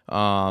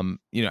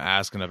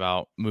 asking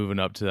about moving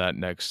up to that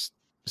next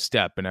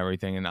step and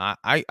everything. And I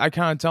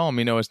kind of tell them,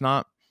 it's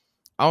not,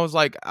 I was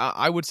like,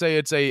 I would say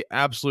it's a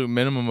absolute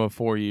minimum of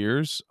 4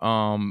 years.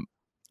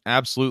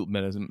 absolute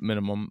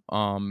minimum.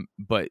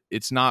 But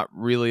it's not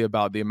really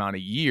about the amount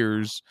of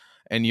years.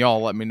 And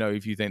y'all let me know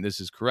if you think this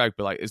is correct,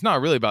 but like, it's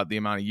not really about the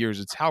amount of years.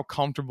 It's how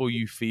comfortable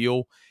you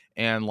feel.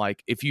 And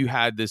like, if you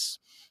had this,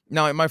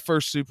 now like my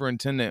first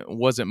superintendent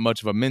wasn't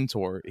much of a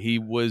mentor. He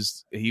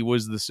was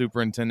the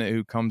superintendent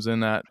who comes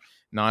in at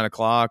 9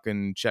 o'clock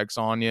and checks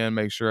on you and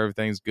makes sure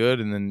everything's good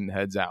and then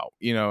heads out,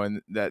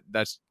 and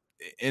that's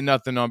and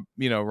nothing,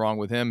 wrong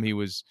with him.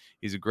 He's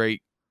a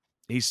great,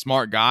 he's a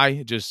smart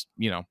guy. Just,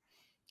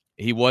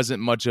 he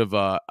wasn't much of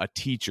a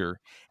teacher.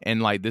 And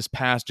like this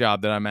past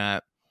job that I'm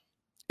at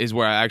is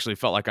where I actually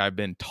felt like I've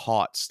been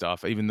taught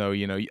stuff, even though,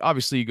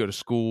 obviously you go to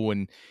school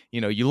and,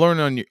 you learn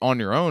on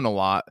your own a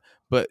lot,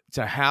 but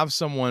to have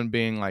someone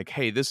being like,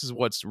 hey, this is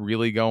what's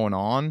really going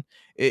on,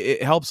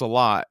 it helps a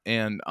lot.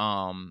 And,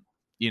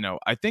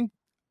 I think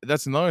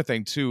that's another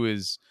thing too,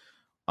 is,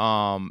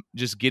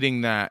 just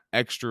getting that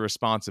extra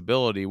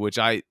responsibility, which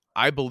I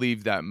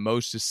believe that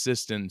most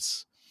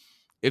assistants,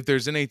 if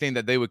there's anything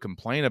that they would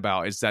complain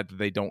about, is that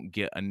they don't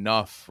get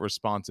enough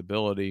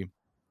responsibility.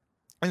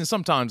 And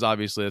sometimes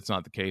obviously that's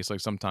not the case. Like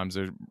sometimes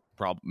there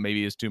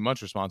maybe is too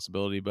much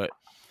responsibility, but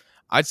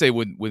I'd say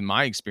with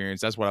my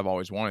experience, that's what I've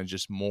always wanted,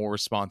 just more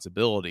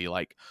responsibility.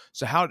 Like,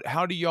 so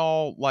how do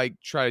y'all like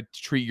try to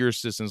treat your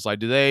assistants? Like,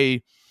 do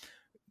they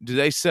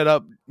set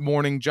up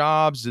morning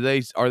jobs?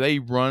 Are they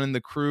running the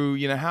crew?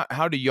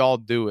 How do y'all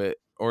do it?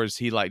 Or is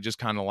he like just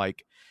kind of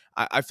like,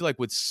 I feel like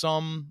with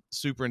some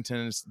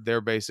superintendents,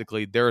 they're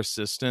basically their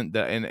assistant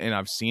that, and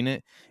I've seen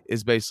it,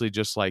 is basically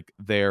just like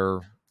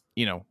their,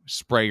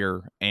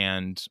 sprayer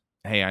and,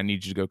 hey, I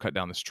need you to go cut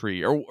down this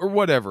tree or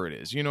whatever it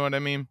is. You know what I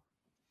mean?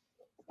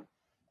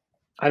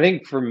 I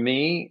think for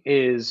me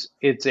it's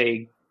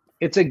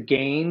a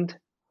gained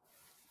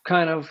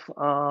kind of,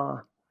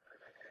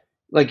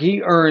 like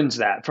he earns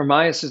that. For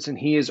my assistant,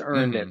 he has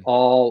earned it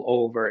all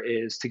over,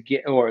 is to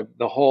get, or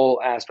the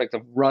whole aspect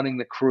of running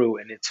the crew,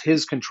 and it's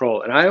his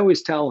control. And I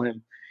always tell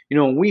him,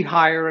 when we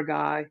hire a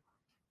guy,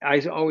 I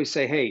always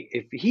say, hey,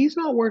 if he's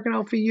not working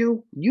out for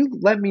you, you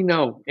let me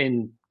know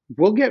and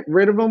we'll get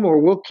rid of him, or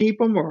we'll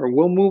keep him, or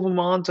we'll move him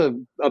on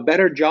to a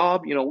better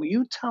job.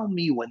 You tell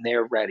me when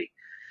they're ready.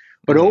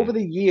 But over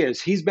the years,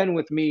 he's been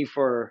with me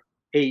for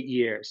 8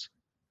 years,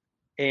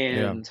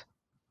 and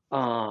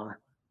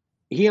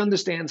he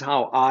understands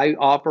how I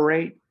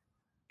operate.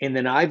 And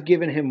then I've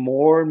given him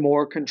more and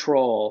more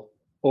control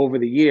over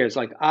the years.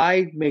 Like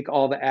I make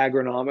all the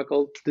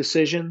agronomical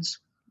decisions.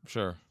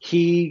 Sure.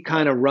 He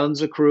kind of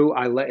runs a crew.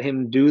 I let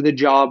him do the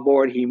job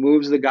board. He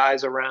moves the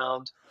guys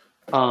around.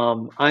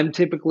 I'm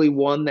typically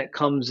one that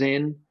comes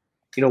in.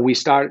 We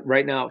start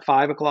right now at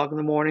 5 o'clock in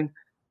the morning.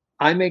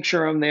 I make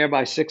sure I'm there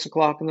by 6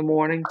 o'clock in the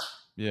morning.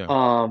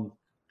 Yeah.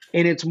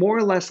 And it's more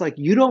or less like,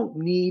 you don't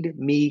need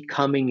me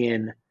coming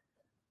in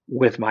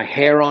with my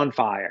hair on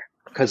fire,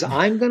 because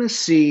I'm going to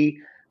see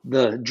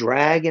the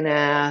dragon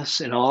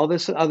ass and all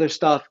this other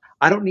stuff.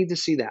 I don't need to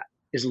see that.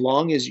 As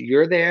long as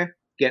you're there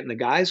getting the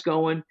guys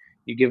going,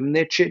 you give them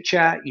their chit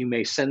chat. You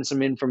may send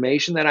some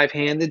information that I've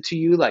handed to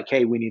you, like,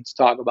 hey, we need to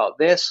talk about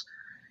this.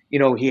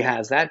 He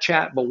has that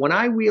chat. But when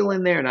I wheel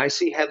in there and I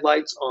see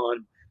headlights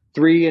on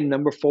 3 and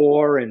number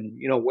 4 and,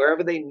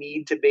 wherever they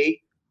need to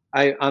be,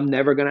 I'm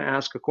never going to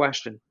ask a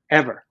question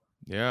ever.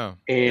 Yeah.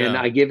 And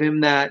I give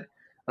him that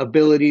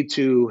ability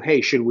to,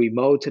 hey, should we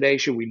mow today?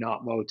 Should we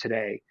not mow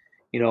today?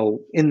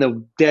 In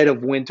the dead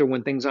of winter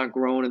when things aren't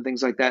growing and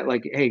things like that,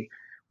 like, hey,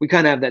 we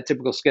kind of have that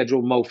typical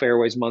schedule, mow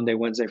fairways Monday,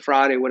 Wednesday,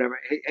 Friday, whatever.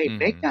 Hey,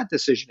 make that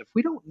decision. If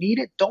we don't need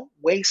it, don't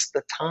waste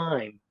the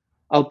time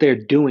out there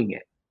doing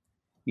it,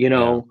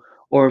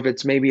 or if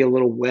it's maybe a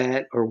little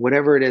wet or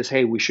whatever it is,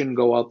 hey, we shouldn't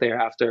go out there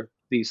after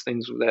these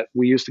things that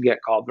we used to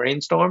get called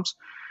rainstorms.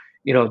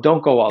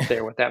 Don't go out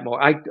there with that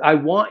mower. I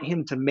want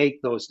him to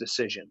make those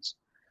decisions.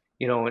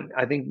 And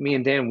I think me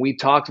and Dan, we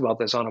talked about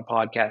this on a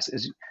podcast,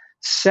 is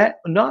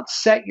not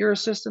set your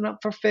assistant up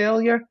for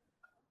failure,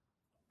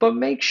 but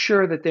make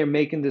sure that they're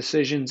making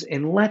decisions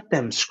and let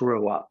them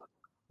screw up.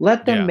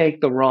 Let them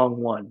make the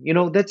wrong one.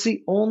 That's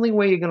the only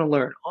way you're going to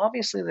learn.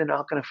 Obviously, they're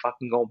not going to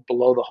fucking go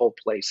blow the whole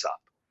place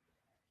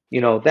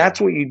up. That's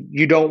what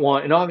you don't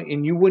want.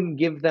 And you wouldn't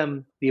give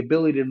them the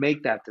ability to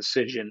make that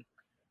decision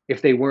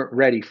if they weren't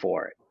ready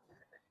for it.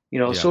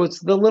 So it's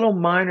the little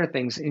minor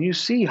things, and you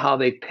see how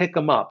they pick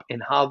them up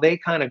and how they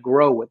kind of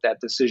grow with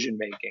that decision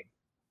making,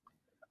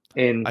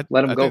 and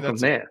let them go from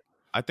there.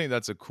 I think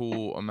that's a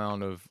cool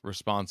amount of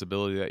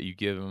responsibility that you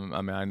give them.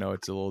 I mean, I know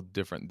it's a little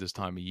different this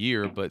time of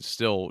year, but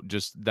still,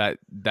 just that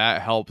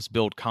helps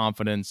build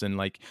confidence. And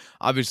like,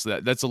 obviously,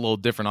 that's a little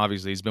different.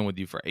 Obviously, he's been with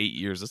you for 8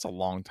 years. That's a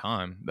long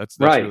time. That's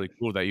right. Really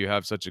cool that you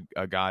have such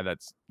a guy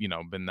that's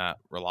been that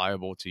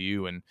reliable to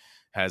you and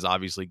has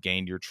obviously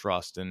gained your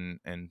trust and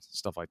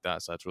stuff like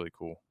that. So that's really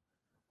cool.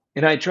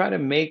 And I try to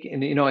make,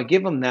 and I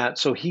give him that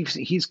so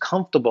he's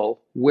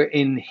comfortable where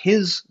in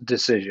his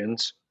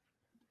decisions.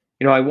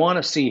 I want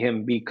to see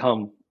him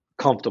become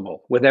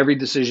comfortable with every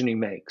decision he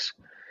makes.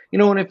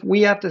 And if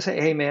we have to say,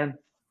 hey man,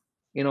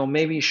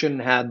 maybe you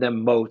shouldn't have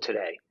them mow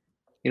today.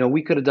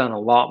 We could have done a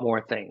lot more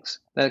things.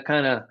 That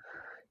kind of,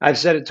 I've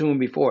said it to him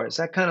before. Does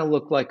that kind of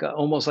look like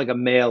almost like a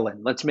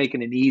mail-in? Let's make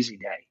it an easy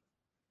day.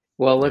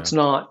 Well, let's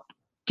not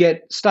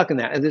get stuck in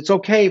that. And it's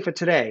okay for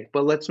today,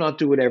 but let's not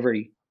do it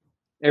every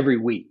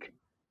week,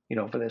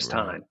 for this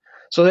time.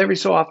 So every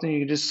so often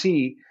you just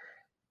see.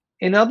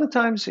 And other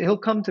times he'll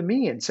come to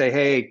me and say,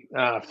 "Hey,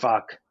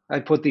 fuck,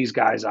 I put these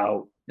guys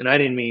out, and I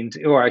didn't mean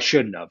to, or I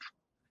shouldn't have."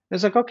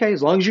 It's like, okay,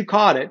 as long as you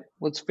caught it,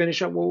 let's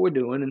finish up what we're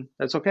doing, and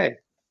that's okay.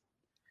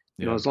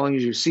 As long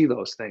as you see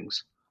those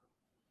things.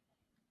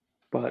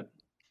 But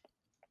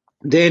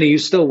Danny, you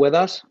still with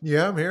us?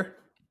 Yeah, I'm here.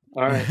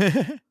 All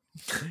right.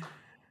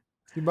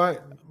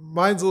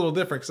 Mine's a little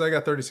different because I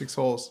got 36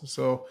 holes.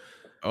 So,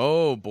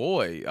 oh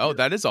boy,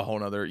 that is a whole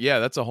nother. Yeah,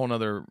 that's a whole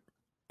nother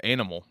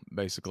animal,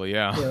 basically.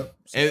 Yeah, so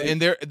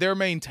and they're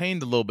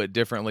maintained a little bit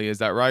differently. Is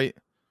that right?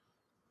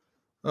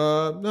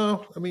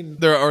 No, I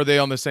mean, are they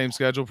on the same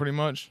schedule pretty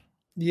much?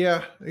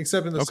 Yeah,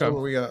 except in the summer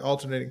we got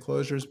alternating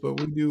closures, but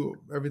we do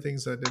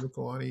everything's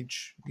identical on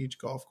each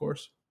golf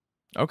course.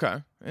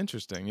 Okay,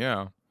 interesting.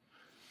 Yeah,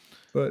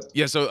 but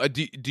yeah. So,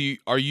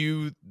 are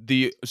you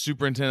the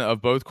superintendent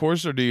of both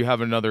courses, or do you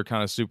have another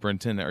kind of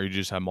superintendent, or you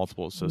just have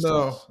multiple assistants?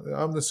 No,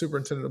 I'm the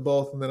superintendent of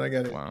both, and then I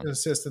got an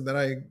assistant that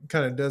I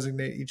kind of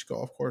designate each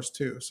golf course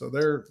too. So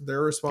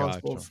they're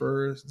responsible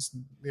for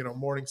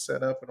morning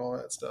setup and all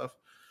that stuff.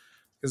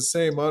 Because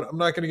I'm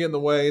not going to get in the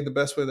way. The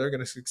best way they're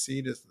going to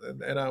succeed is,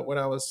 when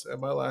I was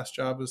at my last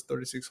job, it was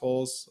 36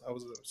 holes. I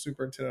was a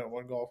superintendent on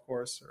one golf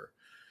course,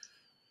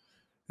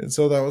 and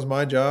so that was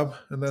my job,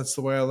 and that's the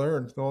way I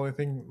learned. The only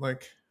thing, I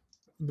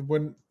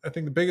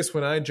think the biggest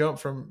when I jumped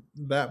from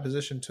that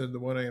position to the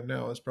one I am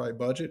now is probably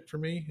budget for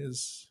me.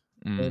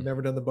 I've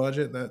never done the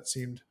budget, and that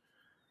seemed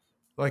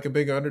like a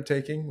big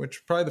undertaking.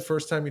 Which probably the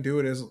first time you do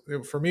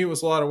it for me, it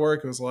was a lot of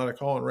work. It was a lot of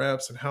calling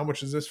reps and how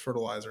much is this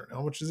fertilizer and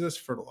how much is this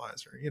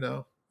fertilizer, and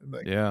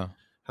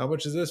how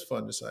much is this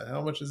fungicide?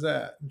 How much is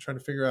that? And trying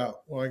to figure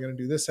out, well, I'm going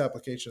to do this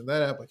application,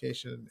 that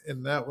application.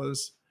 And that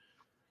was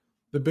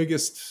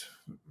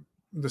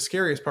the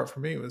scariest part for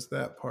me was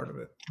that part of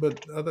it.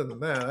 But other than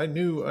that, I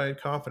knew I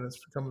had confidence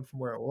coming from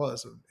where I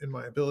was in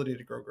my ability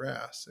to grow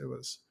grass. It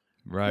was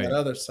that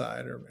other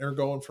side or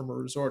going from a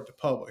resort to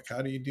public.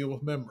 How do you deal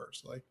with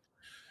members? Like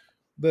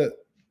the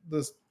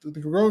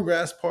growing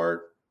grass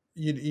part,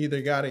 you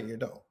either got it or you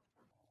don't.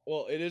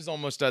 Well, it is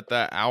almost at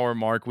that hour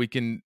mark. We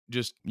can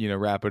just,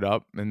 wrap it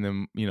up and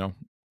then,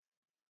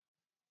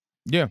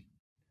 yeah.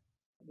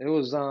 It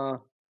was, that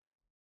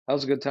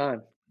was a good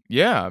time.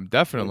 Yeah,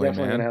 definitely, We're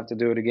definitely going to have to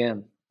do it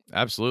again.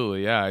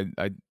 Absolutely. Yeah.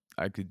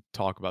 I could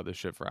talk about this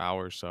shit for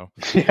hours. So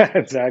yeah,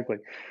 exactly.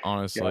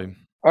 Honestly. Yeah.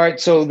 All right.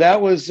 So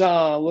that was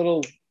a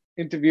little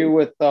interview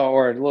with,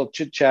 or a little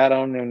chit chat. I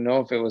don't even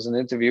know if it was an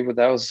interview, but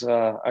that was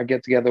our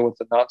get together with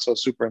the not so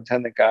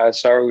superintendent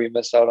guys. Sorry we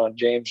missed out on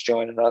James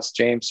joining us.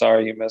 James,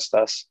 sorry you missed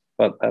us,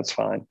 but that's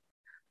fine.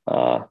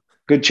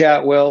 Good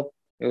chat, Will.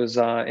 It was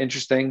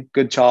interesting.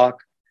 Good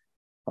talk.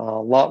 A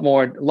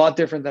lot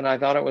different than I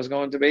thought it was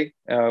going to be.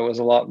 It was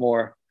a lot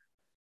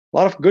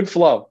of good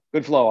flow.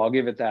 Good flow. I'll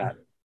give it that.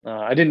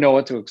 I didn't know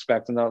what to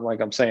expect, and not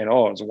like I'm saying,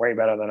 oh, it's way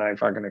better than I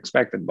fucking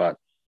expected, but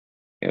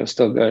it was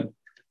still good.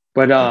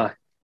 But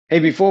hey,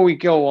 before we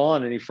go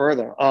on any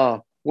further,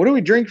 what are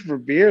we drinking for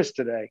beers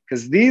today?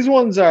 Because these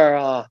ones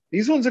are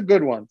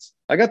good ones.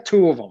 I got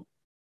two of them,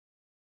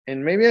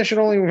 and maybe I should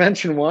only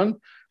mention one,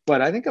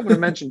 but I think I'm going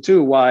to mention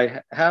two.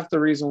 Why? Half the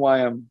reason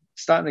why I'm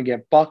starting to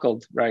get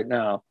buckled right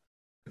now.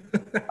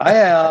 I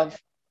have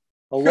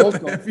a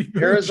local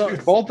Arizona.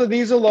 Both of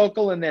these are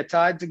local, and they're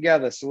tied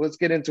together. So let's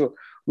get into it.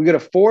 We got a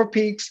Four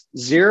Peaks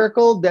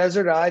Ziracle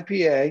Desert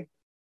IPA,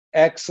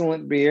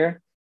 excellent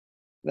beer.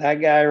 That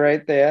guy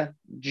right there,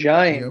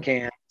 giant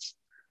cans.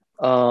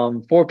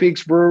 Four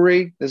Peaks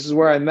Brewery. This is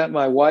where I met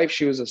my wife.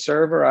 She was a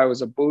server. I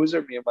was a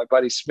boozer. Me and my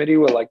buddy Smitty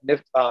were like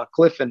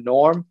Cliff and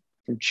Norm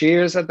from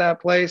Cheers at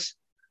that place.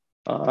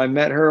 I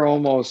met her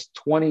almost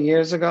 20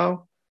 years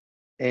ago,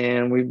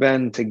 and we've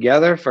been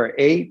together for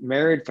 8,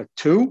 married for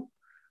 2.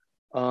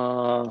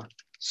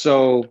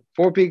 So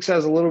Four Peaks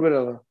has a little bit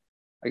of,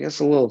 I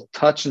guess, a little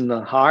touch in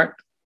the heart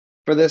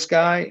for this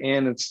guy,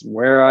 and it's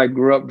where I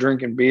grew up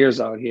drinking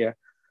beers out here.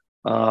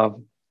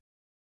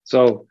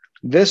 So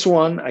this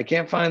one, I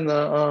can't find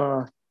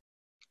the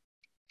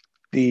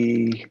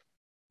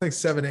like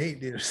 7, 8,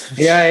 dude.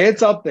 Yeah,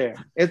 it's up there.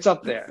 It's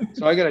up there.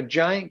 So I got a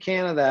giant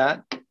can of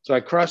that. So I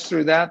crushed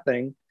through that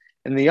thing.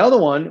 And the other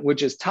one,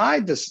 which is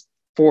tied to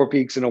Four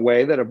Peaks in a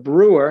way, that a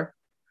brewer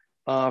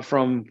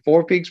from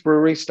Four Peaks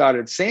Brewery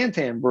started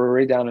Santan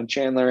Brewery down in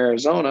Chandler,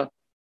 Arizona.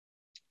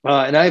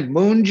 And I have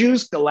Moon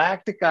Juice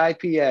Galactic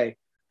IPA.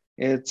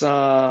 It's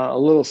a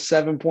little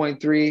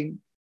 7.3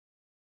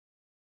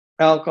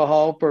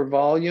 alcohol per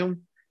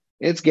volume.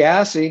 It's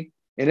gassy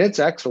and it's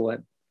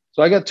excellent.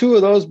 So I got 2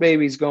 of those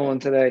babies going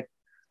today.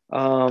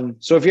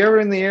 So if you're ever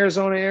in the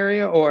Arizona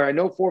area, or I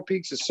know Four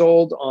Peaks is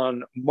sold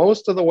on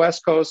most of the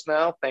West Coast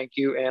now. Thank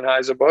you,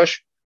 Anheuser-Busch,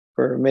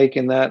 for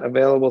making that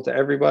available to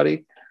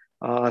everybody.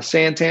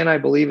 Santan, I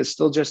believe, is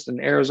still just an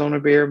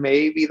Arizona beer,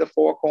 maybe the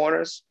Four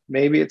Corners.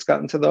 Maybe it's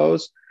gotten to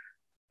those,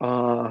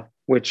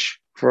 which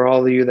for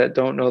all of you that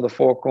don't know the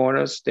Four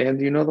Corners. Dan,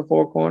 do you know the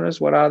Four Corners?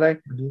 What are they?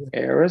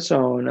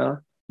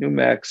 Arizona, New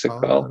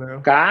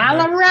Mexico,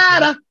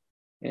 Colorado,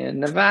 and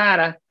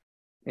Nevada.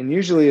 And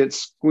usually it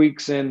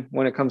squeaks in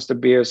when it comes to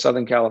beer.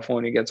 Southern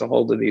California gets a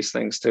hold of these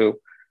things too.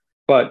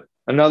 But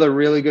another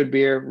really good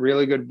beer,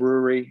 really good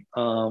brewery.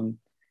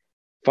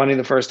 Funny,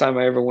 the first time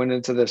I ever went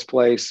into this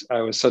place,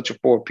 I was such a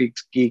Four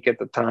Peaks geek at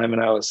the time.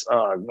 And I was,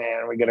 oh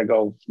man, we got to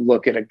go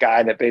look at a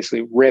guy that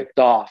basically ripped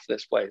off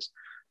this place.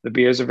 The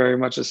beers are very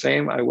much the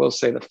same. I will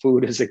say the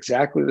food is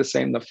exactly the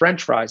same. The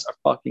French fries are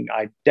fucking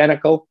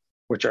identical,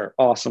 which are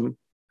awesome.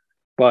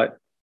 But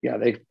yeah,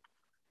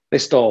 they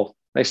stole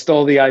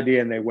the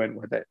idea and they went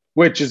with it,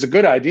 which is a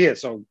good idea.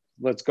 So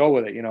let's go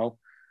with it.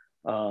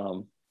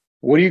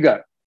 What do you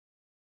got?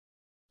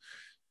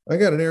 I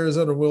got an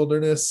Arizona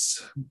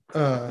Wilderness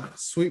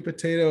sweet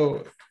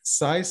potato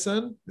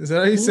Saison. Is that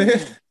how you say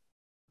it?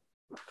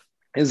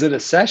 Is it a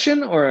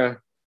session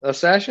or a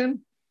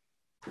session?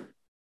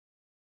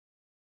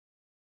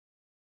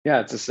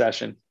 Yeah, it's a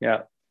session.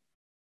 Yeah.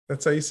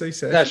 That's how you say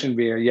session? Session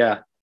beer, yeah.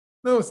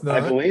 No, it's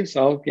not. I believe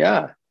so,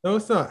 yeah. No,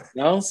 it's not.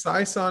 No?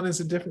 Saison is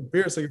a different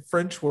beer. It's like a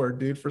French word,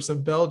 dude, for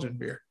some Belgian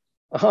beer.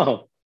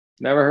 Oh,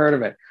 never heard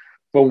of it.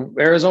 But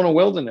Arizona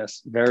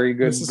Wilderness, very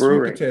good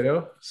brewery. Sweet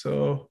potato.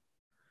 So,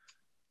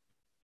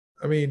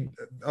 I mean,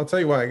 I'll tell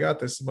you why I got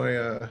this.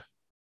 My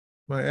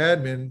my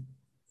admin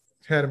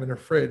had them in her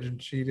fridge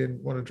and she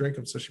didn't want to drink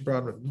them, so she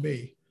brought them to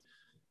me.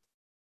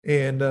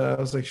 And I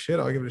was like, shit,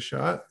 I'll give it a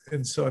shot.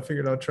 And so I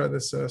figured I'll try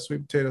this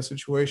sweet potato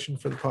situation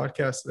for the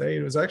podcast today.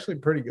 It was actually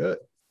pretty good.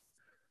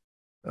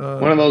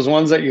 One of those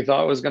ones that you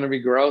thought was going to be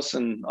gross,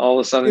 and all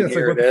of a sudden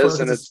here it is,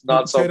 and it's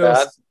not so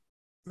bad.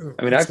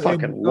 I mean, I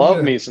fucking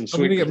love me some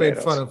sweet potatoes. I'm going to get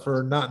made fun of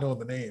for not knowing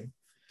the name.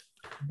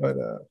 But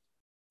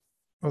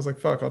I was like,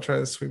 fuck, I'll try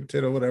this sweet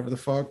potato, whatever the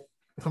fuck.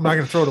 I'm not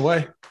going to throw it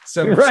away.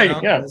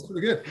 Right, yeah. It's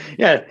pretty good.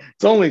 Yeah,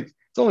 it's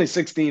only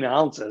 16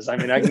 ounces. I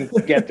mean, I can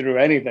get through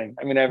anything.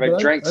 I mean, I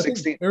drank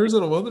 16.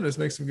 Arizona Wilderness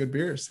makes some good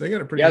beers. They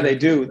got a pretty. Yeah, they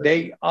do.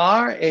 They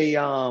are a.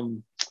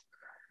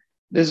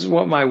 This is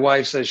what my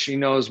wife says. She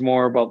knows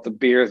more about the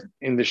beer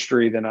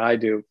industry than I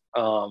do.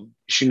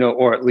 She know,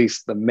 or at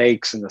least the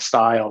makes and the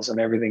styles and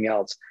everything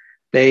else.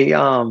 They,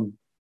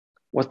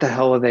 what the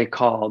hell are they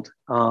called?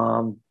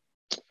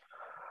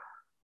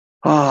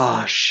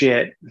 Oh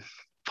shit!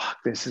 Fuck,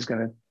 this is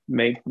gonna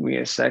make me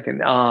a second.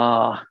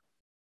 God,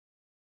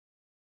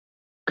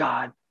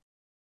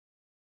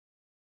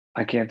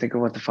 I can't think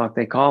of what the fuck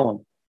they call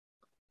them.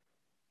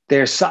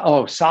 They're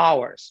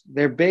sours.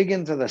 They're big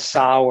into the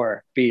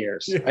sour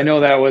beers. Yeah. I know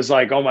that was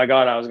like, oh my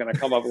God, I was going to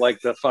come up like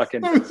the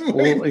fucking, yeah,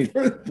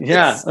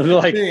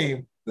 like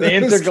the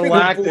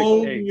intergalactic.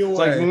 It's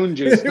like moon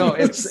juice. No,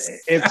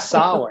 it's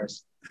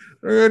sours.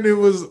 And it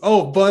was,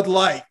 Bud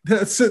Light.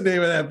 That's the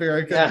name of that beer.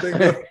 I couldn't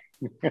think of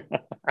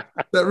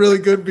that really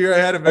good beer I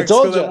had in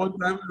Mexico that one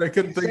time. I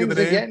couldn't think of the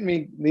name. Getting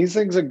me. These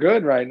things are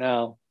good right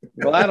now.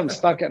 Glad I'm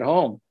stuck at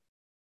home.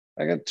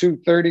 I got 2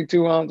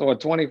 32-ounce or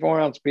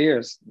 24-ounce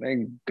beers.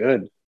 They're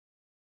good.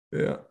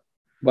 Yeah.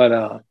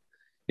 But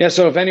yeah,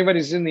 so if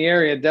anybody's in the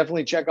area,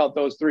 definitely check out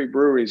those 3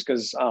 breweries,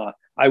 because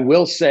I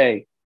will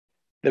say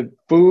the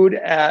food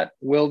at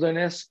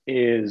Wilderness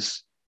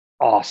is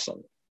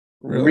awesome.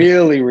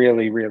 Really,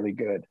 really, really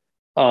good.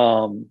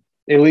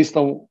 At least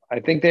I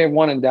think they have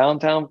one in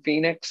downtown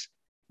Phoenix.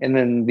 And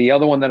then the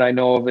other one that I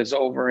know of is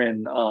over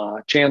in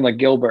Chandler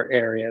Gilbert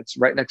area. It's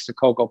right next to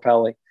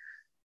Kokopelli.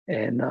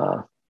 And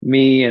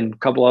me and a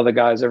couple other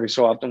guys, every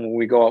so often when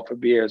we go out for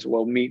beers,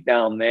 we'll meet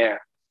down there,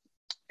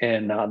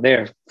 and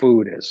their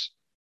food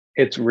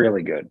it's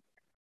really good.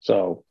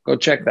 So go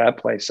check that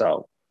place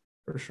out.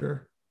 For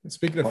sure. And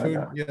speaking of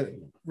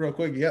food, real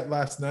quick,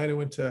 last night I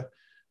went to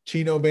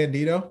Chino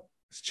Bandito.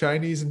 It's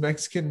Chinese and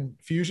Mexican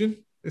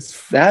fusion.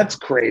 That's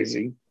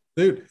crazy.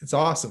 Dude, it's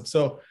awesome.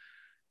 So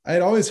I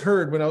had always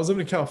heard when I was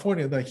living in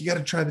California, like, you got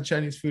to try the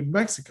Chinese food in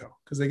Mexico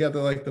because they got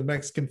the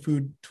Mexican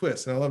food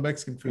twist. And I love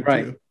Mexican food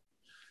too.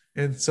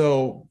 And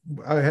so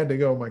I had to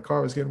go. My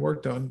car was getting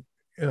work done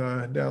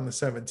down the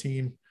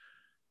 17.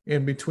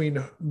 And between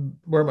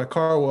where my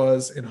car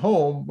was and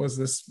home was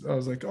this, I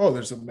was like, oh,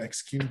 there's a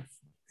Mexican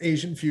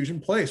Asian fusion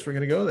place. We're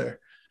going to go there.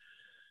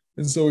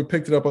 And so we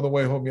picked it up on the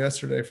way home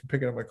yesterday from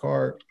picking up my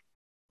car.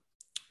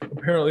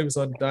 Apparently it was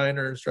on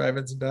Diners,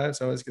 Drive-Ins, and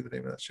Dives. I always get the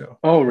name of that show.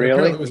 Oh, really?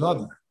 Apparently it was on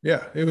there.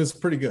 Yeah, it was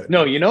pretty good.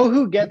 No, you know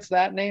who gets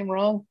that name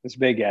wrong? It's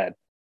Big Ed.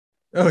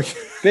 Oh, yeah.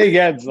 Big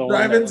Ed's the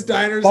Drive-Ins,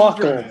 Diners, and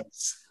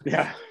Drives.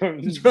 Yeah.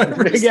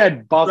 Big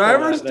Ed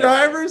Drivers,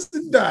 divers,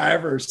 and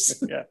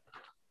divers. Yeah.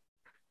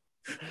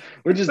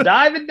 We're just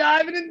diving,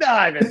 and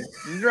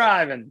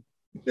driving.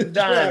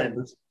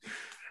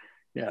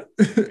 Yeah.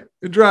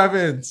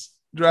 Drive-ins.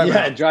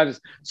 Yeah, drive-ins.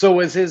 So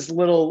was his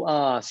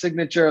little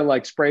signature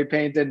like spray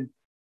painted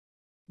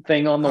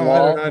thing on the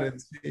wall? I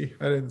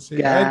didn't see.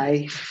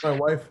 Guy.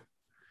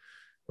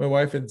 My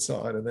wife had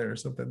saw it in there or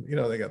something. You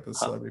know, they got the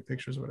celebrity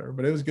pictures or whatever,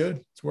 but it was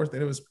good. It's worth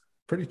it. It was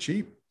pretty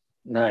cheap.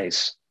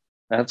 Nice.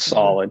 That's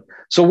solid.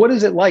 So what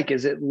is it like?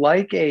 Is it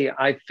like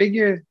I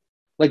figure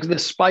like the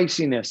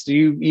spiciness? Do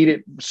you eat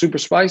it super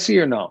spicy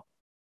or no?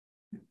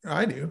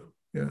 I do.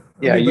 Yeah.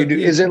 Yeah, you do.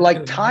 Is it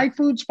like Thai Thai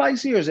food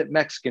spicy or is it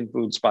Mexican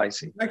food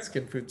spicy?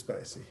 Mexican food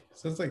spicy?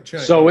 So it's like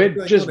Chinese. So it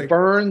like just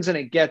burns and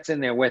it gets in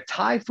there. Where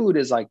Thai food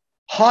is like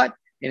hot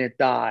and it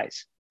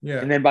dies. Yeah.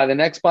 And then by the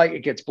next bite, it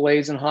gets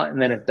blazing hot and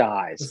then it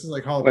dies. This is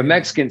like Where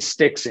Mexican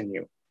sticks in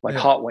you, like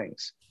hot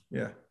wings.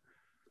 Yeah.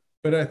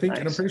 But I think, Nice.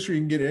 and I'm pretty sure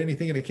you can get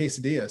anything in a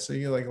quesadilla. So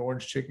you get like an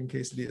orange chicken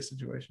quesadilla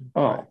situation.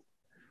 Oh, Right.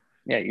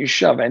 yeah. You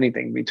shove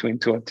anything between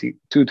two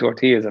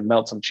tortillas and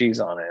melt some cheese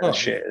on it. Oh, That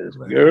shit is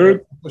man.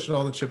 good. Pushing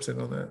all the chips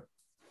in on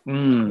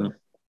that.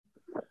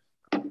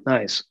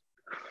 Nice.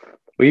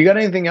 Well, you got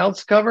anything else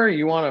to cover?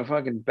 You want to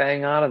fucking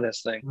bang out of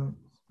this thing?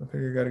 I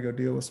think I got to go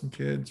deal with some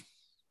kids.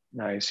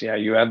 Nice. Yeah,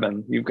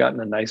 you've gotten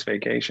a nice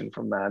vacation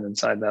from that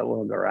inside that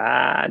little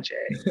garage.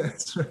 Eh?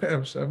 That's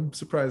right. I'm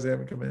surprised they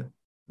haven't come in.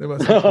 They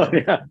must Oh, have.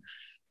 yeah.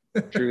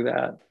 True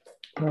that.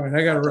 All right.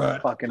 I got to run.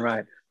 Fucking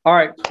right. All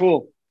right,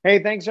 cool.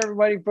 Hey, thanks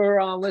everybody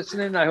for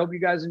listening. I hope you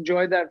guys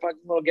enjoyed that fucking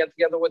little get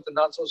together with the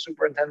Not So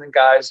Superintendent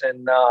guys.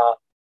 And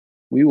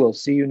we will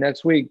see you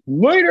next week.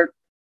 Later.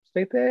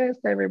 Stay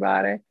pissed,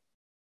 everybody.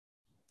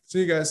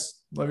 See you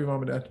guys. Love you,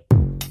 Mom and Dad.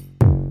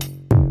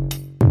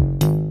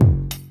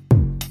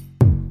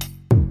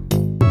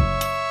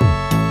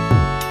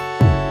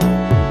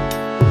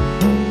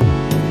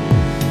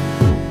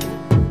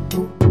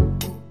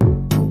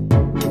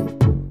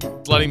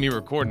 Letting me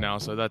record now,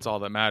 so that's all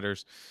that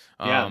matters.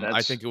 Yeah,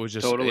 I think it was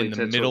just totally in the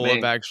fits middle with me.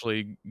 of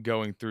actually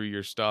going through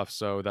your stuff,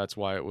 so that's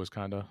why it was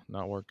kind of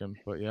not working.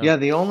 But Yeah,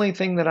 the only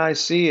thing that I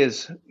see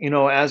is,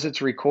 as it's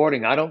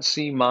recording, I don't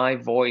see my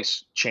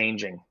voice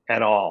changing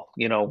at all.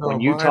 When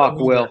you talk,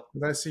 Will.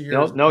 I see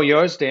yours. No,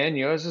 yours, Dan.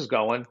 Yours is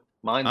going.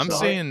 Mine's I'm not.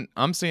 seeing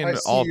I see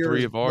all yours,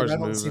 three of ours but I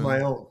don't moving. see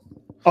my own.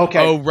 Okay.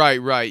 Oh,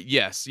 right.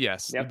 Yes.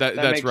 Yep, that's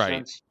makes right.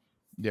 sense.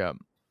 Yeah.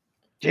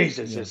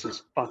 Jesus, this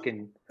is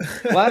fucking.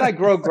 Glad I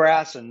grow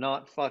grass and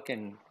not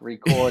fucking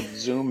record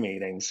Zoom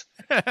meetings.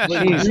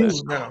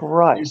 Jesus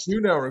Christ. You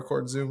do now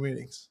record Zoom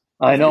meetings.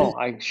 I know.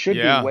 I should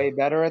Yeah. be way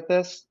better at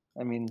this.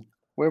 I mean,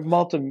 we're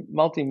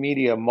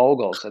multimedia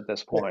moguls at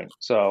this point.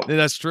 So Yeah,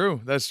 that's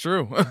true.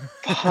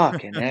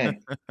 fucking A.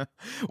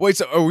 Wait,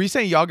 so are we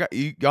saying y'all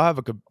have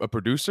a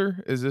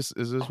producer? Is this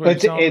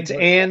what It's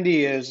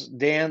Andy is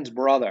Dan's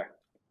brother,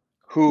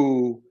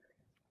 who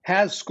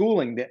has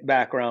schooling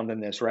background in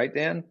this, right,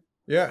 Dan?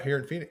 Yeah, here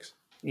in Phoenix.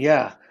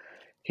 Yeah.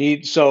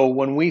 So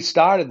when we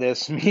started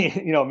this, me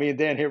and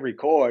Dan hit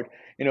record,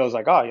 it was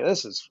like, oh yeah,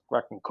 this is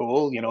fucking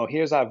cool.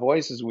 Here's our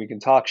voices. We can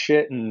talk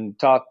shit and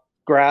talk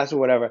grass or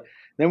whatever.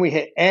 Then we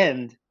hit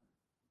end.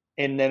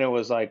 And then it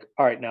was like,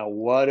 all right, now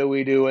what do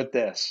we do with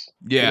this?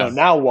 Yeah.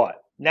 Now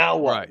what? Right.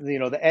 Right.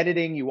 The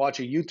editing, you watch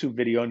a YouTube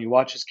video and you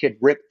watch this kid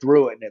rip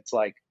through it and it's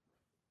like,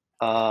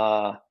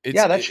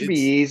 that should be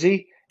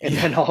easy. And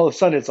then all of a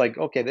sudden it's like,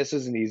 okay, this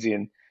isn't easy.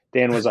 And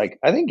Dan was like,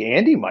 I think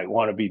Andy might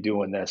want to be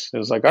doing this. It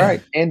was like, all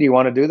right, Andy, you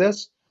want to do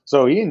this?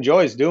 So he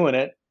enjoys doing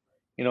it,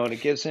 and it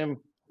gives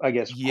him, I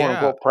guess, quote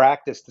unquote,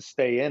 practice to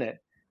stay in it.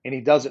 And he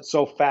does it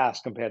so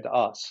fast compared to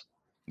us.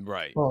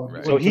 Right.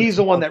 Right. So he's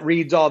the one that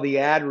reads all the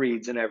ad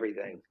reads and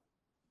everything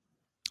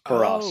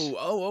for us.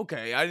 Oh,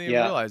 okay. I didn't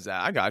realize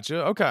that. I got you.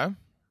 Okay.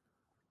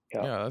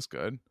 Yeah, that's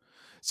good.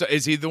 So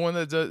is he the one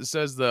that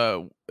says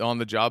the on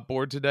the job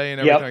board today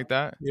and everything like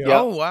that? Yep.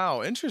 Oh,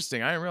 wow.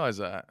 Interesting. I didn't realize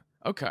that.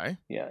 Okay.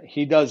 Yeah,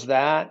 he does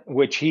that,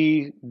 which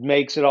he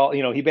makes it all,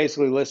 he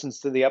basically listens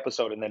to the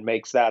episode and then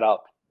makes that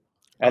up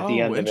at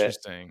the end of it.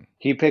 Interesting.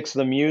 He picks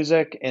the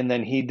music and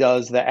then he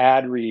does the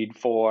ad read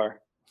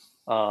for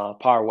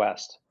Par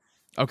West.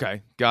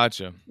 Okay.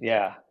 Gotcha.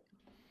 Yeah.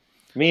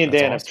 Me and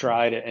That's Dan awesome. have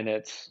tried it and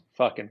it's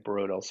fucking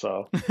brutal.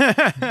 So,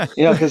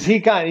 because he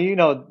kind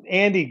of,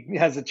 Andy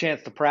has a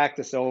chance to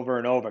practice over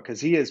and over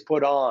because he has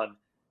put on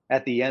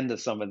at the end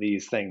of some of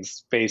these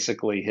things,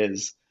 basically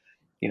his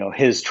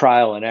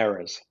trial and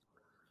errors.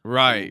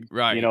 Right.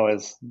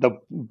 As the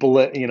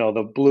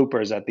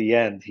bloopers at the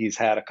end, he's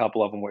had a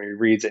couple of them where he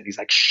reads it and he's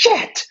like,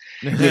 shit,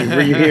 and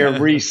then you hear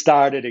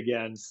restart it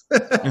again.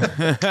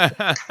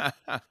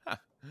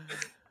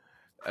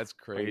 That's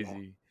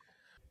crazy.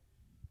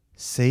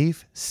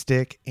 Safe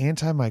Stick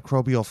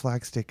antimicrobial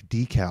flagstick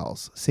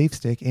decals. Safe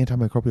Stick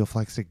antimicrobial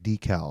flagstick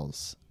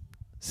decals.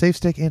 Safe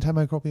Stick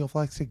antimicrobial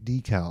flagstick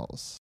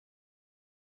decals.